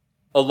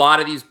a lot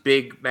of these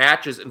big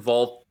matches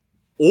involve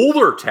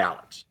older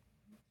talent.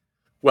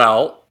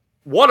 Well,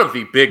 one of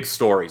the big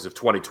stories of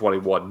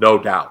 2021,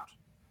 no doubt,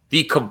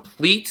 the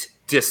complete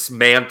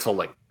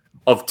dismantling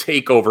of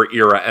TakeOver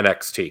era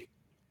NXT,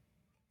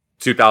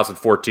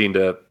 2014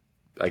 to,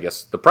 I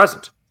guess, the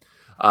present,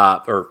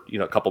 or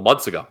a couple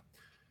months ago.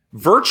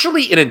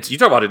 Virtually, you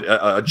talk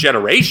about a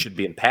generation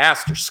being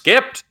passed or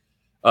skipped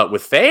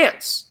with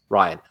fans,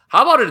 Ryan.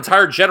 How about an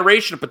entire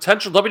generation of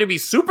potential WWE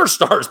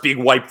superstars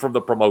being wiped from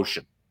the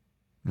promotion?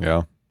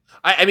 Yeah.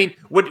 I mean,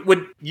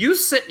 when you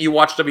sit and you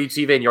watch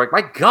WTV and you're like,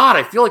 my God,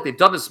 I feel like they've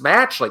done this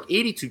match like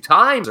 82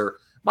 times, or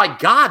my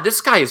God,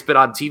 this guy has been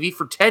on TV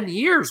for 10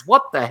 years.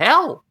 What the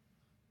hell?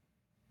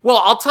 Well,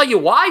 I'll tell you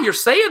why you're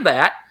saying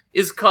that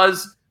is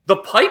because the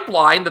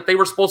pipeline that they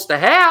were supposed to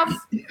have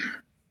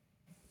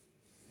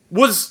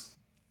was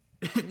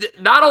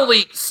not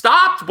only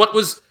stopped, but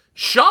was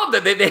shoved.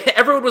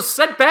 Everyone was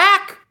sent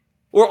back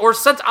or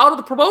sent out of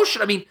the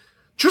promotion. I mean,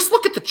 just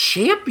look at the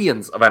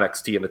champions of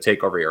NXT in the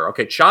TakeOver era.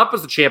 Okay,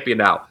 Ciampa's the champion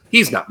now.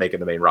 He's not making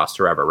the main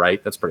roster ever,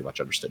 right? That's pretty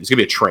much understood. He's going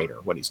to be a trainer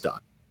when he's done.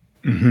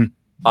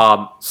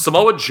 Mm-hmm.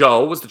 Samoa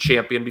Joe was the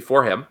champion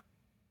before him,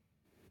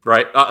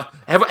 right?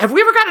 Have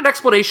we ever got an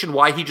explanation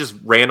why he just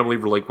randomly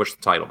relinquished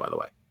the title, by the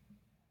way?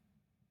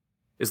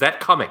 Is that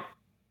coming?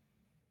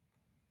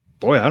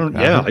 Boy,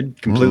 I'd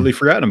completely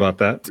forgotten about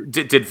that.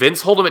 Did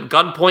Vince hold him at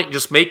gunpoint and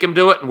just make him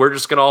do it, and we're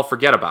just going to all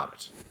forget about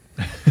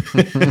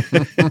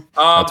it?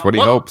 That's what he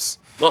hopes.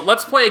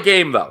 Let's play a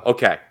game, though.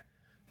 Okay.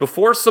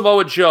 Before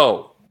Samoa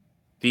Joe,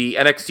 the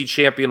NXT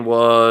champion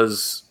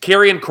was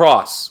Karrion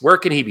Kross. Where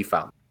can he be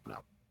found now?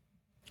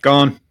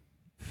 Gone.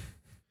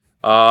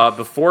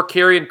 Before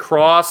Karrion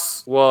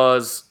Kross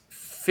was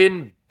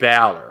Finn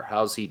Balor.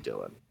 How's he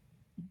doing?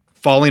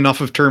 Falling off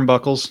of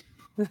turnbuckles.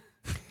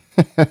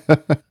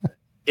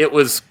 It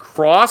was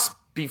Kross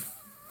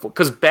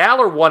because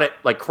Balor won it.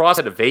 Like Kross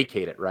had to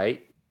vacate it,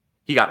 right?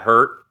 He got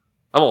hurt.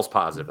 I'm almost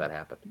positive that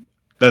happened.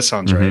 That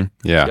sounds right.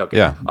 Yeah, okay.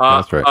 Yeah,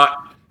 that's right.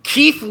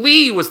 Keith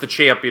Lee was the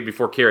champion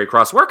before Karrion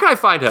Kross. Where can I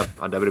find him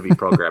on WWE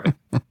programming?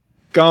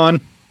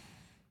 Gone.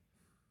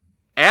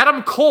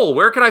 Adam Cole.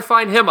 Where can I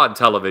find him on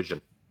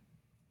television?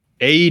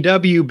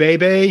 AEW,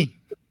 baby.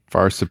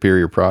 Far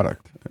superior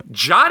product.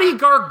 Johnny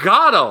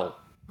Gargano.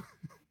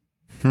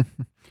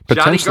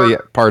 Potentially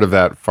part of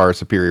that far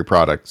superior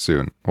product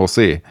soon. We'll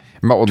see.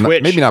 Well,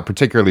 maybe not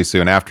particularly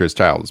soon after his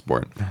child is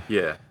born.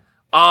 Yeah.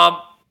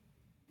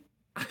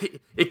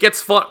 It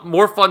gets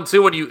more fun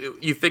too when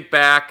you think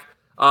back.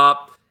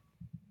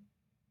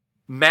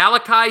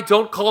 Malachi,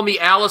 don't call me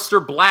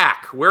Aleister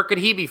Black. Where could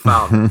he be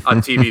found on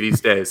TV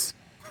these days?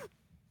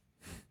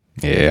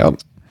 Yeah.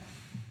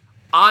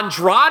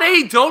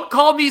 Andrade, don't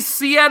call me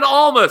Cien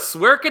Almas.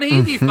 Where can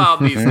he be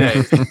found these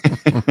days?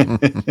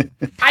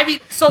 I mean,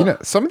 so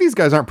some of these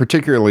guys aren't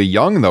particularly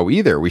young though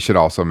either. We should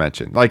also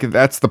mention, like,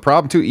 that's the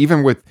problem too.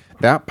 Even with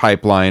that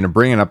pipeline of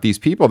bringing up these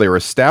people, they were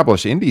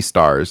established indie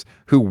stars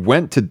who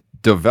went to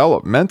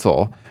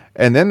developmental,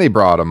 and then they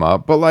brought them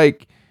up. But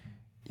like,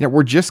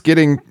 we're just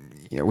getting.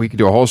 We could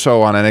do a whole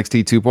show on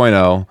NXT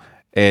 2.0,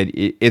 and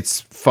its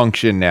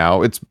function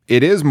now. It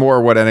is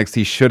more what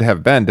NXT should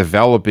have been,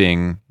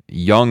 developing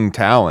young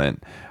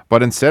talent,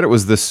 but instead it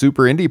was the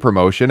super indie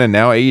promotion, and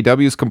now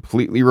AEW's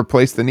completely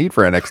replaced the need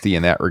for NXT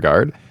in that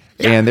regard,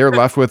 and they're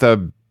left with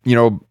a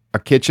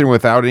kitchen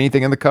without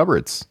anything in the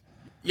cupboards.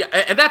 Yeah,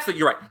 and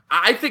you're right.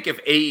 I think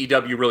if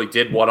AEW really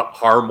did want to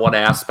harm one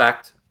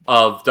aspect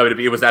of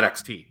WWE, it was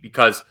NXT,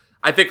 because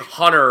I think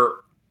Hunter,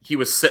 he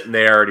was sitting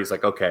there and he's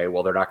like, okay,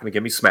 well, they're not going to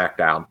give me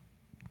SmackDown,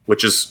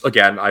 which is,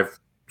 again, I've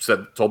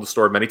told the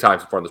story many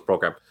times before in this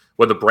program.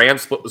 When the brand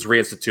split was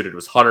reinstituted, it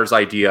was Hunter's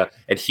idea,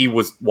 and he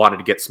wanted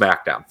to get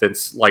SmackDown.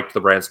 Vince liked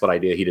the brand split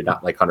idea. He did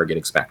not like Hunter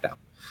getting SmackDown.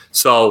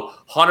 So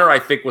Hunter, I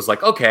think, was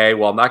like, okay,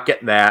 well, I'm not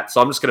getting that, so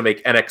I'm just going to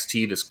make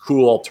NXT this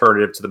cool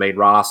alternative to the main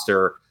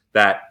roster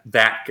that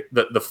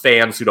the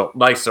fans who don't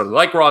necessarily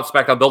like Raw and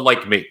SmackDown, they'll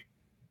like me.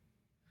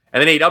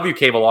 And then AEW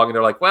came along, and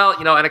they're like, well,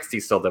 NXT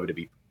is still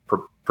WWE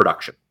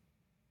production.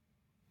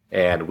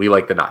 And we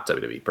like the not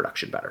WWE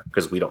production better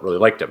because we don't really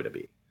like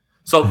WWE.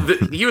 So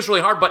he was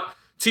really hard, but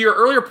to your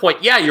earlier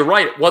point, yeah, you're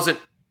right. It wasn't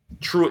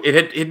true.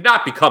 It had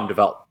not become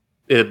developed.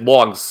 It had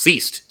long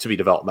ceased to be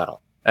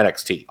developmental,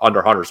 NXT,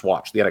 under Hunter's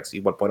watch, the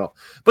NXT 1.0.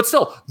 But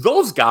still,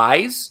 those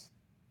guys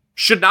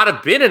should not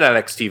have been in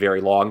NXT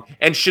very long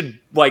and should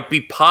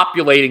be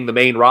populating the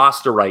main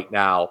roster right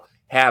now,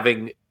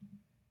 having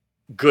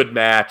good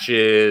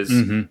matches,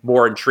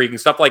 more intriguing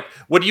stuff. Like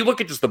when you look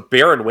at just the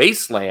barren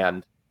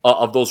wasteland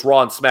of those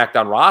Raw and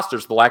SmackDown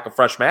rosters, the lack of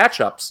fresh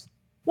matchups,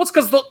 well, it's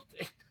because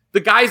the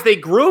guys they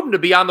groomed to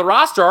be on the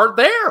roster aren't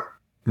there.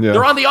 Yeah.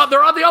 They're on the other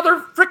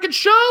freaking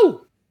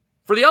show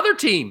for the other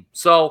team.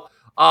 So,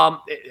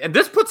 and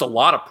this puts a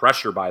lot of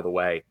pressure, by the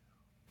way,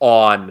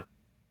 on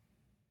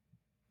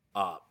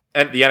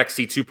and the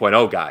NXT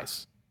 2.0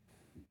 guys.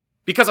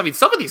 Because, I mean,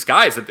 some of these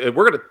guys, that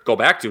we're going to go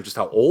back to just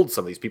how old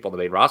some of these people on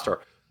the main roster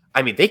are.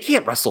 I mean, they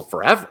can't wrestle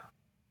forever.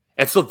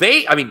 And so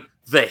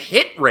the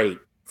hit rate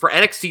for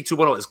NXT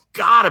 2.0 has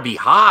got to be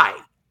high.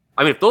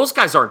 I mean, if those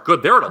guys aren't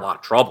good, they're in a lot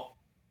of trouble.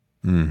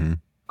 Mm-hmm.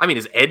 I mean,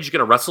 is Edge going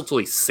to wrestle till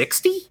he's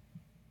 60?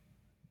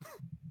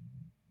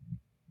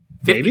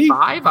 Maybe.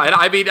 55?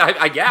 I mean,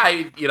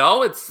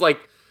 it's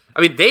like,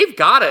 I mean, they've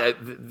got to,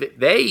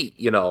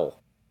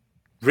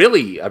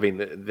 really, I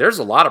mean, there's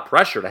a lot of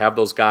pressure to have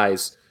those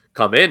guys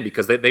come in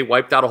because they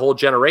wiped out a whole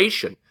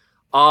generation.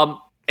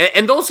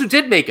 And those who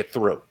did make it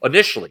through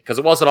initially, because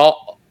it wasn't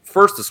all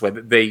first this way,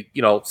 they,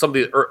 some of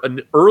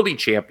the early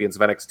champions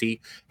of NXT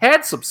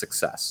had some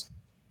success.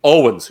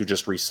 Owens, who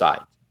just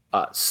re-signed,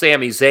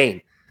 Sami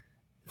Zayn.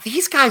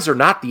 These guys are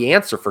not the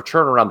answer for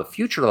turning around the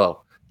future,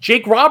 though.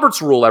 Jake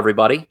Roberts rule,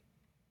 everybody.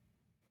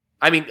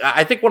 I mean,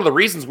 I think one of the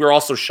reasons we're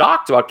all so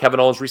shocked about Kevin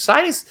Owens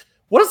resigning is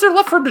what is there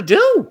left for him to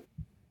do?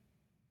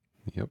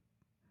 Yep.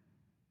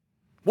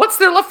 What's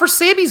there left for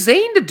Sami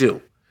Zayn to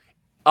do?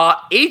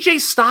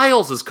 AJ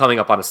Styles is coming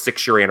up on a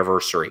 6-year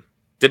anniversary.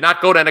 Did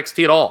not go to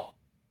NXT at all.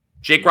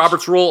 Jake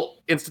Roberts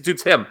rule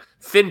institutes him.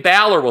 Finn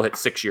Balor will hit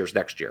 6 years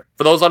next year.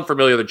 For those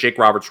unfamiliar, the Jake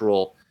Roberts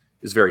rule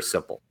is very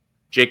simple.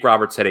 Jake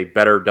Roberts had a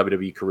better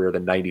WWE career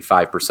than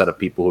 95% of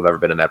people who've ever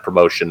been in that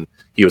promotion.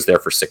 He was there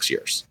for 6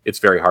 years. It's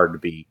very hard to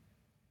be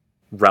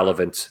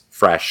relevant,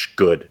 fresh,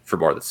 good for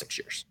more than 6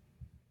 years.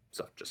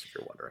 So just if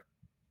you're wondering.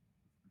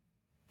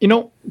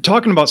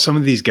 Talking about some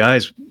of these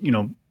guys,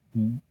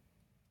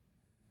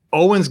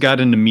 Owens got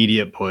an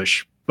immediate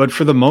push, but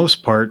for the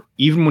most part,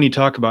 even when you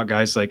talk about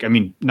guys like,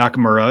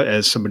 Nakamura,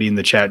 as somebody in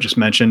the chat just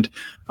mentioned,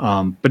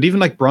 but even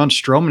like Braun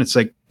Strowman, it's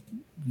like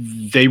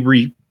they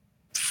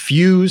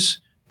refuse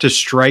to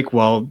strike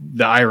while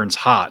the iron's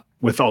hot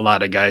with a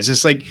lot of guys.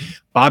 It's like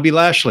Bobby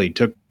Lashley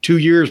took 2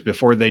 years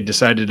before they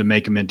decided to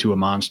make him into a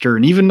monster.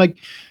 And even like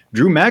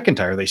Drew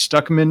McIntyre, they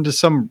stuck him into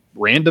some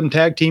random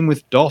tag team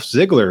with Dolph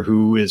Ziggler,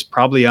 who is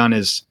probably on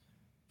his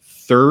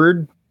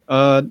third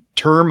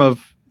term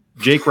of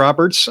Jake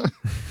Roberts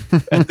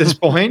at this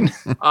point.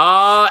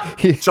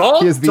 He's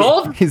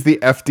the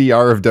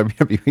FDR of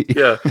WWE.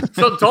 Yeah.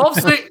 So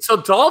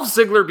Dolph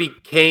Ziggler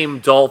became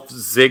Dolph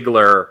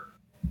Ziggler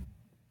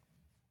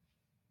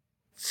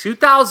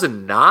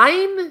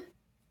 2009,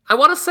 I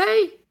want to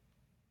say.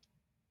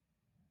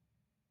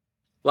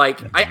 Like,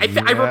 I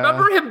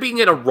remember him being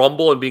in a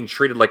Rumble and being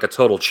treated like a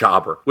total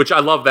jobber, which I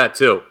love that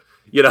too.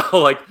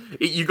 Like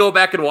you go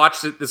back and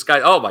watch this guy.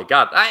 Oh my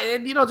God!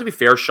 And to be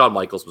fair, Shawn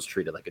Michaels was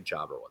treated like a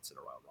jobber once in a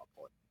Royal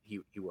Rumble.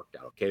 He worked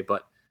out okay,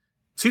 but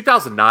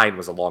 2009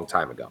 was a long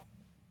time ago.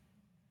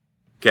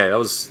 Okay, that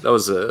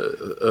was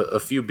a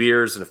few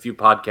beers and a few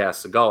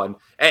podcasts ago.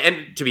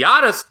 And to be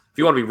honest, if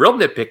you want to be real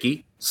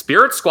nitpicky,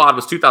 Spirit Squad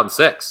was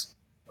 2006.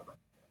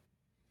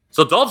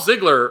 So Dolph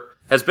Ziggler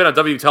has been on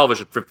WWE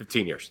television for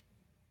 15 years.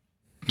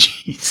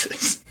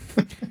 Jesus.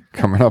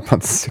 Coming up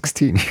on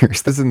 16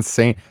 years. This is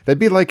insane. That'd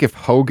be like if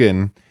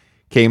Hogan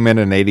came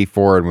in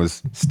 84 and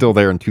was still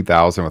there in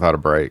 2000 without a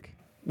break.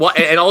 Well,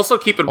 and also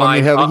keep in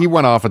mind... he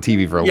went off of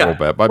TV for a little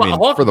bit, but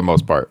for the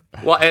most part.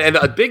 Well, and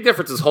a big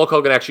difference is Hulk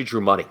Hogan actually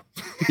drew money.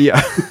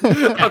 Yeah.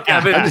 Okay,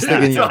 I'm just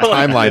thinking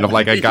timeline of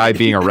like a guy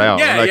being around.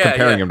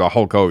 Comparing him to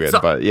Hulk Hogan,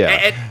 but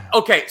yeah.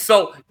 Okay,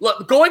 so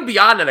going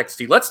beyond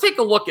NXT, let's take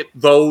a look at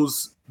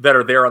those that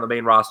are there on the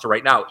main roster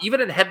right now. Even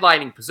in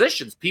headlining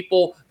positions,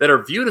 people that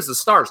are viewed as the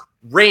stars,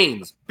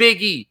 Reigns,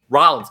 Big E,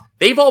 Rollins,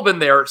 they've all been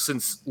there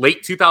since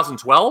late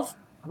 2012.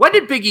 When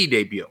did Big E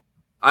debut?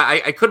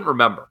 I couldn't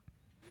remember.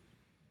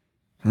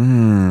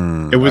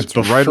 It was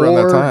before, right around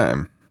that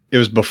time. It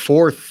was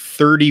before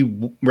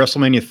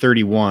WrestleMania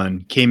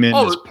 31 came in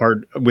as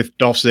part with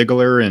Dolph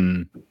Ziggler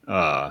and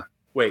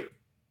wait.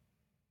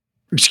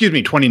 Excuse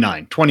me,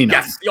 29.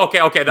 Yes. Okay.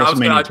 That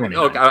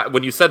was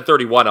when you said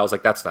 31, I was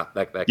like, that's not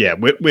that. Yeah,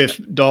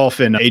 with Dolph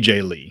and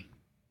AJ Lee.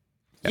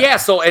 Yeah.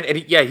 So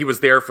he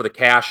was there for the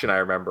cash, and I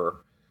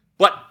remember,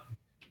 but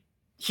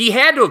he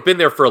had to have been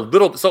there for a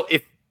little. So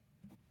if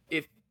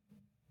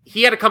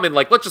he had to come in,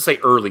 like, let's just say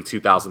early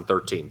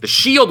 2013, the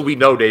Shield we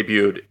know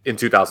debuted in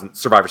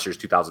Survivor Series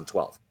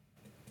 2012.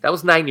 That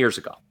was 9 years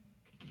ago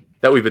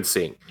that we've been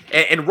seeing.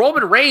 And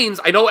Roman Reigns,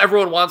 I know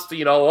everyone wants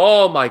to,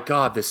 oh my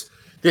God,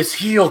 this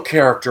heel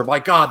character, my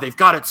God, they've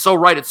got it so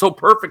right. It's so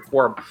perfect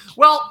for him.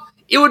 Well,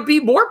 it would be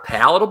more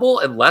palatable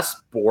and less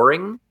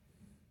boring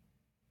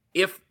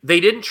if they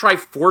didn't try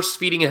force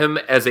feeding him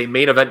as a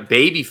main event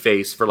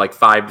babyface for like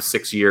 5 to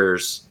 6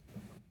 years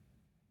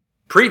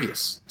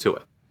previous to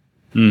it.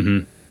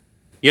 Mm-hmm.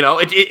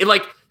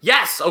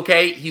 Yes,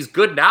 okay, he's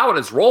good now in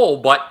his role,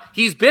 but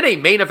he's been a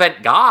main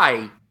event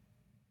guy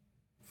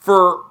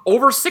for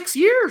over 6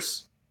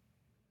 years.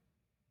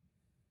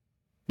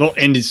 Well,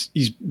 and he's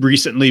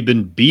recently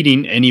been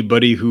beating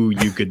anybody who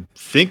you could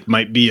think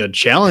might be a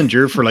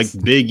challenger for like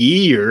Big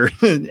E or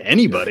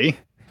anybody.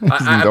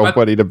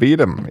 Nobody to beat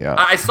him. Yeah.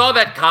 I saw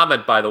that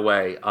comment, by the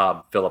way,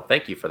 Philip.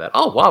 Thank you for that.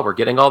 Oh wow, we're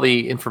getting all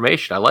the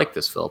information. I like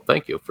this, Philip.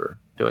 Thank you for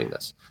doing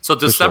this. So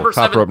December 17th.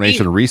 Top Rope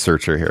Nation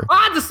researcher here.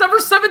 December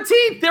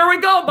 17th. There we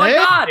go. My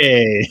God.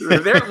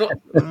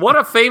 What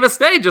a famous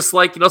day. Just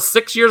like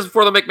 6 years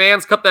before the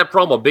McMahons cut that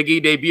promo, Big E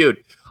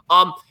debuted.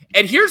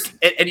 And here's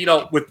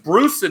with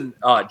Bruce and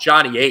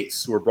Johnny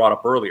Ace, who were brought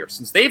up earlier,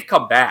 since they've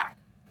come back,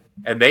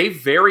 and they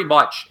very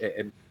much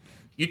and.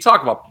 You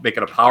talk about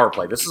making a power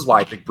play. This is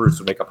why I think Bruce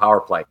would make a power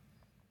play.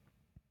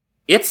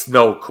 It's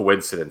no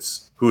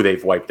coincidence who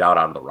they've wiped out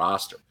on the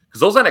roster.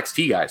 Because those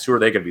NXT guys, who are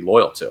they going to be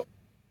loyal to?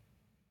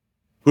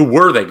 Who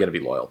were they going to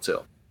be loyal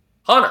to?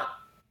 Hunter.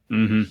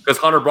 Because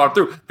Hunter brought it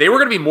through. They were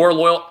going to be more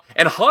loyal.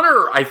 And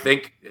Hunter, I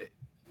think,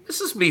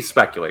 this is me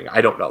speculating. I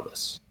don't know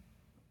this.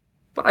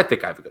 But I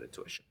think I have a good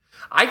intuition.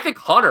 I think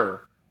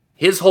Hunter,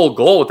 his whole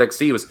goal with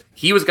NXT was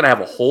he was going to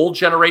have a whole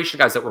generation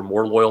of guys that were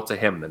more loyal to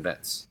him than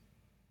Vince.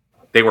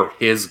 They were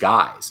his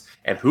guys.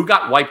 And who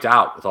got wiped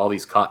out with all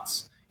these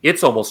cuts?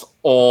 It's almost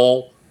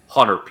all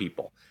Hunter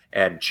people.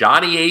 And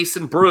Johnny Ace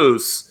and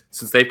Bruce,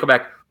 since they've come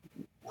back,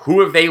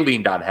 who have they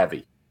leaned on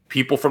heavy?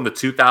 People from the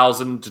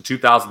 2000 to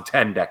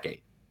 2010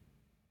 decade.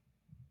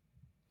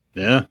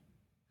 Yeah.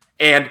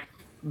 And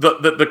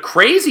the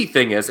crazy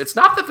thing is, it's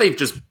not that they've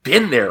just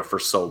been there for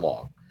so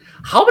long.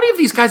 How many of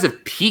these guys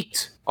have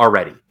peaked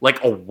already?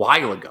 Like a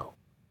while ago.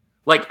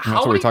 Like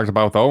That's what we talked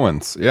about with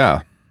Owens.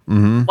 Yeah.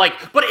 Mm-hmm.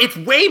 But it's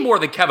way more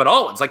than Kevin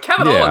Owens. Like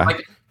Kevin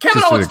Owens,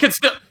 Kevin Owens can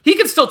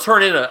still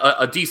turn in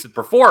a decent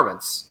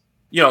performance.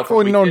 No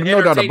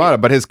doubt about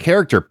it. But his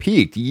character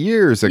peaked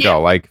years ago,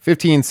 like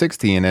 15,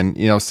 16,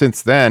 and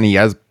since then he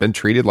has been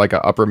treated like an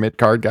upper mid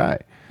card guy.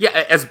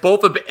 Yeah, as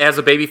both as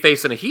a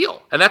babyface and a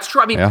heel, and that's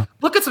true. I mean,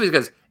 look at some of these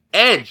guys.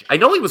 Edge, I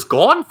know he was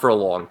gone for a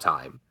long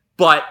time,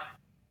 but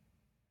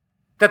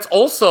that's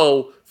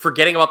also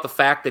forgetting about the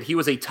fact that he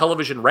was a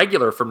television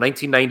regular from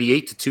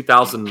 1998 to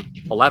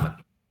 2011.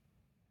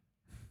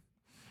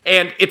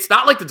 And it's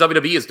not like the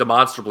WWE is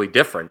demonstrably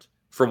different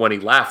from when he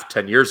left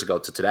 10 years ago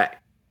to today.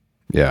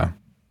 Yeah.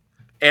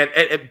 And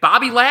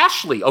Bobby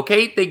Lashley,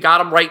 okay, they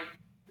got him right,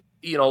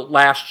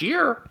 last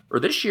year or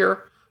this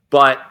year,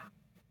 but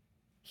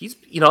he's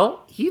been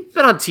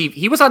on TV.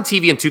 He was on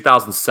TV in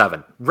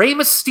 2007. Rey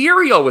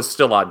Mysterio is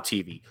still on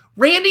TV.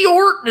 Randy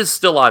Orton is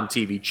still on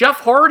TV. Jeff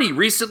Hardy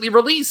recently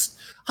released.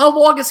 How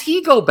long does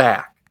he go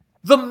back?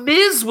 The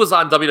Miz was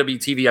on WWE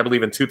TV, I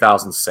believe, in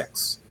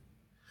 2006.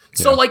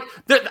 So,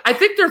 I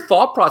think their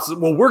thought process,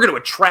 well, we're going to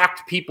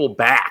attract people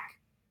back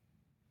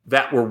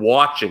that were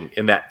watching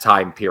in that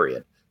time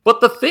period.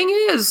 But the thing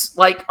is,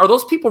 are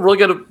those people really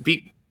going to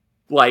be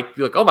like,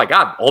 oh my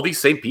God, all these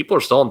same people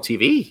are still on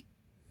TV?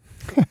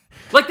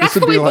 That's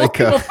the way most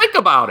people think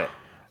about it.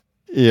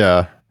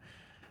 Yeah.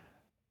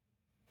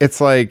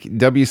 It's like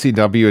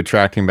WCW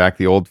attracting back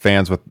the old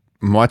fans with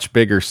much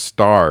bigger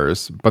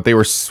stars, but they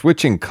were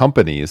switching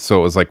companies, so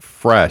it was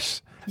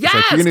fresh.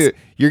 Yes!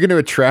 You're going to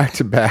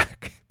attract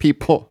back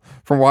people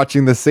from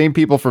watching the same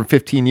people from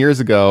 15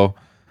 years ago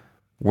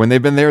when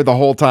they've been there the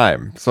whole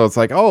time. So it's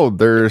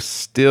they're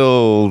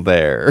still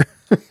there.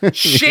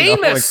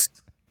 Sheamus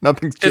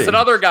nothing's changed. Is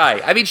another guy.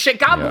 I mean,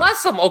 God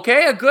bless him,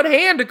 okay? A good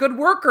hand, a good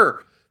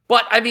worker.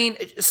 But, I mean,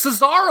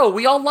 Cesaro,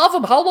 we all love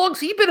him. How long's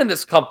he been in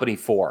this company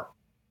for?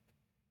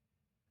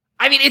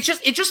 I mean, it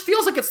just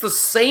feels like it's the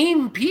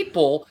same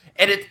people,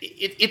 and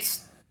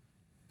it's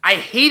I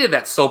hated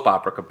that soap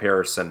opera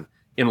comparison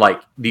in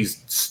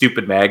these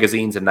stupid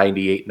magazines in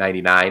 98,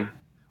 99,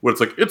 where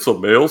it's it's a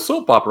male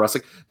soap opera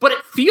wrestling. But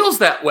it feels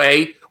that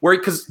way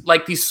because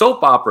these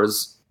soap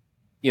operas,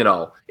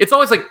 it's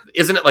always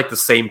isn't it the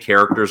same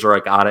characters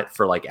are on it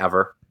for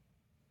ever?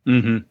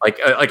 Mm-hmm.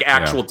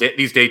 Actual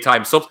these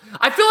daytime soaps.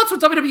 I feel that's what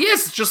WWE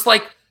is. It's just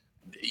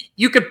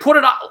you could put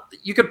it on.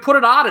 You could put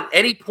it on at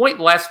any point in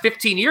the last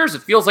 15 years.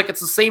 It feels like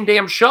it's the same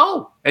damn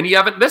show, and you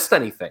haven't missed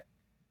anything.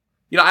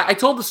 I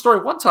told the story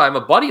one time.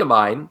 A buddy of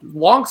mine,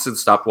 long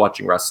since stopped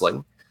watching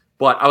wrestling,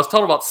 but I was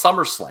telling him about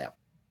SummerSlam.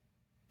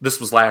 This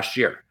was last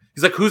year.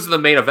 He's like, "Who's in the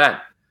main event?"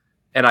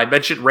 And I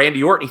mentioned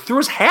Randy Orton. He threw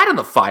his hat in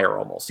the fire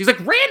almost. He's like,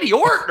 "Randy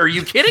Orton? Are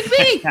you kidding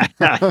me?"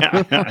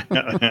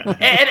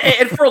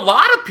 and for a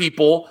lot of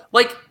people,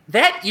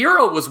 that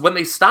era was when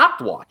they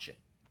stopped watching.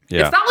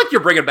 Yeah. It's not like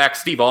you're bringing back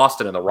Steve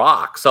Austin and The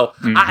Rock. So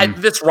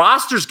this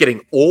roster's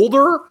getting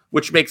older,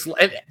 which makes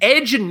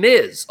Edge and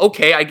Miz.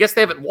 Okay, I guess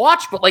they haven't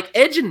watched, but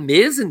Edge and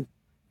Miz in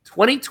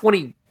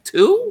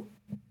 2022?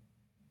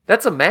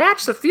 That's a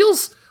match that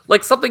feels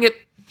like something that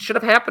should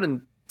have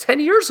happened 10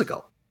 years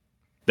ago.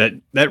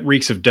 That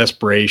reeks of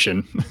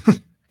desperation.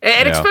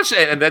 And especially,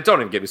 and that don't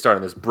even get me started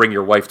on this bring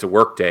your wife to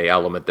work day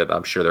element that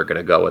I'm sure they're going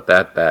to go with.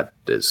 That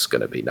is going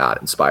to be not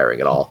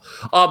inspiring at all.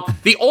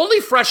 The only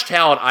fresh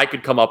talent I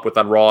could come up with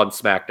on Raw and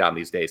SmackDown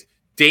these days,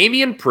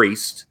 Damian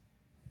Priest.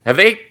 Have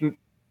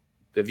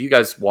you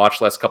guys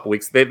watched last couple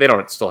weeks? They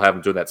don't still have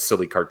him doing that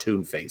silly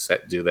cartoon face,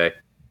 do they?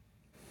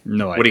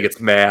 No, when he gets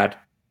mad.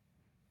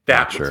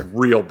 That was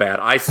real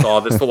bad. I saw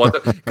this the one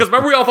because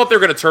remember we all thought they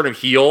were going to turn him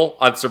heel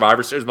on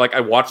Survivor Series.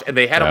 I watched and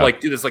they had him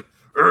do this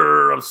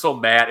I'm so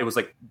mad. It was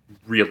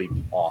really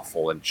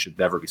awful and should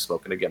never be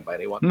spoken again by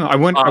anyone. No, I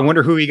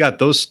wonder who he got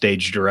those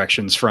stage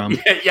directions from.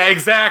 Yeah,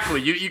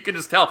 exactly. You can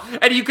just tell.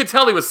 And you could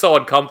tell he was so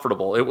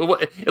uncomfortable.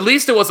 At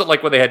least it wasn't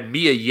like when they had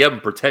Mia Yim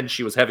pretend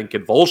she was having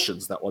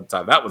convulsions that one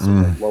time. That was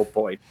a low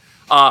point.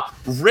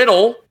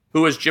 Riddle,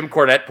 who, as Jim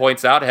Cornette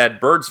points out, had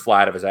birds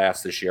fly out of his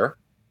ass this year.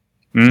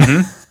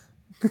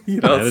 Mm-hmm.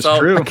 That is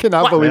true. I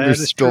cannot believe you're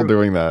still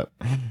doing that.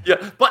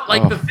 Yeah, but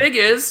the thing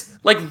is,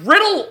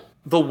 Riddle,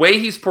 the way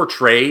he's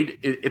portrayed,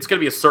 it's going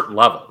to be a certain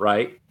level,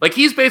 right? Like,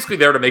 he's basically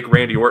there to make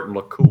Randy Orton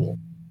look cool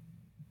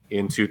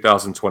in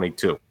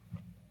 2022.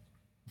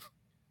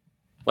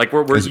 Like,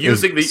 we're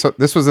using the... So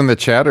this was in the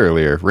chat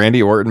earlier.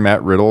 Randy Orton,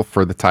 Matt Riddle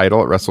for the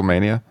title at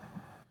WrestleMania.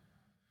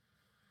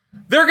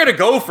 They're going to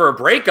go for a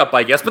breakup,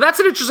 I guess, but that's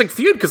an interesting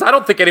feud because I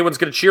don't think anyone's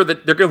going to cheer that.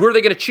 Who are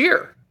they going to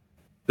cheer?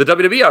 The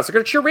WWE house. They're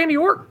going to cheer Randy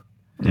Orton.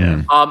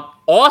 Yeah.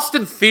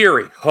 Austin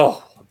Theory.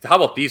 Oh, how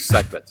about these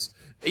segments?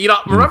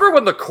 Remember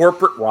when the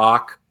corporate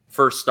Rock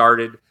first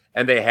started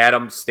and they had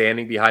him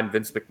standing behind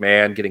Vince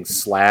McMahon getting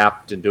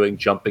slapped and doing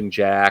jumping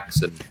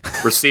jacks and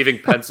receiving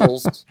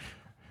pencils?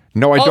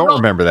 No, I don't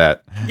remember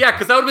that. Yeah,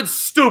 because that would have been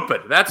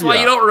stupid. That's why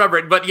you don't remember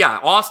it. But yeah,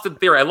 Austin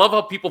Theory. I love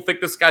how people think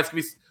this guy's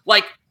going to be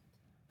like...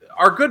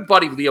 Our good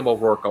buddy Liam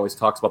O'Rourke always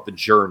talks about the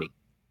journey,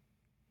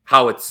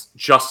 how it's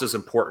just as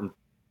important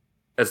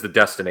as the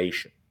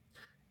destination.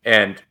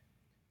 And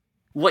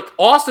like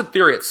Austin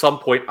Theory at some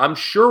point, I'm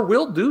sure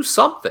will do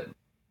something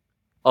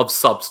of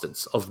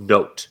substance, of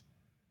note.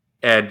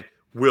 And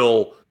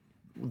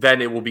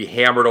it will be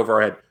hammered over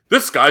our head.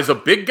 This guy's a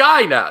big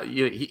guy now.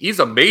 He's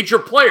a major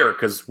player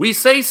because we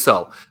say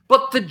so.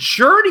 But the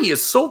journey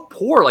is so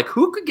poor. Like,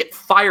 who could get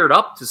fired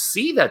up to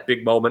see that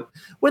big moment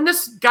when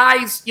this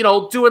guy's,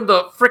 doing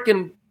the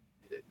frickin'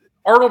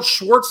 Arnold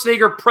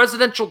Schwarzenegger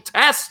presidential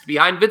test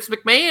behind Vince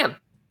McMahon?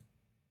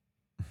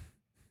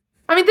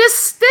 I mean, this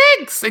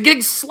stinks. And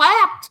getting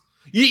slapped.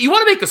 You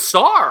want to make a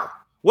star.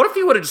 What if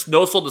you would have just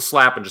no-sold the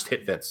slap and just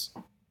hit Vince?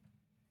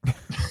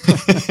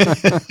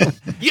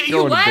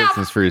 you laugh.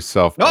 Business for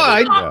yourself. No,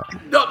 I'm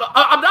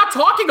not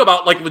talking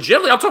about like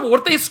legitimately. I'm talking about what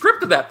if they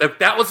scripted that. If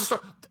that was the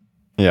story.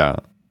 Yeah.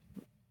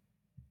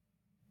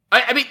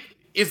 I mean,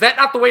 is that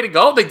not the way to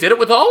go? They did it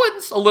with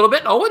Owens a little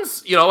bit.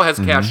 Owens, has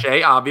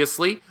cachet,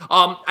 obviously.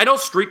 I know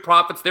Street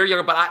Profits, they're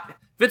younger, but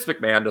Vince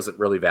McMahon doesn't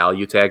really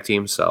value tag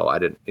teams, so I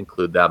didn't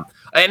include them.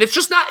 And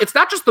it's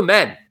not just the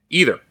men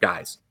either,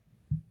 guys.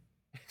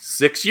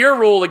 6-year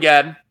rule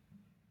again.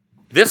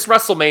 This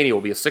WrestleMania will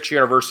be a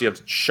 6-year anniversary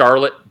of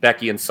Charlotte,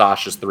 Becky, and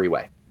Sasha's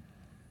 3-way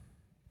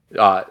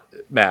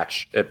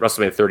match at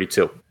WrestleMania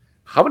 32.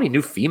 How many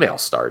new female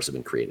stars have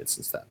been created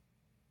since then?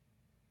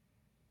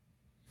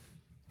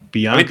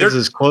 Bianca's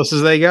as close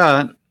as they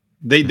got.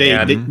 They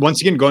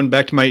once again, going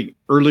back to my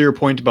earlier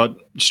point about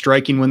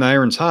striking when the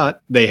iron's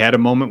hot, they had a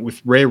moment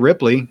with Rhea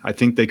Ripley. I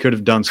think they could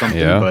have done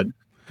something, but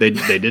they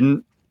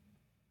didn't.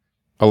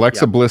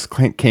 Alexa Bliss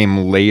came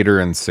later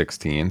in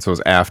 16, so it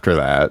was after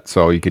that,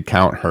 so you could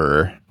count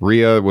her.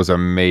 Rhea was a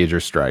major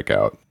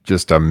strikeout.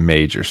 Just a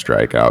major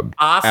strikeout.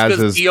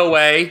 Asuka's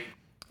DOA.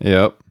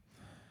 Yep.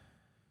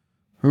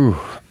 Ooh.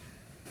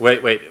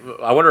 Wait.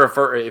 I wonder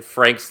if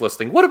Frank's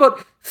listening. What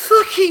about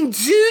fucking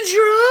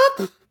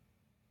Doudrop?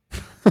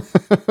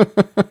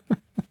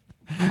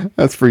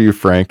 That's for you,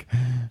 Frank.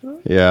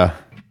 Yeah,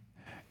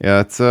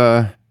 it's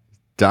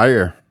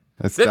dire.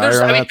 It's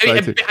dire.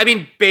 I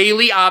mean,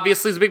 Bailey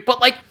obviously is big, but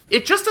like,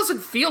 it just doesn't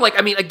feel like.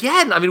 I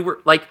mean, we're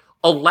like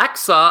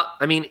Alexa.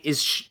 I mean,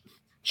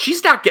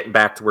 she's not getting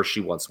back to where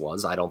she once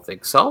was? I don't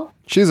think so.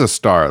 She's a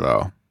star,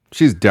 though.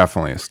 She's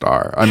definally a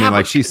star. I mean,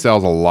 like, she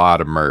sells a lot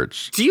of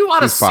merch. Do you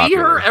want to see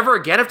her ever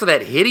again after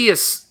that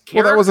hideous character?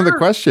 Well, that wasn't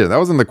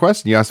the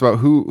question. You asked about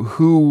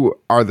who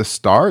are the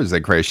stars they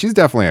create. She's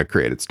definitely a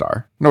created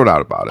star. No doubt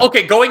about it.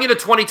 Okay, going into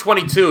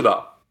 2022,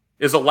 though,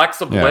 is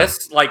Alexa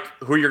Bliss like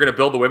who you're going to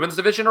build the women's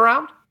division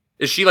around?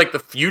 Is she like the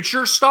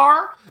future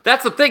star?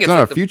 That's the thing. It's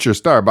not a future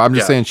star, but I'm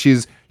just saying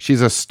she's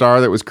a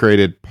star that was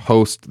created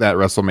post that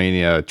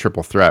WrestleMania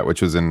triple threat,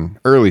 which was in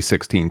early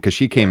 16, because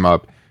she came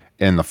up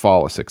in the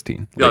fall of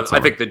 16. I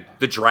think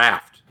the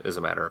draft, as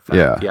a matter of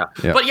fact. Yeah.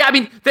 But yeah, I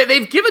mean,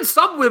 they've given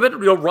some women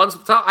runs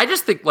with time. I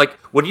just think, like,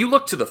 when you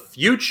look to the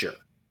future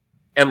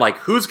and like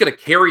who's going to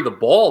carry the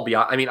ball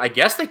beyond, I mean, I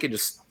guess they could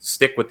just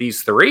stick with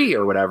these three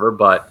or whatever,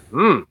 but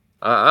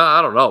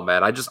I don't know,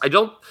 man. I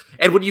don't.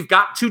 And when you've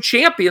got two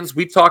champions,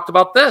 we've talked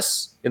about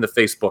this in the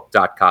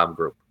Facebook.com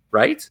group,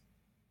 right?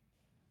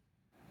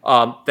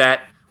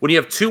 That when you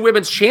have two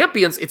women's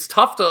champions, it's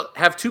tough to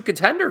have two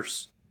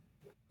contenders.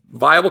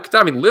 Viable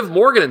contender. I mean, Liv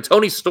Morgan and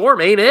Toni Storm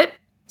ain't it.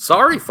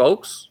 Sorry,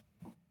 folks.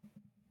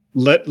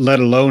 Let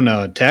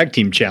alone tag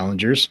team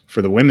challengers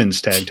for the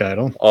women's tag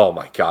title. Oh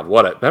my God,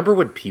 remember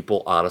when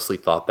people honestly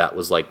thought that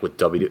was like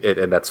with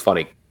and that's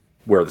funny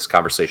where this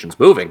conversation's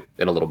moving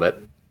in a little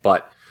bit,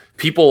 but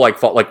people like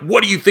thought like,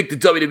 what do you think the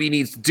WWE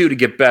needs to do to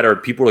get better?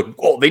 And people were like,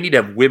 oh, they need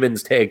to have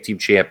women's tag team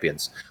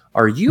champions.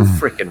 Are you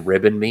freaking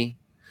ribbing me?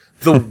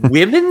 The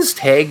women's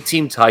tag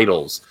team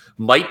titles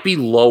might be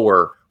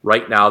lower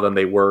right now than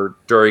they were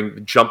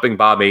during Jumping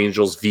Bob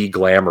Angels v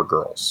Glamour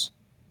Girls.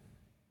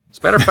 As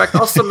a matter of fact,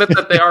 I'll submit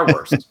that they are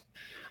worse.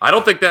 I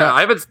don't think that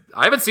I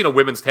haven't seen a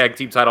women's tag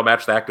team title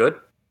match that good.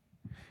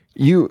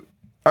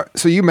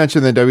 So you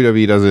mentioned that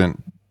WWE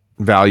doesn't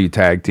value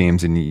tag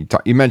teams, and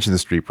you mentioned the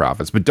Street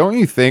Profits, but don't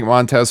you think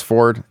Montez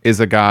Ford is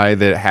a guy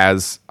that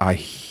has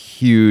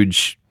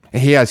huge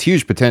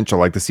potential?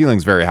 Like, the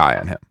ceiling's very high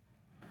on him.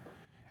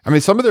 I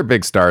mean, some of their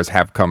big stars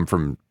have come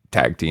from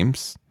tag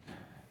teams,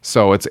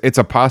 so it's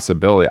a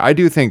possibility. I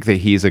do think that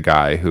he's a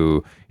guy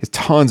who has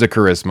tons of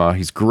charisma.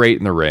 He's great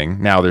in the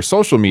ring. Now, their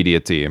social media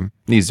team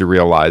needs to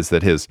realize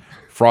that his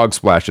frog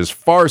splash is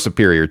far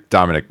superior to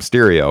Dominic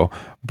Mysterio,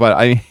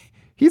 but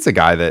he's a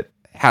guy that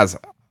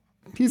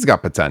he's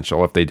got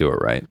potential if they do it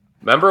right.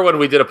 Remember when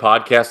we did a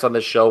podcast on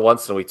this show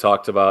once and we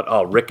talked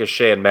about,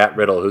 Ricochet and Matt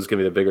Riddle, who's going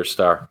to be the bigger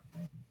star?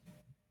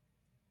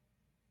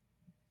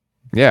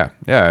 Yeah,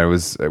 it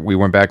was. We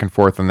went back and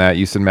forth on that.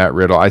 You said Matt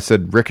Riddle. I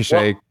said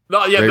Ricochet.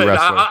 Well,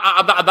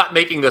 I'm not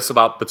making this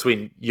about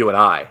between you and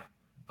I.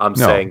 I'm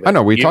saying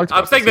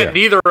that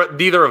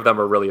neither of them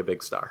are really a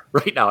big star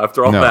right now.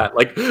 After all that,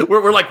 like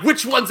we're like,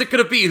 which one's it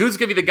going to be? Who's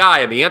going to be the guy?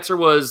 And the answer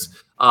was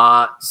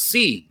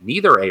C.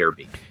 Neither A or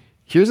B.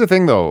 Here's the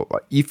thing, though.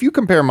 If you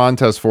compare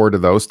Montez Ford to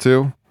those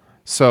two,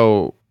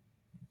 so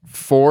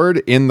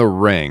Ford in the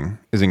ring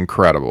is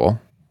incredible,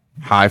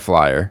 high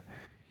flyer.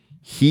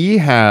 He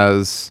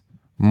has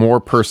more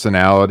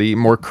personality,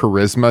 more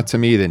charisma to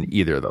me than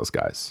either of those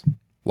guys.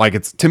 Like,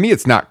 to me,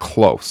 it's not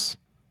close.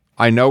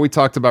 I know we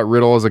talked about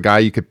Riddle as a guy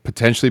you could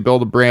potentially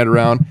build a brand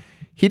around.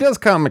 He does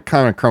kind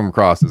of come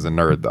across as a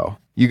nerd, though.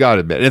 You got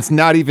to admit, it's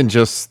not even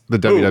just the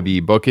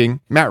WWE booking.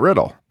 Matt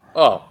Riddle.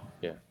 Oh,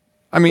 yeah.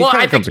 I mean, he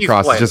kind of comes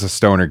across as just a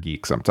stoner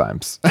geek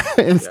sometimes.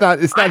 It's not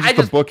just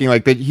the booking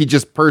like that. He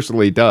just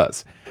personally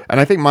does, and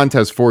I think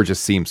Montez Ford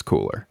just seems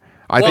cooler.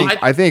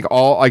 I think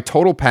all like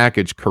total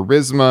package,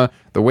 charisma,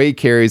 the way he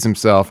carries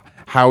himself,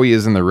 how he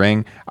is in the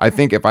ring. I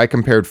think if I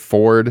compared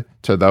Ford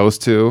to those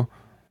two,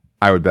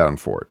 I would bet on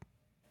Ford.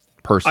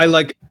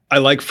 Personally, I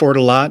like Ford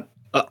a lot.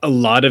 A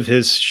lot of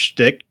his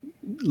shtick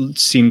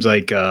seems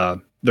like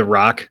the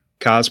Rock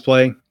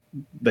cosplay.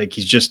 Like,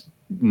 he's just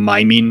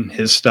miming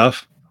his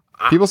stuff.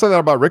 People say that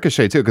about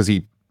Ricochet too, because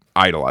he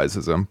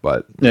idolizes him.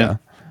 But yeah.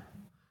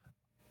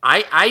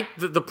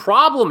 The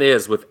problem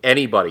is with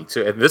anybody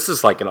too, and this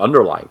is like an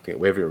underlying thing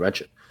we haven't even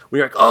mentioned.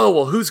 We're like, oh,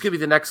 well, who's going to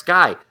be the next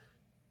guy?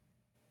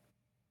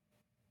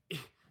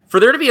 For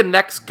there to be a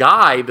next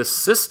guy, the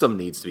system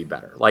needs to be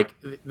better. Like,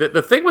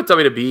 the thing with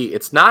WWE,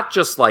 it's not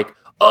just like,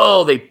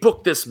 oh, they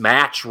booked this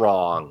match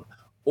wrong,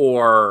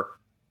 or,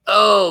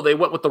 oh, they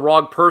went with the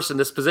wrong person in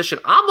this position.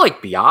 I'm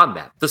like beyond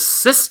that. The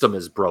system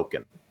is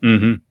broken.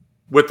 Mm-hmm.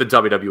 With the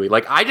WWE.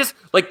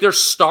 Like, their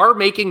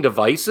star-making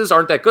devices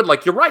aren't that good.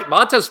 Like, you're right,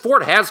 Montez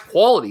Ford has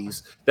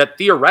qualities that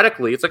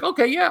theoretically, it's like,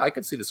 okay, yeah, I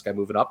could see this guy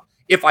moving up.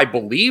 If I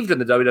believed in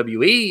the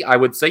WWE, I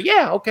would say,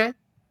 yeah, okay.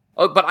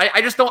 But I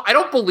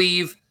don't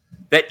believe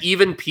that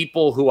even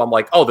people who I'm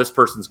like, oh, this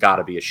person's got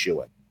to be a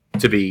shoo-in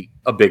to be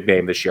a big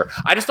name this year.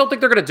 I just don't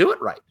think they're going to do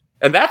it right.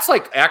 And that's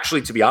like,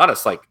 actually, to be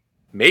honest, like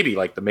maybe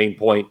like the main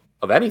point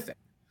of anything.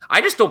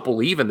 I just don't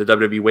believe in the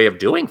WWE way of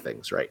doing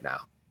things right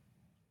now.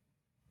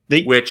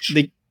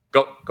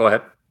 Go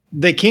ahead.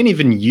 They can't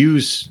even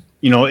use,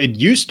 it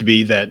used to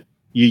be that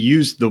you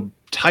use the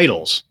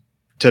titles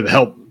to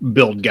help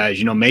build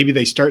guys. Maybe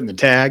they start in the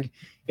tag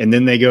and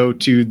then they go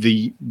to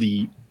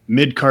the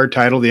mid-card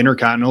title, the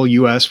Intercontinental,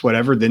 US,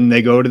 whatever. Then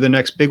they go to the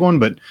next big one.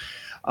 But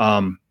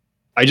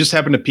I just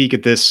happened to peek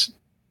at this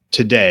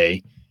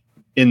today.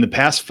 In the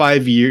past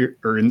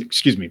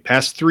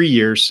past 3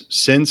 years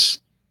since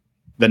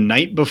the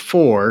night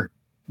before,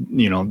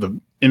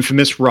 the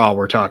infamous Raw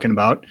we're talking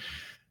about,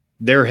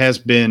 there has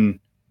been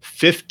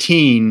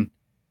 15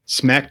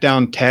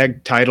 SmackDown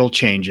tag title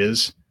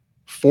changes,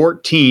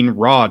 14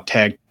 Raw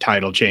tag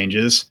title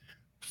changes,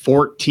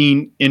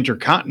 14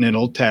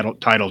 Intercontinental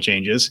title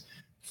changes,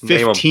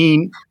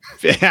 15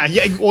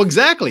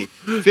 exactly.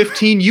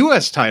 15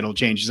 US title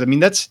changes. I mean,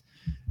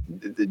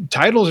 the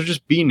titles are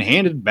just being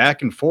handed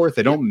back and forth.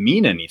 They don't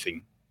mean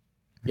anything.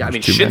 Yeah, I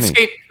mean,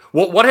 Shinsuke,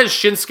 what has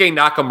Shinsuke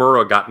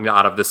Nakamura gotten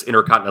out of this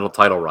Intercontinental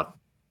title run?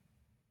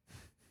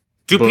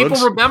 Do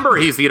people remember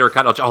he's the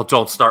Intercontinental? Oh,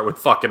 don't start with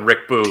fucking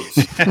Rick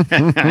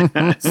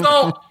Boogs. So,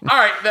 all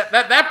right,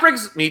 that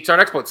brings me to our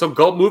next point. So,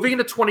 moving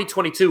into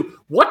 2022,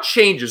 what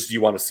changes do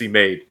you want to see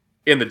made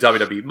in the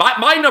WWE?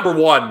 My number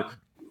one,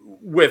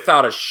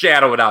 without a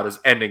shadow of a doubt, is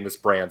ending this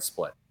brand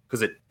split, because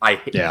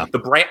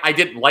the brand. I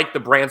didn't like the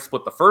brand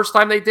split the first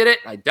time they did it.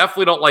 I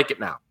definitely don't like it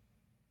now.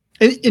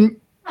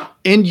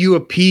 And you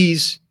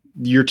appease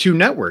your two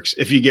networks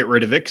if you get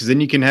rid of it, because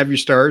then you can have your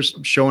stars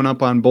showing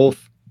up on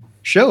both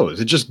shows.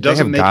 It just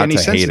doesn't make any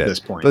sense at this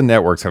point. The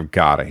networks have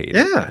got to hate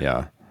it.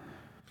 Yeah.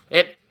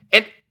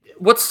 And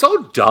what's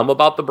so dumb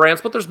about the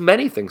brands, but there's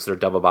many things that are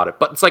dumb about it,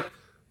 but it's like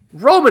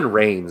Roman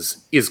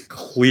Reigns is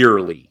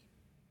clearly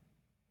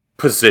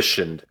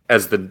positioned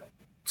as the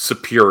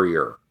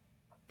superior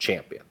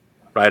champion,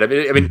 right?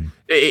 I mean,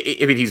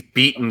 he's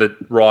beaten the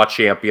Raw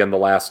champion the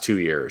last 2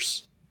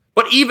 years.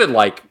 But even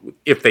like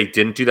if they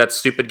didn't do that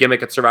stupid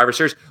gimmick at Survivor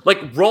Series, like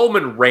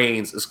Roman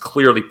Reigns is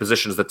clearly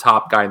positioned as the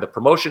top guy in the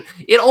promotion.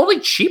 It only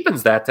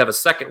cheapens that to have a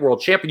second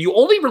world champion. You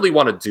only really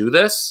want to do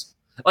this.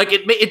 Like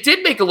it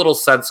did make a little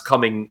sense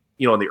coming,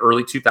 in the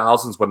early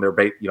 2000s when they're,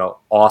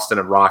 Austin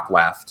and Rock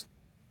left,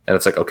 and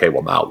it's like, okay,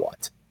 well now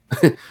what?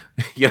 And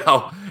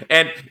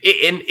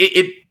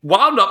it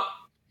wound up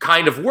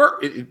kind of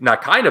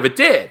not kind of, it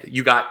did.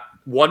 You got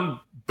one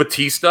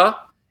Batista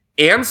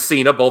and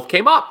Cena both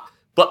came up.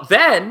 But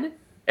then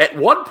at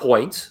one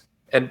point,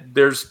 and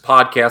there's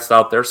podcasts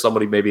out there,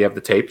 somebody maybe have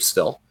the tape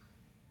still,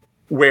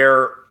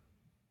 where,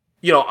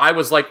 I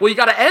was like, well, you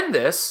got to end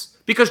this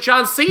because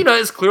John Cena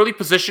is clearly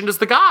positioned as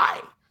the guy.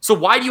 So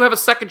why do you have a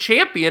second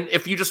champion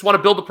if you just want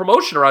to build a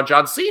promotion around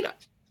John Cena?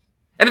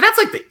 And that's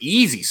like the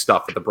easy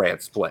stuff at the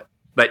brand split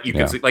that you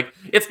can see. Like,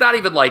 it's not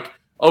even like,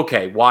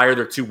 okay, why are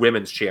there two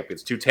women's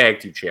champions, two tag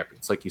team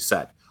champions, like you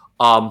said?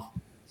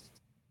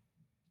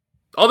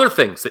 Other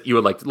things that you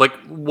would like,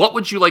 what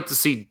would you like to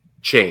see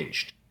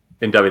changed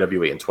in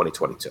WWE in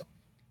 2022?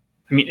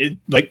 I mean,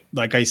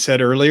 like I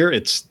said earlier,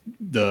 it's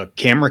the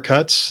camera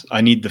cuts.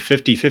 I need the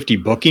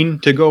 50-50 booking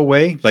to go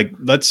away. Like,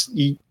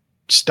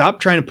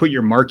 stop trying to put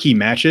your marquee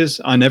matches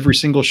on every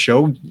single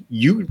show.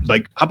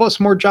 How about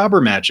some more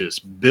jobber matches?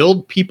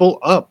 Build people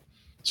up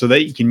so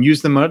that you can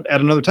use them at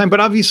another time. But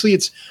obviously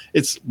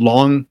it's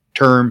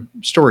long-term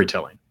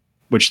storytelling,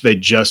 which they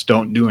just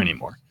don't do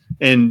anymore.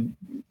 And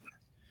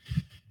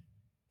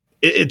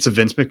it's a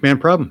Vince McMahon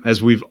problem,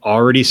 as we've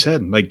already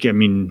said.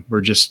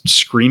 We're just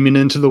screaming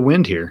into the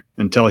wind here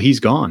until he's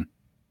gone.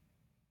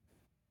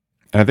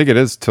 And I think it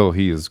is till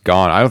he's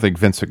gone. I don't think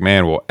Vince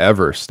McMahon will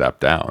ever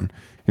step down.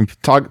 And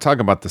talk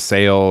about the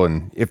sale,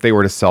 and if they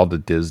were to sell to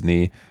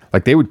Disney,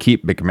 they would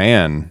keep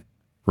McMahon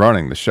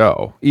running the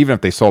show, even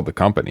if they sold the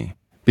company,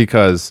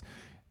 because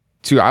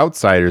to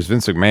outsiders,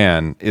 Vince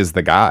McMahon is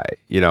the guy.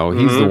 He's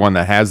the one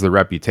that has the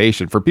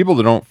reputation. For people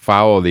that don't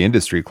follow the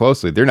industry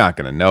closely, they're not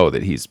going to know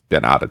that he's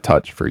been out of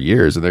touch for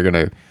years, and they're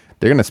going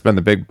to spend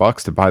the big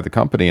bucks to buy the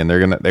company, and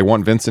they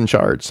want Vince in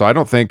charge. So I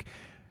don't think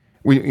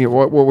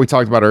what we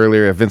talked about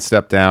earlier, if Vince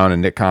stepped down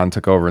and Nick Khan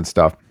took over and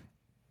stuff,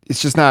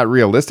 it's just not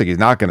realistic. He's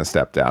not going to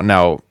step down.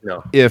 Now,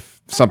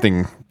 if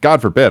something,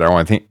 God forbid, I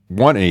don't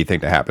want anything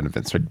to happen to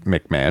Vince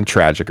McMahon,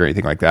 tragic or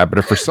anything like that. But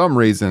if for some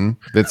reason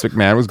Vince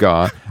McMahon was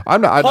gone,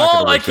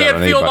 Paul, I can't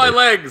feel my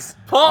legs.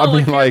 Paul,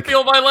 I can't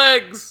feel my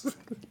legs.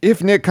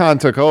 If Nick Khan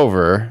took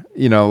over,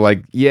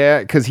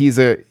 because he's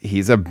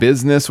a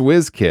business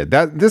whiz kid.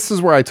 This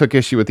is where I took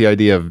issue with the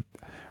idea of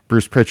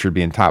Bruce Pritchard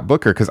being top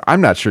booker, because I'm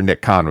not sure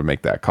Nick Khan would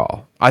make that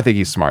call. I think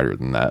he's smarter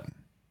than that.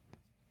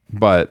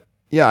 But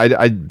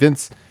yeah,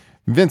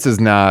 Vince is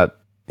not.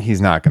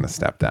 He's not going to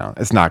step down.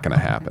 It's not going to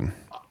happen.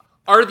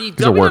 Are the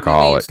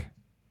WWE's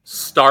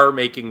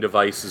star-making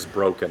devices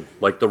broken,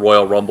 like the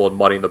Royal Rumble and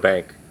Money in the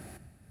Bank?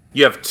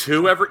 You have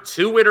two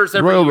winners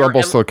every Royal year.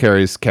 Rumble still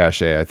carries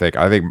cachet, I think.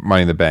 I think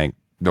Money in the Bank,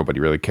 nobody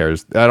really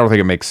cares. I don't think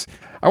it makes...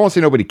 I won't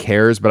say nobody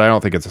cares, but I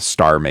don't think it's a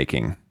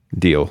star-making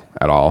deal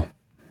at all.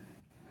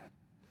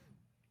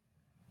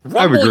 Rumble,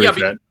 I would agree with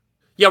that.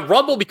 Yeah,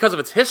 Rumble because of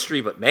its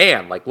history, but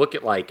man, look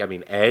at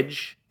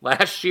Edge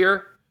last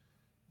year.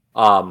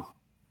 How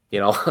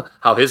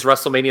his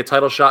WrestleMania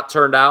title shot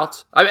turned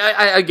out.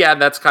 Again,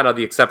 that's kind of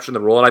the exception to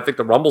the rule, and I think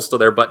the Rumble's still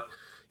there. But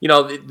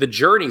the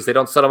journeys, they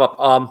don't set them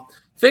up.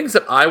 Things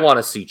that I want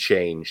to see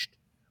changed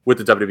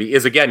with the WWE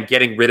is, again,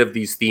 getting rid of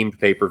these themed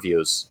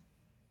pay-per-views.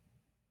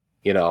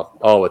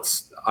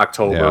 It's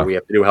October, we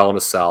have to do Hell in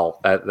a Cell.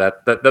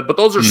 But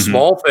those are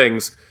small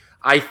things.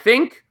 I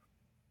think.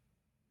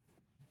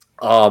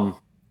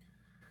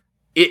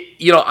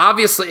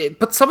 Obviously,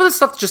 but some of this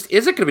stuff just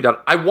isn't going to be done.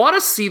 I want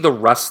to see the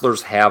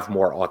wrestlers have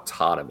more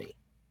autonomy.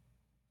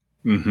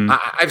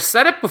 I've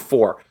said it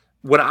before.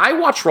 When I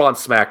watch Raw and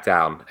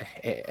SmackDown,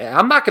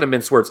 I'm not going to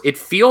mince words. It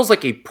feels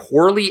like a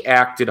poorly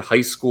acted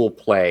high school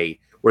play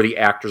where the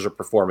actors are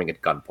performing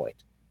at gunpoint.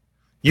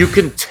 You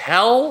can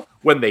tell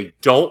when they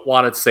don't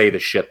want to say the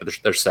shit that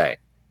they're saying.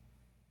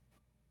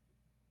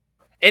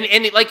 And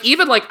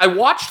I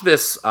watched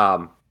this,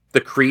 the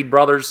Creed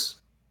brothers,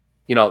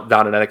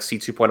 down in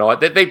NXT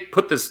 2.0. They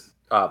put this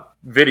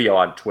video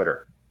on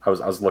Twitter. I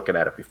was looking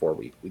at it before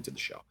we did the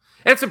show.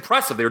 And it's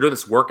impressive. They were doing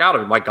this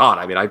workout. My God,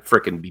 I'd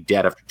freaking be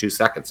dead after 2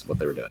 seconds of what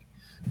they were doing.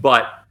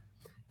 But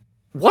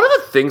one of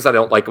the things I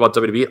don't like about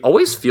WWE, it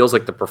always feels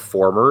like the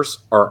performers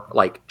are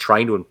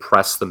trying to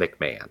impress the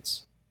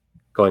McMahons.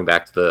 Going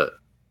back to the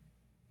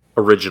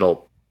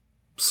original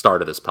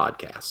start of this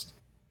podcast,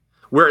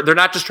 where they're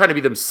not just trying to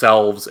be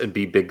themselves and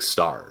be big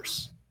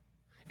stars.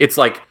 It's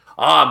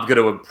I'm going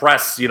to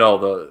impress,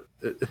 the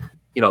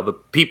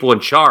people in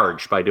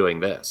charge by doing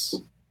this.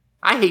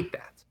 I hate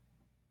that.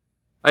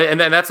 And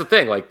then that's the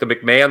thing. The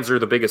McMahons are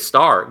the biggest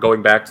star.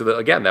 Going back to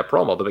that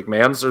promo, the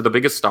McMahons are the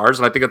biggest stars,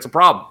 and I think that's a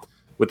problem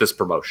with this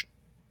promotion.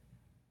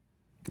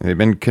 They've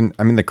been,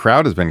 the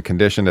crowd has been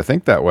conditioned to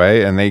think that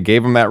way, and they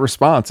gave them that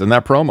response in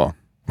that promo.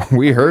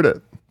 We heard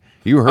it.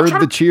 You heard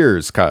the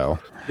cheers,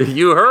 Kyle.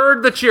 You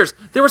heard the cheers.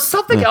 There was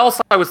something else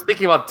I was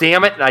thinking about.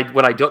 Damn it!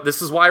 And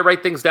this is why I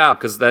write things down,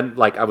 because then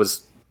like I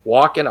was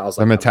walking, I was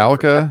like, the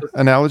Metallica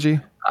analogy.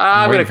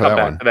 I'm going to come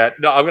back to that.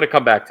 No, I'm going to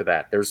come back to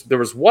that. There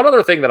was one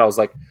other thing that I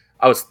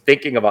was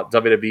thinking about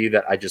WWE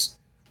that I just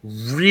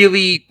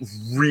really,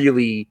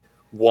 really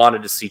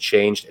wanted to see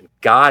changed, and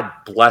God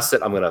bless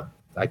it. I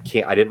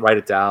didn't write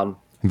it down.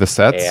 The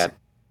sets. And,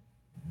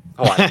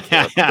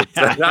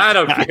 I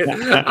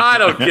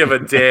don't give a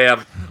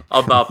damn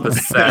about the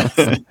sets.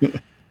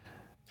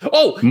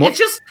 It's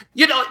just,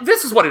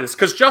 this is what it is.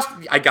 Because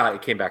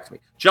it came back to me.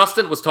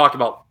 Justin was talking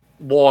about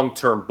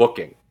long-term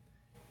booking.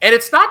 And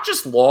it's not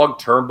just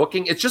long-term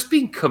booking. It's just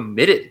being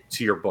committed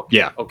to your booking.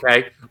 Yeah.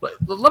 Okay?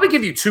 Let me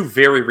give you two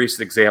very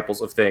recent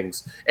examples of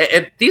things.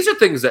 And these are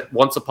things that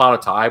once upon a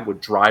time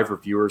would drive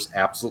reviewers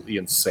absolutely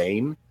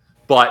insane.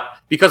 But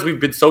because we've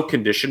been so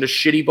conditioned to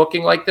shitty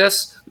booking like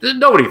this,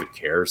 nobody even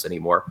cares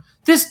anymore.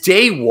 This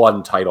day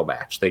one title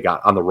match they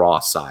got on the Raw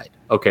side,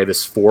 okay,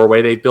 this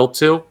 4-way they built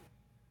to,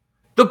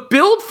 the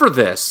build for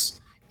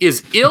this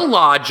is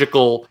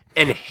illogical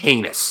and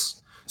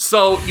heinous.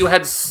 So you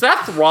had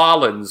Seth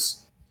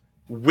Rollins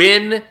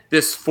win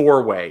this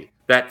 4-way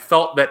that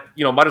felt that,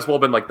 might as well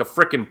have been like the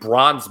frickin'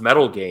 bronze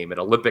medal game in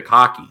Olympic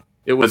hockey.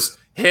 It was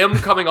him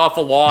coming off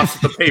a loss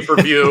at the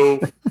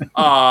pay-per-view,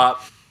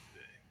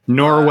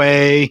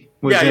 Norway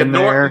was in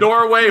there.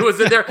 Norway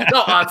was in there.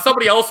 No,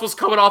 somebody else was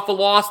coming off a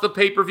loss. The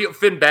pay-per-view.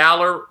 Finn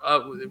Balor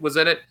was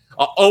in it.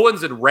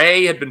 Owens and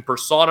Ray had been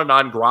persona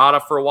non grata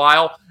for a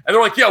while, and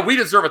they're like, "Yeah, we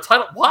deserve a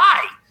title."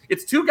 Why?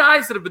 It's two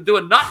guys that have been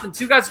doing nothing, and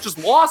two guys that just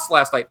lost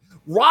last night.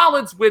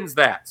 Rollins wins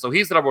that, so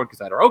he's the number one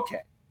contender.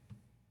 Okay.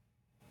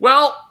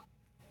 Well,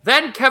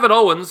 then Kevin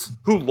Owens,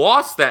 who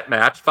lost that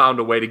match, found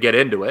a way to get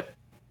into it.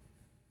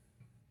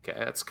 Okay,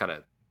 that's kind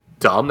of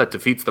dumb. That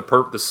defeats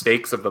the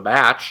stakes of the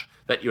match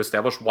that you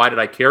established. Why did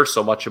I care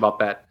so much about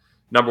that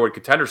number one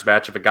contenders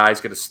match if a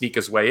guy's going to sneak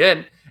his way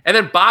in? And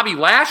then Bobby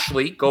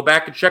Lashley, go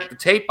back and check the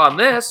tape on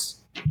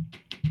this,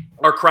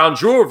 our Crown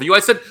Jewel review. I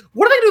said,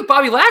 what do they do with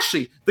Bobby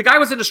Lashley? The guy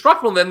was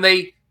indestructible, and then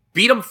they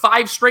beat him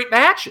 5 straight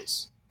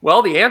matches.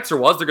 Well, the answer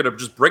was they're going to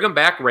just bring him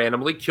back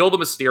randomly, kill the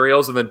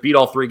Mysterios, and then beat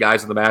all 3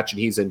 guys in the match, and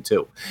he's in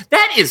too.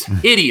 That is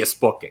hideous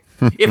booking.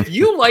 If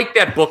you like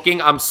that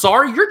booking, I'm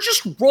sorry, you're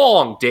just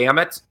wrong, damn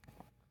it.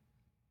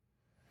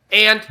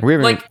 And we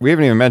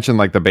haven't even mentioned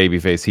like the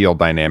babyface heel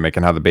dynamic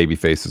and how the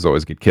babyfaces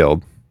always get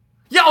killed.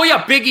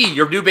 Yeah, Big E,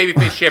 your new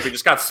babyface champion,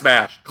 just got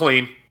smashed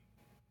clean.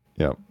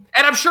 Yep.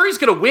 And I'm sure he's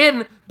going to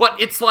win, but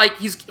it's like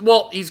he's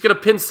going to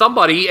pin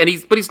somebody,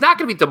 but he's not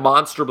going to be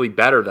demonstrably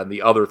better than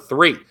the other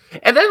 3.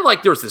 And then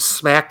like there was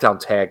this SmackDown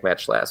tag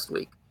match last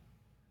week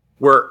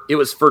where it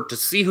was to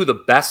see who the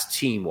best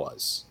team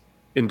was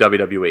in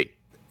WWE.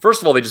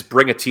 First of all, they just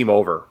bring a team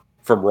over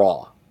from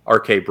Raw,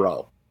 RK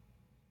Bro.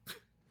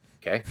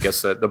 Okay, I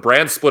guess the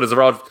brand split is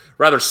a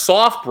rather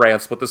soft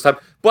brand split this time.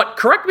 But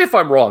correct me if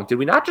I'm wrong. Did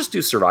we not just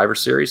do Survivor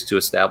Series to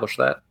establish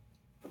that?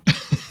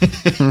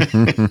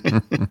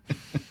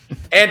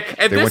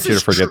 and they want you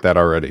to forget that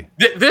already.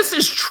 This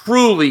is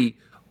truly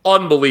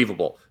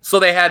unbelievable.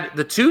 So they had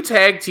the 2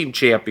 tag team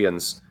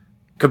champions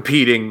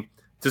competing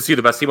to see who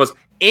the best team was,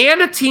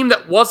 and a team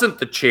that wasn't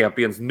the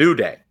champions, New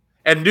Day.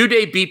 And New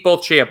Day beat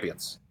both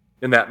champions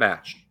in that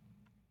match.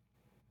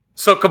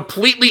 So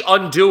completely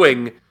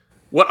undoing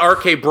what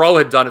RK Bro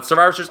had done at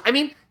Survivor Series. I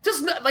mean,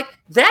 just like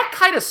that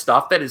kind of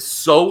stuff that is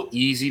so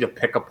easy to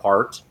pick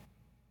apart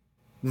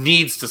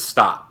needs to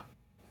stop.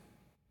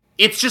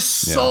 It's just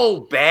so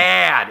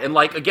bad. And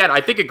like, again,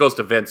 I think it goes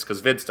to Vince because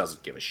Vince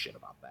doesn't give a shit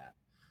about that.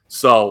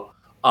 So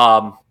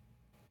I'm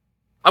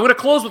going to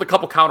close with a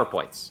couple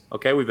counterpoints.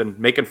 Okay, we've been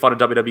making fun of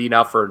WWE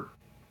now for an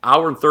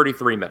hour and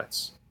 33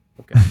 minutes.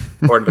 Okay,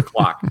 according to the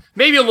clock.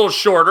 Maybe a little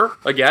shorter.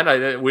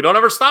 Again, we don't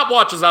ever stop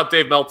watches out,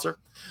 Dave Meltzer.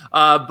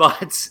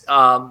 But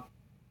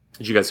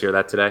did you guys hear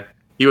that today?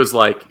 He was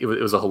like, it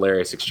was a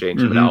hilarious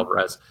exchange with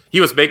Alvarez.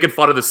 He was making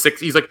fun of the 6.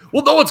 He's like,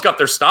 well, no one's got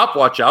their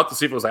stopwatch out to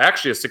see if it was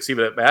actually a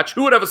 60-minute match.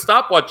 Who would have a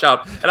stopwatch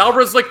out? And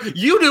Alvarez is like,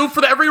 you do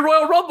for every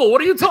Royal Rumble.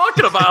 What are you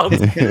talking about?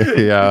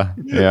 yeah.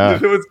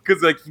 It was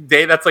because like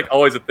Dave, that's like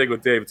always a thing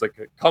with Dave. It's like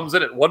it comes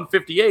in at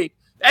 158.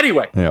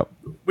 Anyway,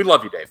 we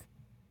love you, Dave.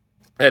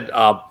 And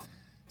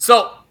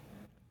so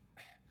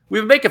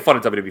we've been making fun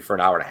of WWE for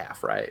an hour and a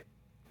half, right?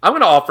 I'm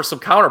going to offer some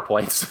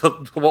counterpoints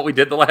to what we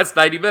did the last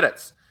 90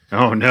 minutes.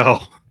 Oh,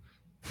 no.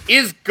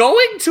 Is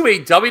going to a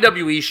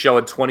WWE show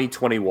in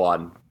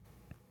 2021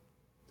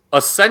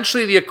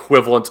 essentially the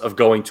equivalent of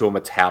going to a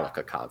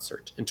Metallica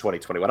concert in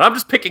 2021? I'm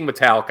just picking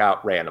Metallica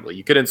out randomly.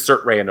 You could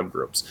insert random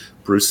groups.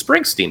 Bruce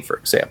Springsteen, for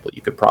example,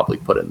 you could probably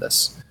put in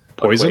this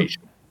Poison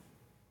equation.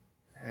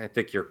 I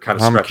think you're kind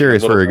of stretching. I'm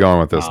curious where you're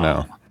going with this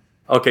now.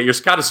 Okay, you're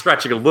kind of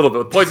stretching a little bit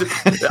with Poison.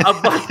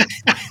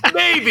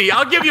 Maybe.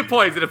 I'll give you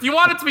Poison. If you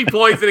want it to be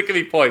Poison, it can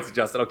be Poison,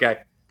 Justin, okay?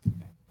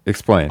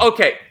 Explain.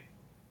 Okay.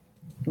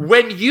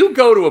 When you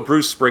go to a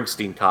Bruce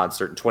Springsteen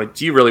concert in 20,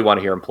 do you really want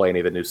to hear him play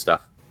any of the new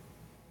stuff?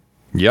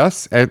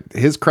 Yes, and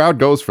his crowd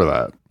goes for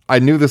that. I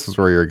knew this was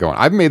where you were going.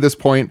 I made this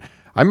point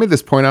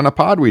on a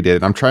pod we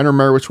did. I'm trying to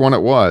remember which one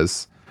it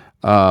was.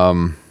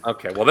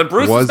 Okay, well then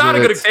Bruce is not a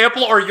good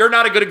example, or you're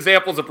not a good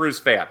example as a Bruce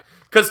fan.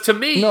 Because to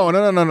me, no.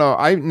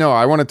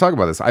 I want to talk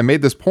about this. I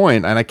made this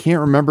point, and I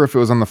can't remember if it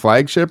was on the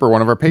flagship or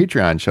one of our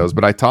Patreon shows,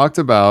 but I talked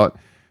about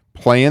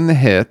playing the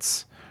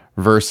hits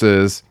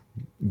versus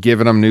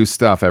giving them new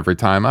stuff every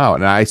time out.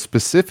 And I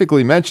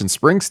specifically mentioned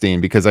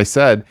Springsteen because I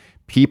said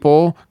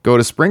people go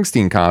to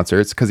Springsteen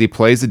concerts because he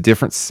plays a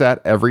different set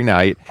every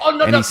night,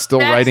 and he's still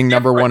writing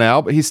number one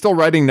album. He's still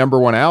writing number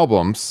one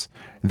albums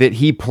that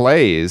he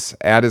plays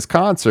at his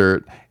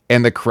concert.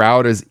 And the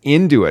crowd is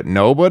into it.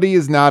 Nobody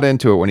is not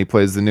into it when he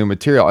plays the new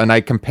material. And I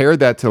compared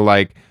that to,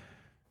 like,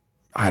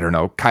 I don't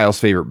know, Kyle's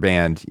favorite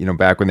band,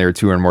 back when they were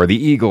touring more, the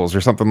Eagles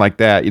or something like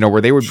that, where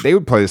they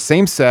would play the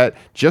same set,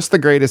 just the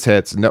greatest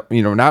hits, no,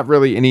 not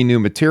really any new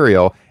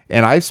material.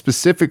 And I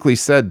specifically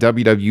said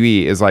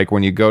WWE is like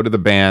when you go to the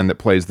band that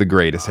plays the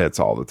greatest hits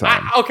all the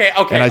time. Okay.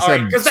 And I said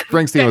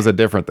Springsteen was a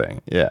different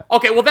thing. Yeah.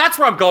 Okay, well, that's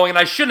where I'm going, and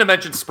I shouldn't have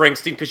mentioned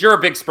Springsteen because you're a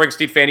big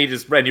Springsteen fan.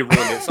 You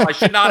ruined it, so I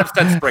should not have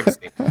said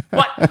Springsteen.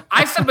 But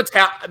I said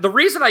Metallica. The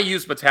reason I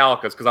used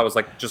Metallica is because I was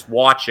like just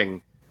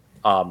watching,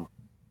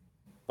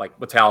 like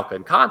Metallica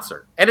in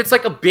concert, and it's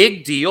like a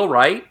big deal,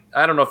 right?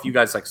 I don't know if you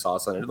guys like saw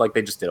something, like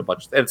they just did a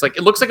bunch and it's like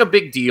it looks like a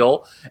big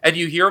deal, and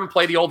you hear them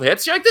play the old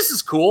hits, you're like, this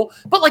is cool.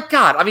 But like,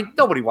 God, I mean,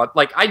 nobody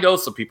I know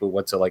some people who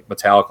went to like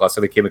Metallica,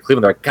 so they came to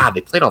Cleveland, they're like, God,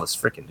 they played all this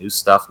freaking new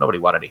stuff, nobody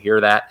wanted to hear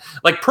that.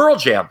 Like Pearl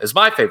Jam is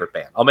my favorite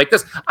band. I'll make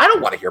this, I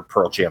don't want to hear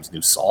Pearl Jam's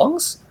new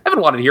songs. I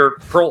haven't wanted to hear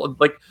Pearl,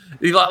 like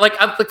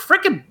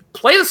freaking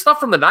play the stuff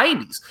from the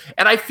 90s.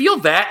 And I feel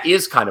that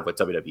is kind of what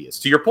WWE is,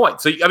 to your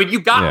point. So I mean,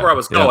 you got where I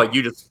was going.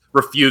 You just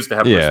refused to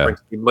have Bruce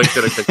Springsteen linked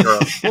to the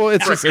well,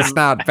 it's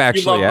not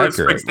factually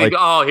accurate. Like,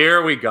 oh,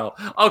 here we go.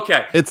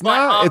 Okay, it's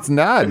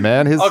not,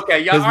 man. His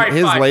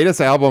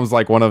latest album's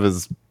like one of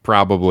his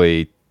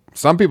probably.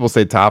 Some people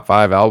say top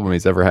 5 album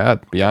he's ever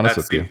had. Be honest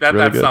with you,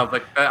 that sounds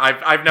like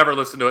I've never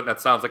listened to it. And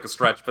that sounds like a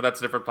stretch, but that's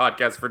a different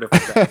podcast for a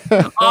different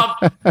day.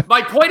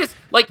 My point is,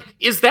 like,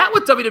 is that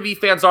what WWE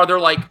fans are? They're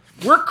like,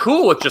 we're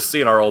cool with just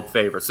seeing our old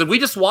favorites, and we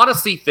just want to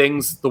see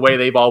things the way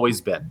they've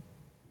always been.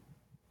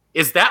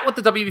 Is that what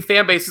the WWE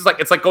fan base is like?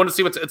 It's like going to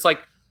see it's like.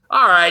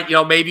 All right,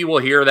 maybe we'll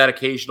hear that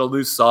occasional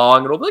new song,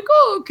 and it'll be like,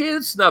 oh, okay,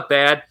 it's not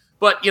bad.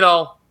 But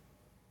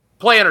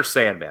play Enter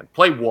Sandman,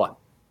 play one.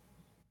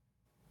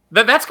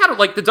 That's kind of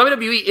like the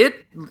WWE.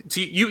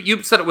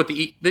 You said it with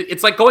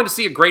it's like going to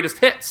see a greatest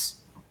hits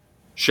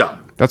show.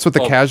 That's what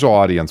the casual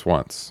audience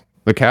wants.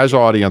 The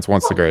casual audience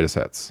wants the greatest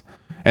hits,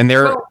 and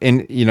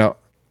the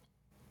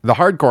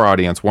hardcore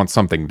audience wants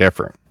something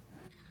different.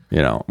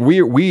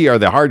 We are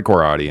the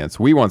hardcore audience.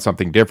 We want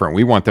something different.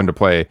 We want them to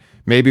play.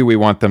 Maybe we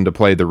want them to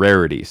play the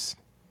rarities.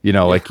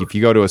 Like if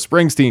you go to a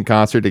Springsteen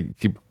concert,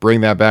 if you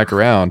bring that back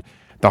around,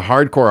 the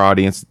hardcore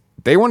audience,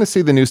 they want to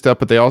see the new stuff,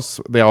 but they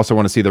also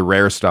want to see the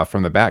rare stuff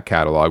from the back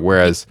catalog.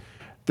 Whereas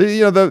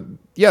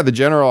the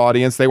general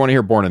audience, they want to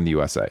hear Born in the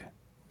USA.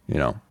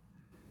 Yeah,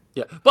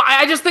 but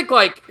I just think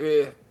like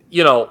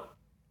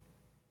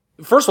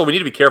first of all, we need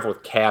to be careful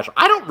with casual.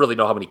 I don't really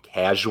know how many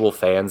casual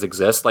fans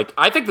exist. Like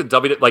I think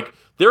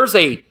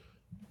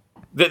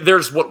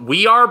there's what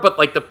we are, but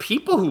like the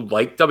people who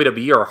like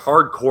WWE are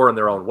hardcore in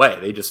their own way.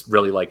 They just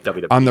really like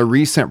WWE. On the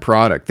recent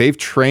product, they've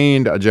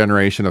trained a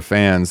generation of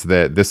fans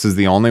that this is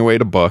the only way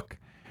to book,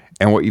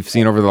 and what you've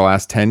seen over the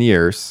last 10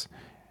 years,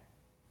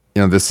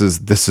 this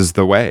is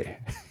the way.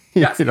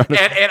 Yes, and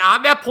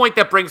on that point,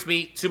 that brings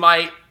me to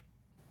my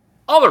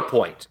other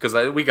point, because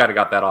we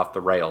got that off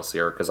the rails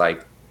here, because I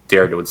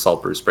dared to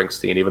insult Bruce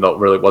Springsteen, even though it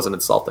really wasn't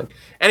insulting.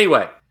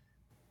 Anyway.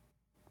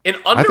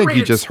 I think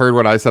you just heard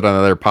what I said on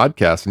another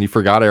podcast, and you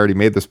forgot I already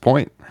made this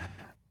point.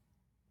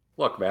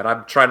 Look, man,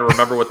 I'm trying to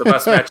remember what the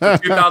best match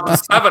of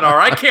 2007 are.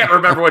 I can't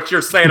remember what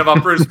you're saying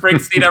about Bruce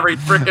Springsteen every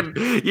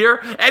freaking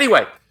year.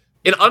 Anyway,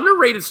 an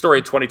underrated story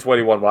in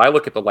 2021, when I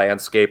look at the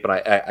landscape and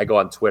I go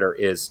on Twitter,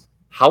 is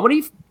how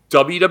many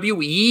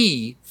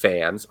WWE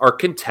fans are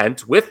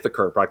content with the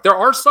current product. There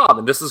are some,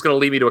 and this is going to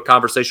lead me to a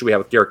conversation we have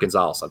with Garrett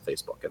Gonzalez on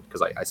Facebook,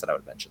 because I said I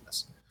would mention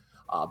this.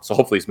 So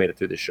hopefully he's made it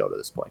through this show to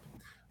this point.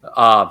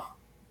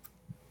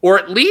 Or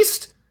at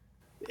least,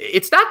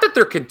 it's not that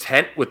they're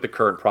content with the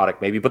current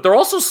product, maybe, but they're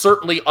also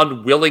certainly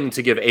unwilling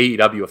to give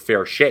AEW a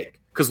fair shake.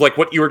 Because like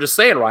what you were just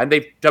saying, Ryan,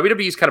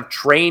 WWE's kind of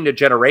trained a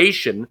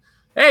generation,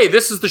 hey,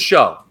 this is the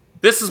show.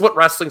 This is what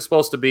wrestling's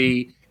supposed to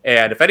be.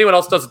 And if anyone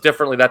else does it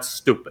differently, that's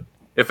stupid.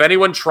 If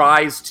anyone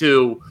tries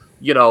to,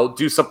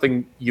 do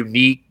something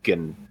unique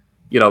and,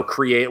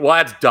 create, well,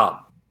 that's dumb.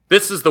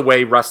 This is the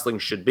way wrestling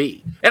should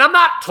be. And I'm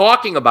not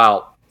talking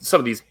about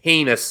some of these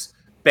heinous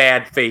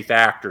bad faith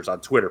actors on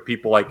Twitter.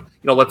 People like,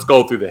 let's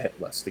go through the hit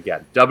list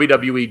again.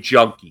 WWE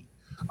Junkie,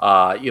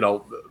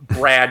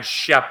 Brad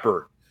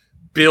Shepard,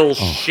 Bill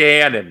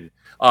Shannon,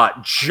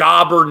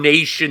 Jobber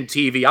Nation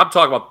TV. I'm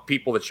talking about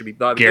people that should be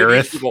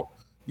Gareth.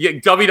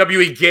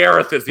 WWE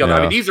Gareth is the other.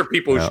 I mean, these are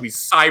people who should be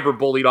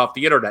cyberbullied off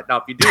the internet. Now,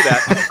 if you do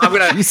that, I'm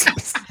gonna.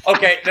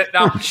 Okay,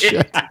 now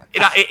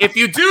if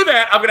you do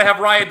that, I'm gonna have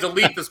Ryan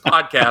delete this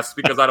podcast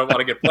because I don't want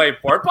to get blamed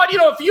for it. But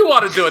if you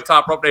want to do it,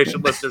 Top Rope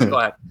Nation listeners, go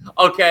ahead.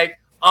 Okay.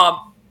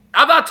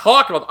 I'm not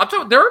talking about. I'm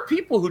talking. There are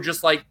people who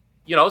just like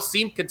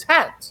seem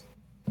content,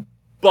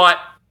 but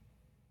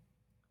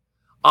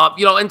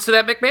and to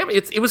that McMahon,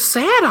 it was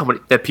sad how many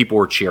that people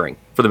were cheering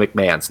for the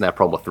McMahons in that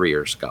promo 3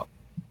 years ago.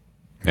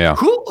 Yeah.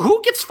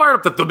 Who gets fired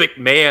up that the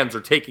McMahons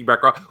are taking back?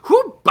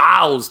 Who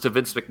bows to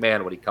Vince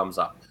McMahon when he comes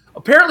up?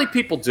 Apparently,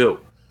 people do.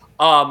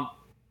 But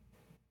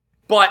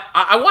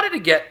I wanted to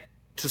get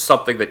to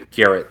something that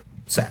Garrett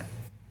said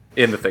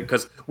in the thing,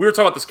 because we were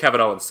talking about this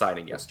Kevin Owens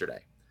signing yesterday,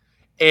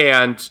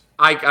 and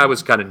I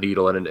was kind of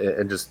needling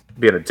and just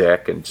being a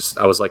dick, and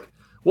I was like,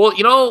 well,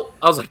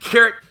 I was like,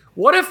 Garrett,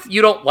 what if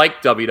you don't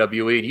like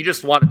WWE and you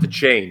just want it to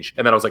change?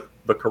 And then I was like,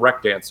 the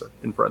correct answer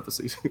in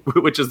parentheses,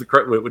 which is the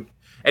correct.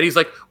 And he's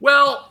like,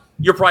 well,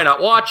 you're probably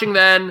not watching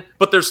then,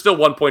 but there's still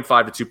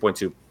 1.5 to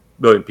 2.2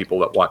 million people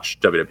that watch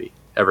WWE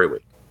every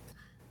week.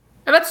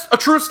 And that's a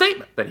true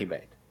statement that he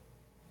made.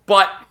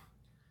 But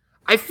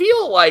I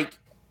feel like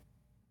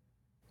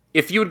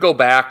if you would go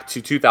back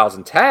to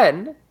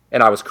 2010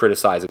 and I was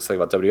criticizing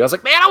something about WWE, I was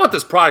like, man, I want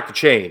this product to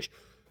change.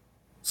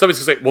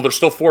 Somebody's going to say, well, there's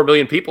still 4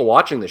 million people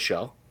watching this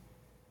show.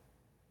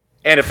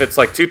 And if it's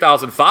like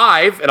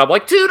 2005, and I'm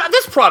like, dude,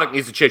 this product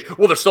needs to change.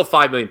 Well, there's still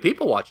 5 million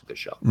people watching this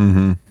show.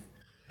 Mm-hmm.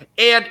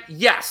 And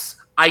yes,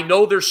 I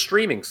know there's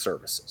streaming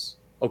services,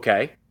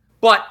 okay?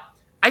 But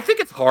I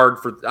think it's hard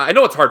I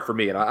know it's hard for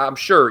me, and I'm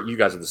sure you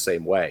guys are the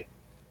same way.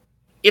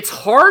 It's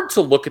hard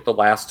to look at the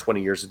last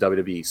 20 years of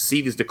WWE,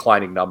 see these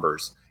declining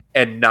numbers,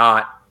 and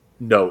not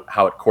note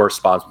how it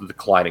corresponds with the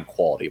declining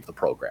quality of the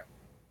program.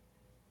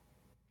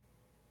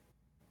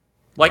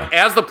 Like,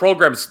 as the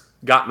program's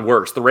gotten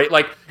worse, the rate,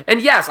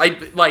 and yes,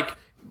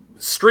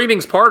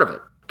 streaming's part of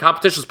it,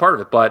 competition's part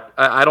of it, but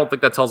I don't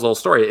think that tells the whole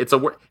story.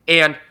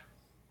 And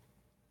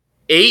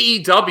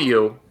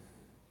AEW,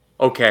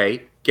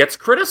 okay, gets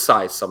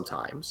criticized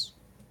sometimes,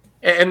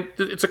 and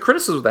it's a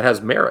criticism that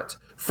has merit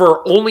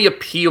for only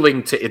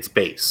appealing to its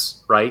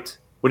base, right?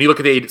 When you look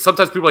at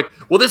sometimes people are like,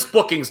 well, this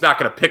booking's not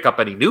going to pick up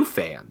any new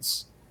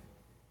fans.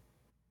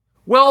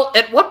 Well,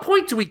 at what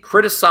point do we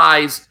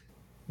criticize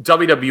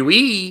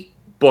WWE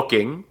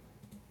booking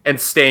and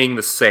staying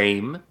the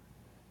same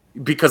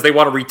because they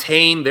want to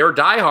retain their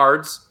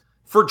diehards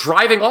for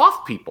driving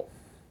off people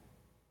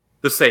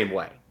the same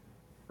way,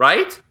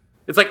 right?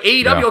 It's like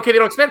AEW, okay, they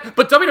don't expand,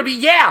 but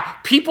WWE, yeah,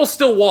 people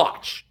still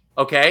watch,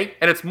 okay?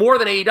 And it's more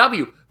than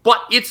AEW,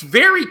 but it's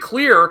very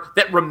clear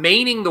that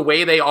remaining the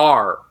way they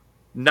are,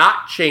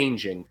 not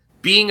changing,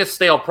 being a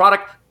stale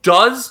product,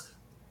 does,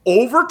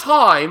 over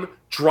time,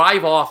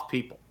 drive off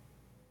people.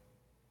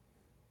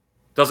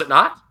 Does it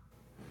not?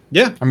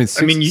 Yeah. I mean,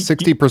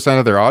 60%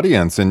 of their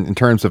audience in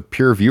terms of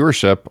pure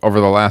viewership over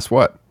the last,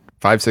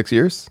 5-6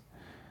 years?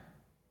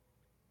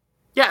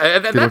 Yeah.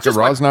 If you look at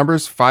Raw's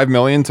numbers, 5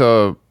 million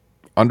to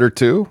under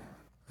 2?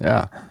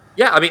 Yeah.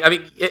 Yeah, I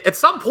mean, at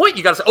some point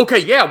you got to say, okay,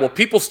 yeah, well,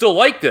 people still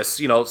like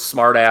this,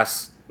 smart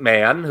ass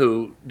man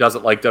who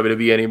doesn't like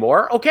WWE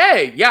anymore.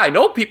 Okay, yeah, I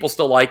know people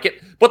still like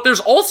it, but there's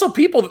also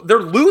people, they're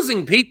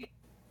losing people.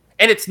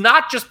 And it's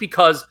not just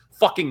because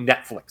fucking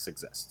Netflix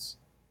exists.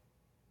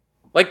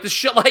 Like the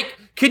shit,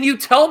 can you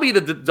tell me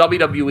that the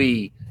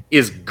WWE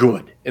is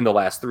good in the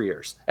last 3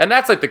 years? And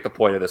that's, I think, the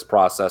point of this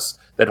process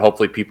that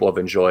hopefully people have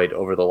enjoyed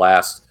over the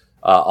last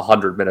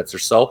 100 minutes or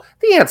so.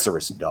 The answer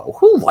is no.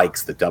 Who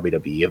likes the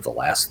WWE of the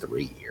last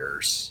 3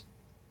 years?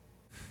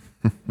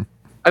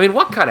 I mean,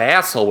 what kind of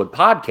asshole would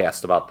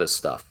podcast about this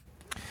stuff?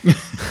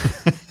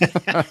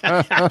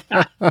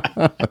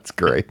 That's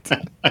great.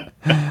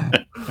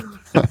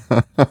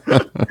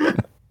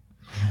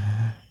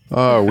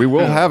 Oh, we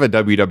will have a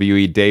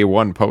WWE Day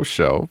 1 post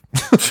show.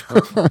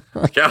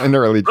 Yeah, in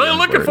early really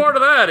looking forward to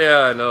that.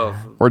 Yeah, I know.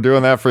 We're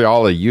doing that for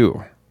all of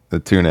you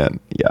that tune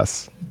in.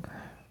 Yes.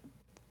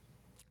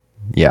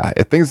 Yeah,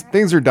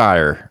 things are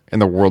dire in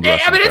the world.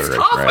 I mean, it's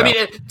tough.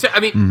 Right, I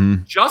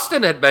mean,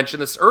 Justin had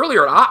mentioned this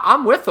earlier, and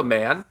I'm with him,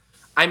 man.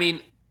 I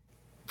mean,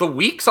 the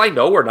weeks I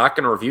know we're not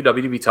going to review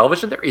WWE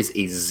television, there is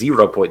a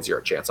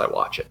 0.0 chance I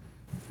watch it.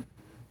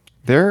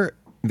 There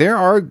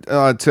are,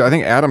 I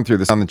think Adam threw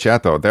this on the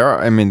chat, though. There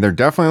are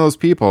definitely those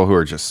people who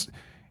are just,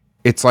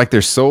 it's like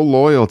they're so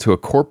loyal to a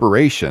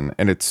corporation,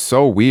 and it's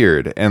so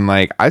weird. And,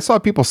 I saw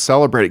people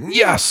celebrating,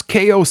 yes,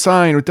 KO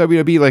signed with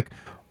WWE.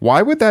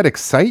 Why would that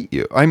excite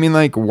you? I mean,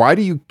 why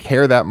do you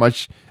care that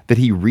much that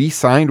he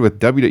re-signed with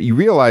WWE? You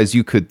realize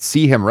you could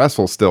see him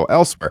wrestle still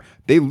elsewhere.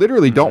 They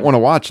literally don't want to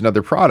watch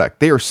another product.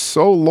 They are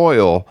so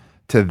loyal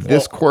to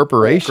this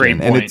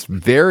corporation, and it's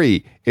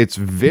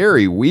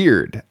very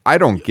weird. I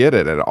don't get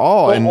it at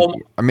all. And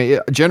I mean,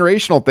 a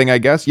generational thing, I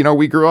guess.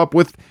 We grew up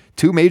with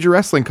 2 major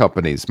wrestling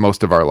companies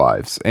most of our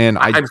lives, and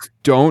I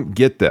don't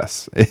get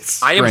this.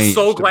 I am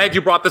so glad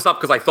you brought this up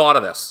because I thought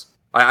of this.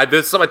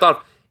 This is something I thought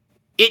of.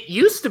 It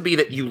used to be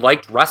that you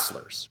liked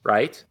wrestlers,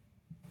 right?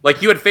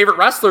 You had favorite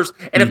wrestlers,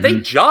 and if they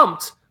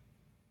jumped,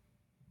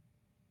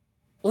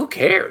 Who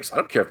cares? I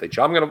don't care if they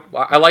jump.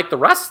 I like the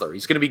wrestler.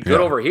 He's gonna be good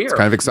over here. It's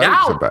kind of exciting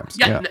sometimes.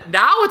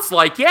 Now it's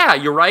like, yeah,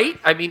 you're right.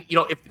 I mean,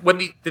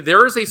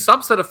 there is a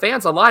subset of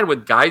fans online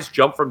when guys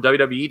jump from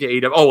WWE to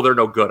AEW. Oh, they're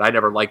no good. I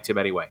never liked him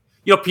anyway.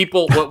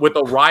 People with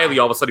O'Reilly,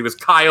 all of a sudden he was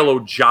Kyle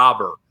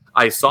O'Jobber.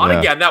 I saw it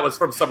again. That was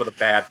from some of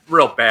the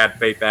real bad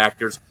faith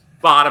actors.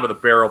 Bottom of the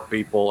barrel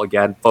people.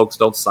 Again, folks,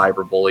 don't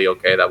cyberbully.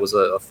 Okay, that was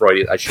a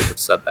Freudian. I should have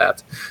said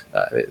that.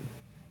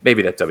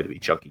 Maybe that WWE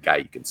chunky guy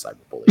you can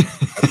cyberbully.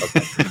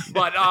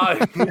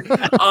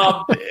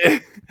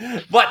 Okay.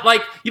 But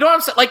like, you know what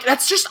I'm saying? Like,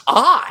 that's just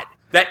odd.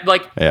 That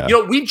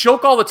we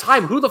joke all the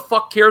time. Who the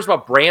fuck cares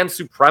about brand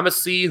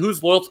supremacy?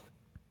 Who's loyal?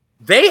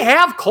 They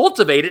have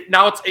cultivated.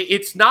 Now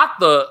it's not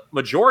the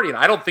majority, and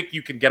I don't think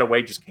you can get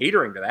away just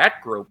catering to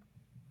that group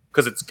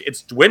because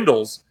it's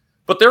dwindles.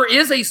 But there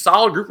is a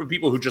solid group of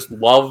people who just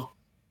love.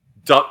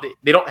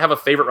 They don't have a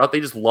favorite route.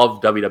 They just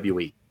love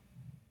WWE,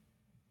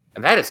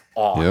 and that is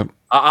odd. Yep.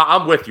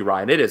 I'm with you,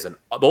 Ryan.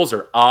 Those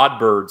are odd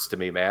birds to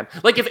me, man.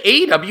 Like if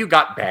AEW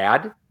got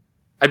bad,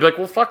 I'd be like,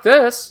 well, fuck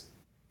this.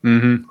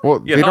 Mm-hmm. Well,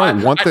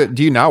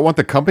 do you not want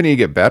the company to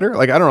get better?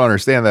 Like, I don't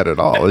understand that at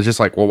all. It's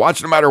just like, well,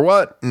 watch no matter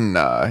what, and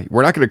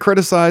we're not going to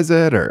criticize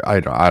it, or I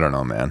don't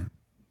know, man.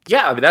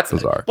 Yeah, I mean that's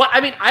bizarre. But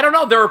I mean, I don't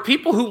know. There are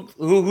people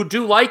who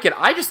do like it.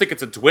 I just think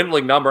it's a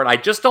dwindling number, and I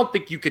just don't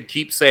think you could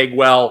keep saying,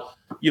 well,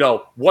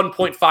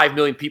 1.5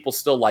 million people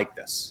still like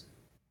this.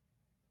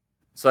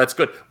 So that's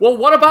good. Well,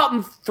 what about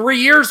in 3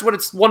 years when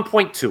it's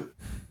 1.2?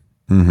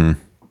 Mm-hmm.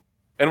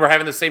 And we're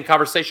having the same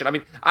conversation. I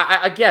mean,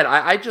 I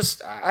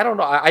don't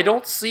know. I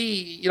don't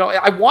see,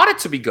 I want it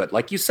to be good.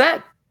 Like you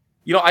said,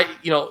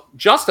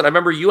 Justin, I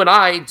remember you and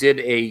I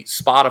did a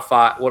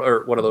Spotify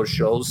or one of those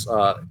shows,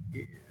 the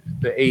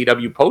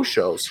AEW post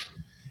shows.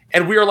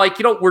 And we were like,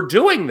 we're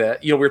doing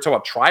that. We were talking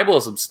about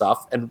tribalism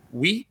stuff. And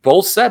we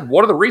both said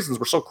one of the reasons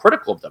we're so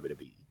critical of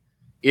WWE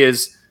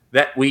is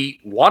that we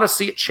want to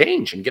see it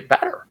change and get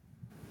better.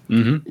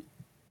 Mm-hmm.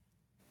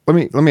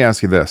 Let me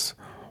ask you this.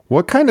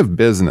 What kind of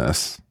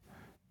business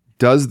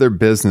does their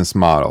business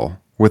model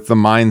with the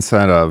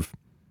mindset of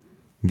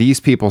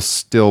these people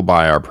still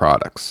buy our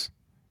products?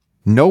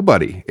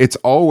 Nobody. It's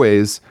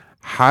always,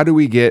 how do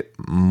we get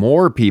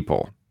more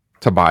people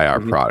to buy our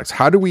products?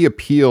 How do we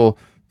appeal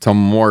to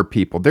more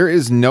people? There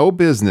is no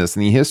business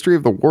in the history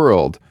of the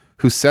world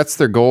who sets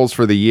their goals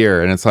for the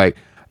year and it's like,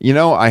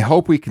 I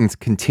hope we can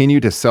continue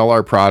to sell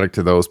our product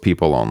to those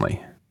people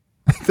only.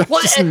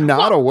 That's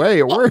not a way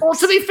it works. Well,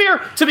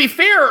 to be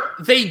fair,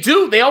 they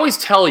do. They always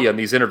tell you in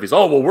these interviews,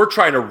 oh, well, we're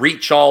trying to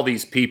reach all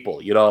these people.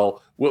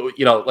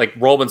 Like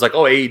Roman's like,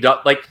 oh,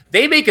 AEW. Like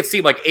they make it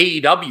seem like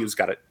AEW's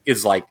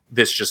is like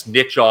this just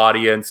niche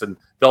audience, and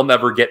they'll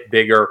never get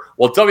bigger.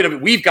 Well,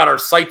 WWE, we've got our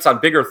sights on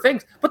bigger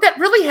things, but that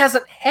really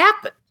hasn't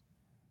happened.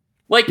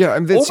 Like, yeah,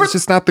 it's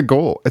just not the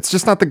goal. It's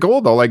just not the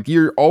goal, though. Like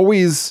you're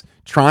always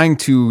trying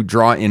to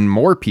draw in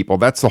more people.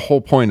 That's the whole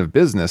point of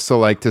business. So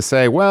like to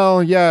say,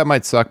 well, yeah, it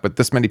might suck, but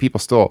this many people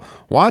still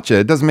watch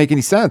it doesn't make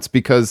any sense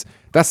because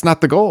that's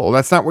not the goal.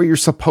 That's not what you're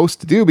supposed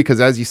to do because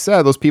as you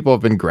said, those people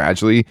have been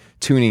gradually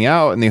tuning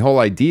out and the whole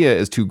idea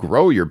is to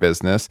grow your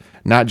business,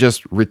 not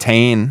just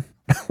retain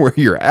where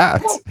you're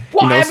at.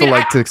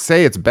 To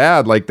say it's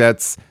bad, like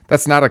that's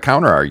not a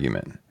counter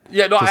argument.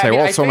 Yeah, no,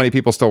 many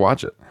people still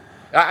watch it.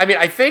 I mean,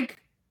 I think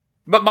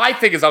but my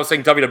thing is, I was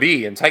saying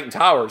WWE and Titan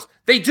Towers,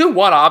 they do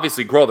want to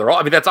obviously grow their own.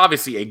 I mean, that's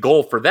obviously a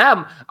goal for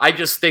them. I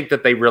just think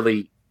that they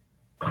really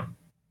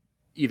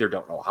either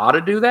don't know how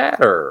to do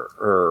that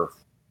or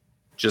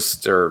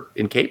just are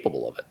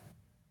incapable of it.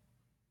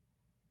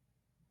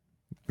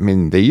 I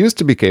mean, they used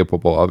to be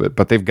capable of it,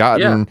 but they've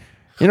gotten,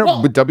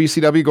 with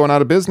WCW going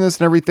out of business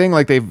and everything,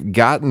 like they've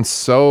gotten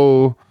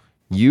so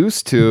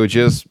used to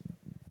just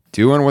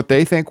doing what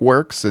they think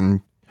works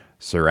and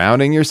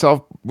surrounding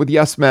yourself with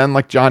yes men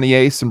like Johnny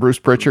Ace and Bruce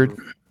Pritchard,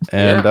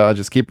 and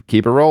just keep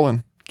it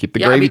rolling, keep the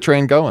gravy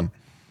train going.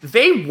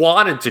 They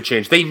wanted to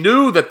change. They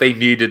knew that they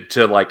needed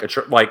to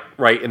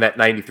right in that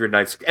 93 and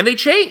 96, and they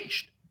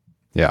changed.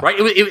 Yeah, right.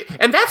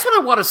 And that's what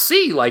I want to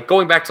see. Like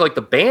going back to like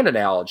the band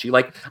analogy,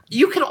 like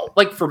you can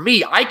for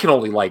me, I can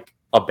only like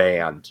a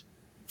band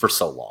for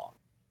so long.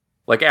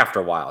 Like after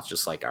a while, it's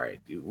just like, all right,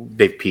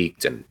 they've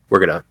peaked, and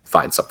we're gonna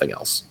find something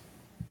else.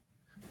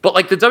 But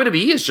like the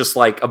WWE is just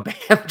like a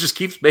band just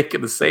keeps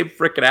making the same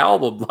freaking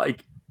album,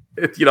 like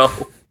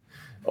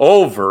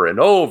over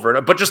and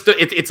over. But just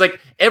it's like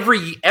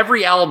every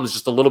album is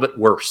just a little bit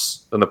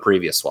worse than the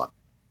previous one.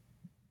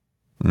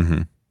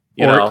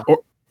 Mm-hmm.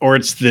 Or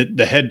it's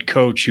the head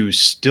coach who's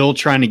still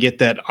trying to get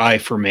that I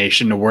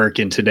formation to work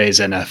in today's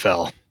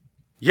NFL.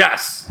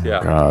 Yes. Yeah.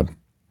 Oh, God.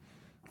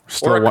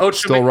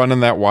 Still running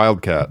that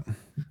Wildcat.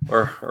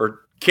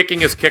 Or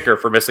kicking his kicker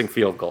for missing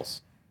field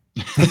goals.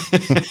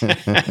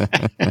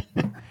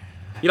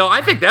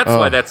 I think that's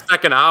why that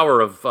second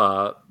hour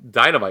of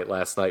Dynamite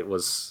last night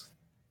was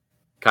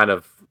kind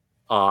of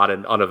odd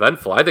and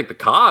uneventful. I think the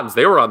Khans,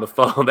 they were on the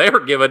phone. They were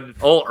giving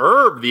old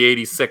Herb the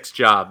 86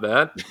 job,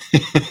 man.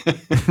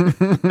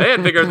 They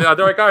had figured out.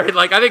 They're like, all right,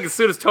 like I think as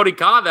soon as Tony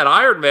Khan, that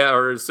Iron Man,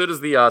 or as soon as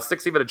the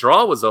 60-minute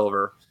draw was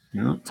over,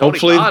 Yeah. Tony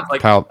Hopefully, Khan,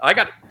 like Kyle. I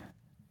got to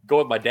go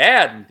with my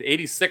dad.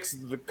 86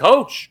 is the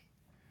coach.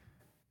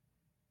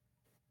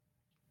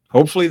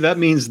 hopefully that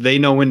means they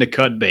know when to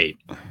cut bait.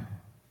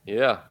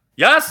 Yeah.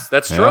 Yes,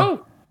 that's Yeah.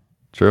 true.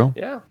 True.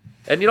 Yeah.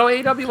 And,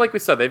 AEW, like we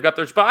said, they've got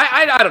their... But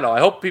I don't know. I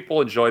hope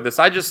people enjoy this.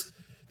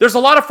 There's a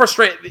lot of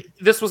frustration.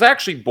 This was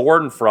actually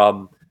born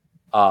from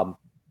a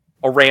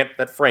rant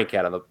that Frank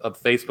had on the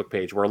Facebook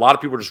page where a lot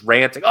of people were just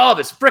ranting, oh,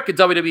 this frickin'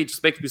 WWE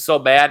just makes me so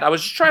mad. I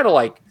was just trying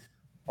to,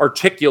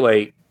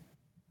 articulate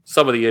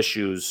some of the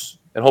issues,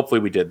 and hopefully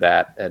we did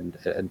that,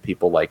 and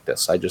people like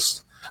this.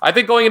 I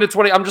think going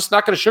into I'm just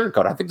not going to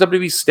sugarcoat it. I think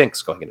WWE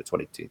stinks going into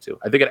 2022.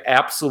 I think it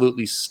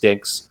absolutely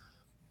stinks,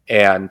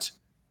 and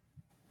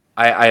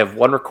I have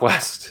one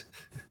request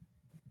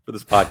for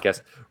this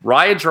podcast.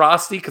 Ryan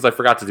Drosty, because I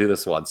forgot to do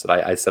this once, and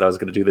I said I was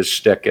going to do this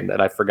shtick, and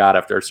I forgot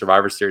after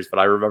Survivor Series, but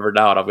I remember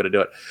now, and I'm going to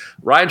do it.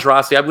 Ryan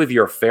Drosty, I believe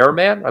you're a fair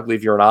man. I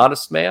believe you're an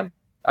honest man.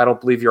 I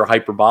don't believe you're a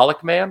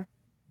hyperbolic man.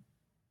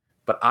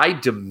 But I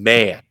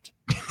demand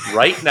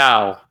right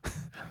now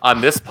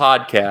on this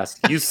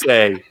podcast, you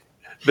say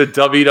the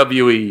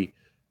WWE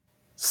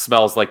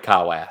smells like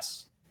cow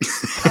ass.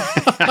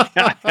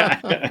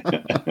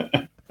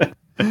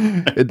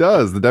 It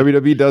does. The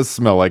WWE does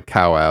smell like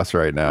cow ass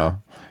right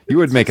now. You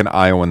would make an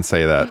Iowan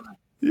say that.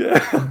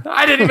 Yeah,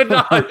 I didn't even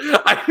know.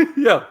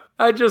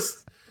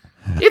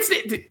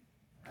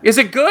 Is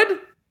it good,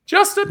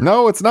 Justin?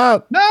 No, it's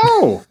not.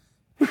 No,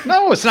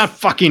 it's not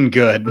fucking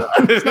good.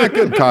 It's not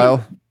good,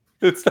 Kyle.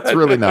 It's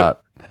really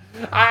not.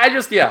 I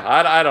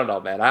don't know,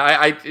 man.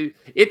 I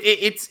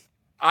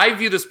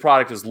view this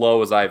product as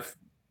low as I've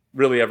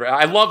really ever.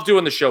 I love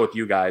doing the show with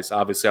you guys.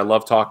 Obviously, I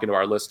love talking to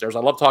our listeners.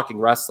 I love talking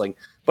wrestling,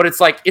 but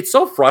it's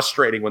so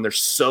frustrating when there's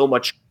so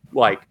much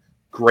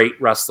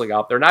great wrestling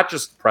out there, not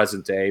just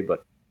present day,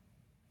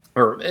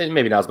 or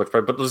maybe not as much,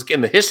 but in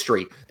the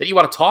history that you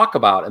want to talk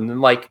about. And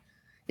then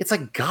it's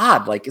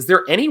God, is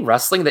there any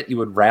wrestling that you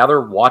would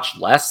rather watch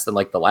less than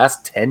the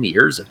last 10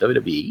 years of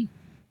WWE?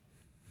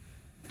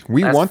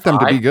 We want them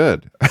to be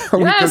good.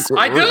 Yes,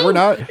 I do. We're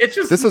not.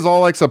 This is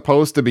all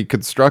supposed to be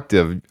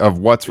constructive of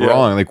what's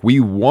wrong.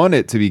 We want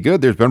it to be good.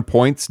 There's been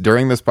points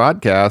during this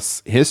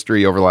podcast's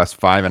history over the last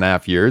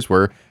 5.5 years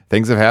where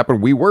things have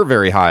happened we were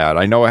very high on.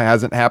 I know it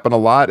hasn't happened a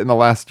lot in the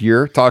last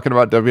year talking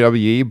about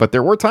WWE, but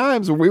there were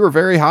times when we were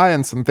very high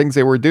on some things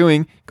they were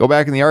doing. Go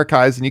back in the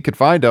archives and you could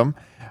find them.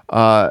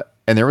 And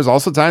there was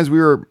also times we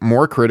were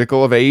more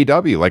critical of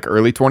AEW, like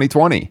early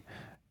 2020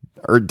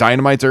 or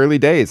Dynamite's early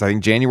days. I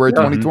think January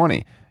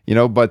 2020.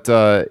 But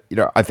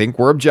I think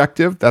we're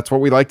objective. That's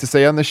what we like to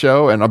say on the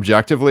show. And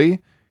objectively,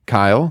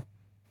 Kyle,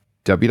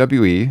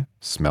 WWE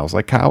smells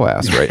like cow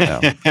ass right now.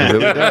 It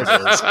really does.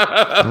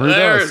 It really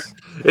does.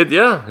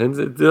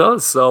 It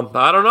does. So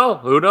I don't know.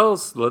 Who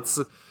knows?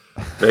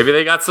 Maybe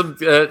they got some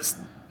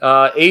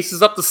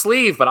aces up the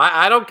sleeve, but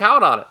I don't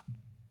count on it.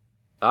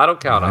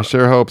 I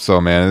sure hope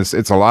so, man.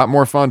 It's a lot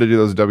more fun to do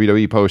those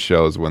WWE post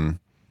shows when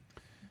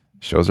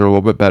shows are a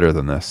little bit better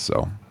than this.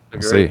 So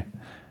we'll see.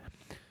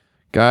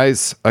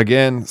 Guys,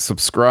 again,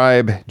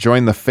 subscribe,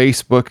 join the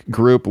Facebook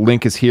group.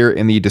 Link is here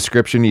in the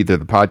description, either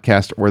the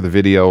podcast or the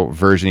video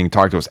version. You can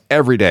talk to us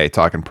every day,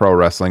 talking pro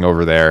wrestling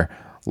over there.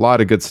 A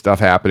lot of good stuff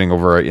happening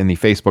over in the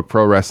Facebook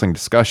Pro Wrestling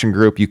discussion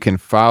group. You can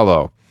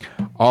follow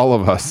all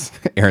of us.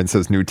 Aaron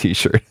says new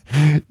t-shirt.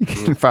 You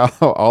can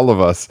follow all of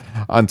us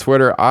on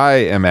Twitter. I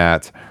am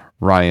at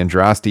Ryan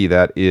Drosty.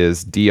 That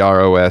is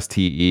Droste.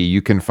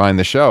 You can find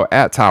the show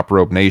at Top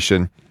Rope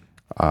Nation.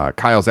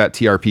 Kyle's at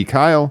TRP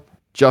Kyle.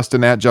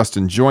 Justin at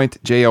Justin Joint,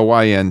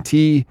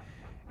 JOYNT,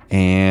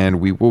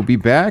 and we will be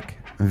back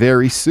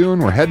very soon.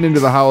 We're heading into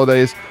the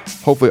holidays.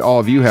 Hopefully all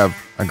of you have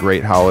a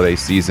great holiday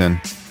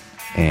season,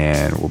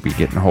 and we'll be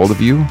getting a hold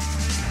of you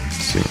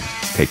soon.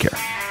 Take care.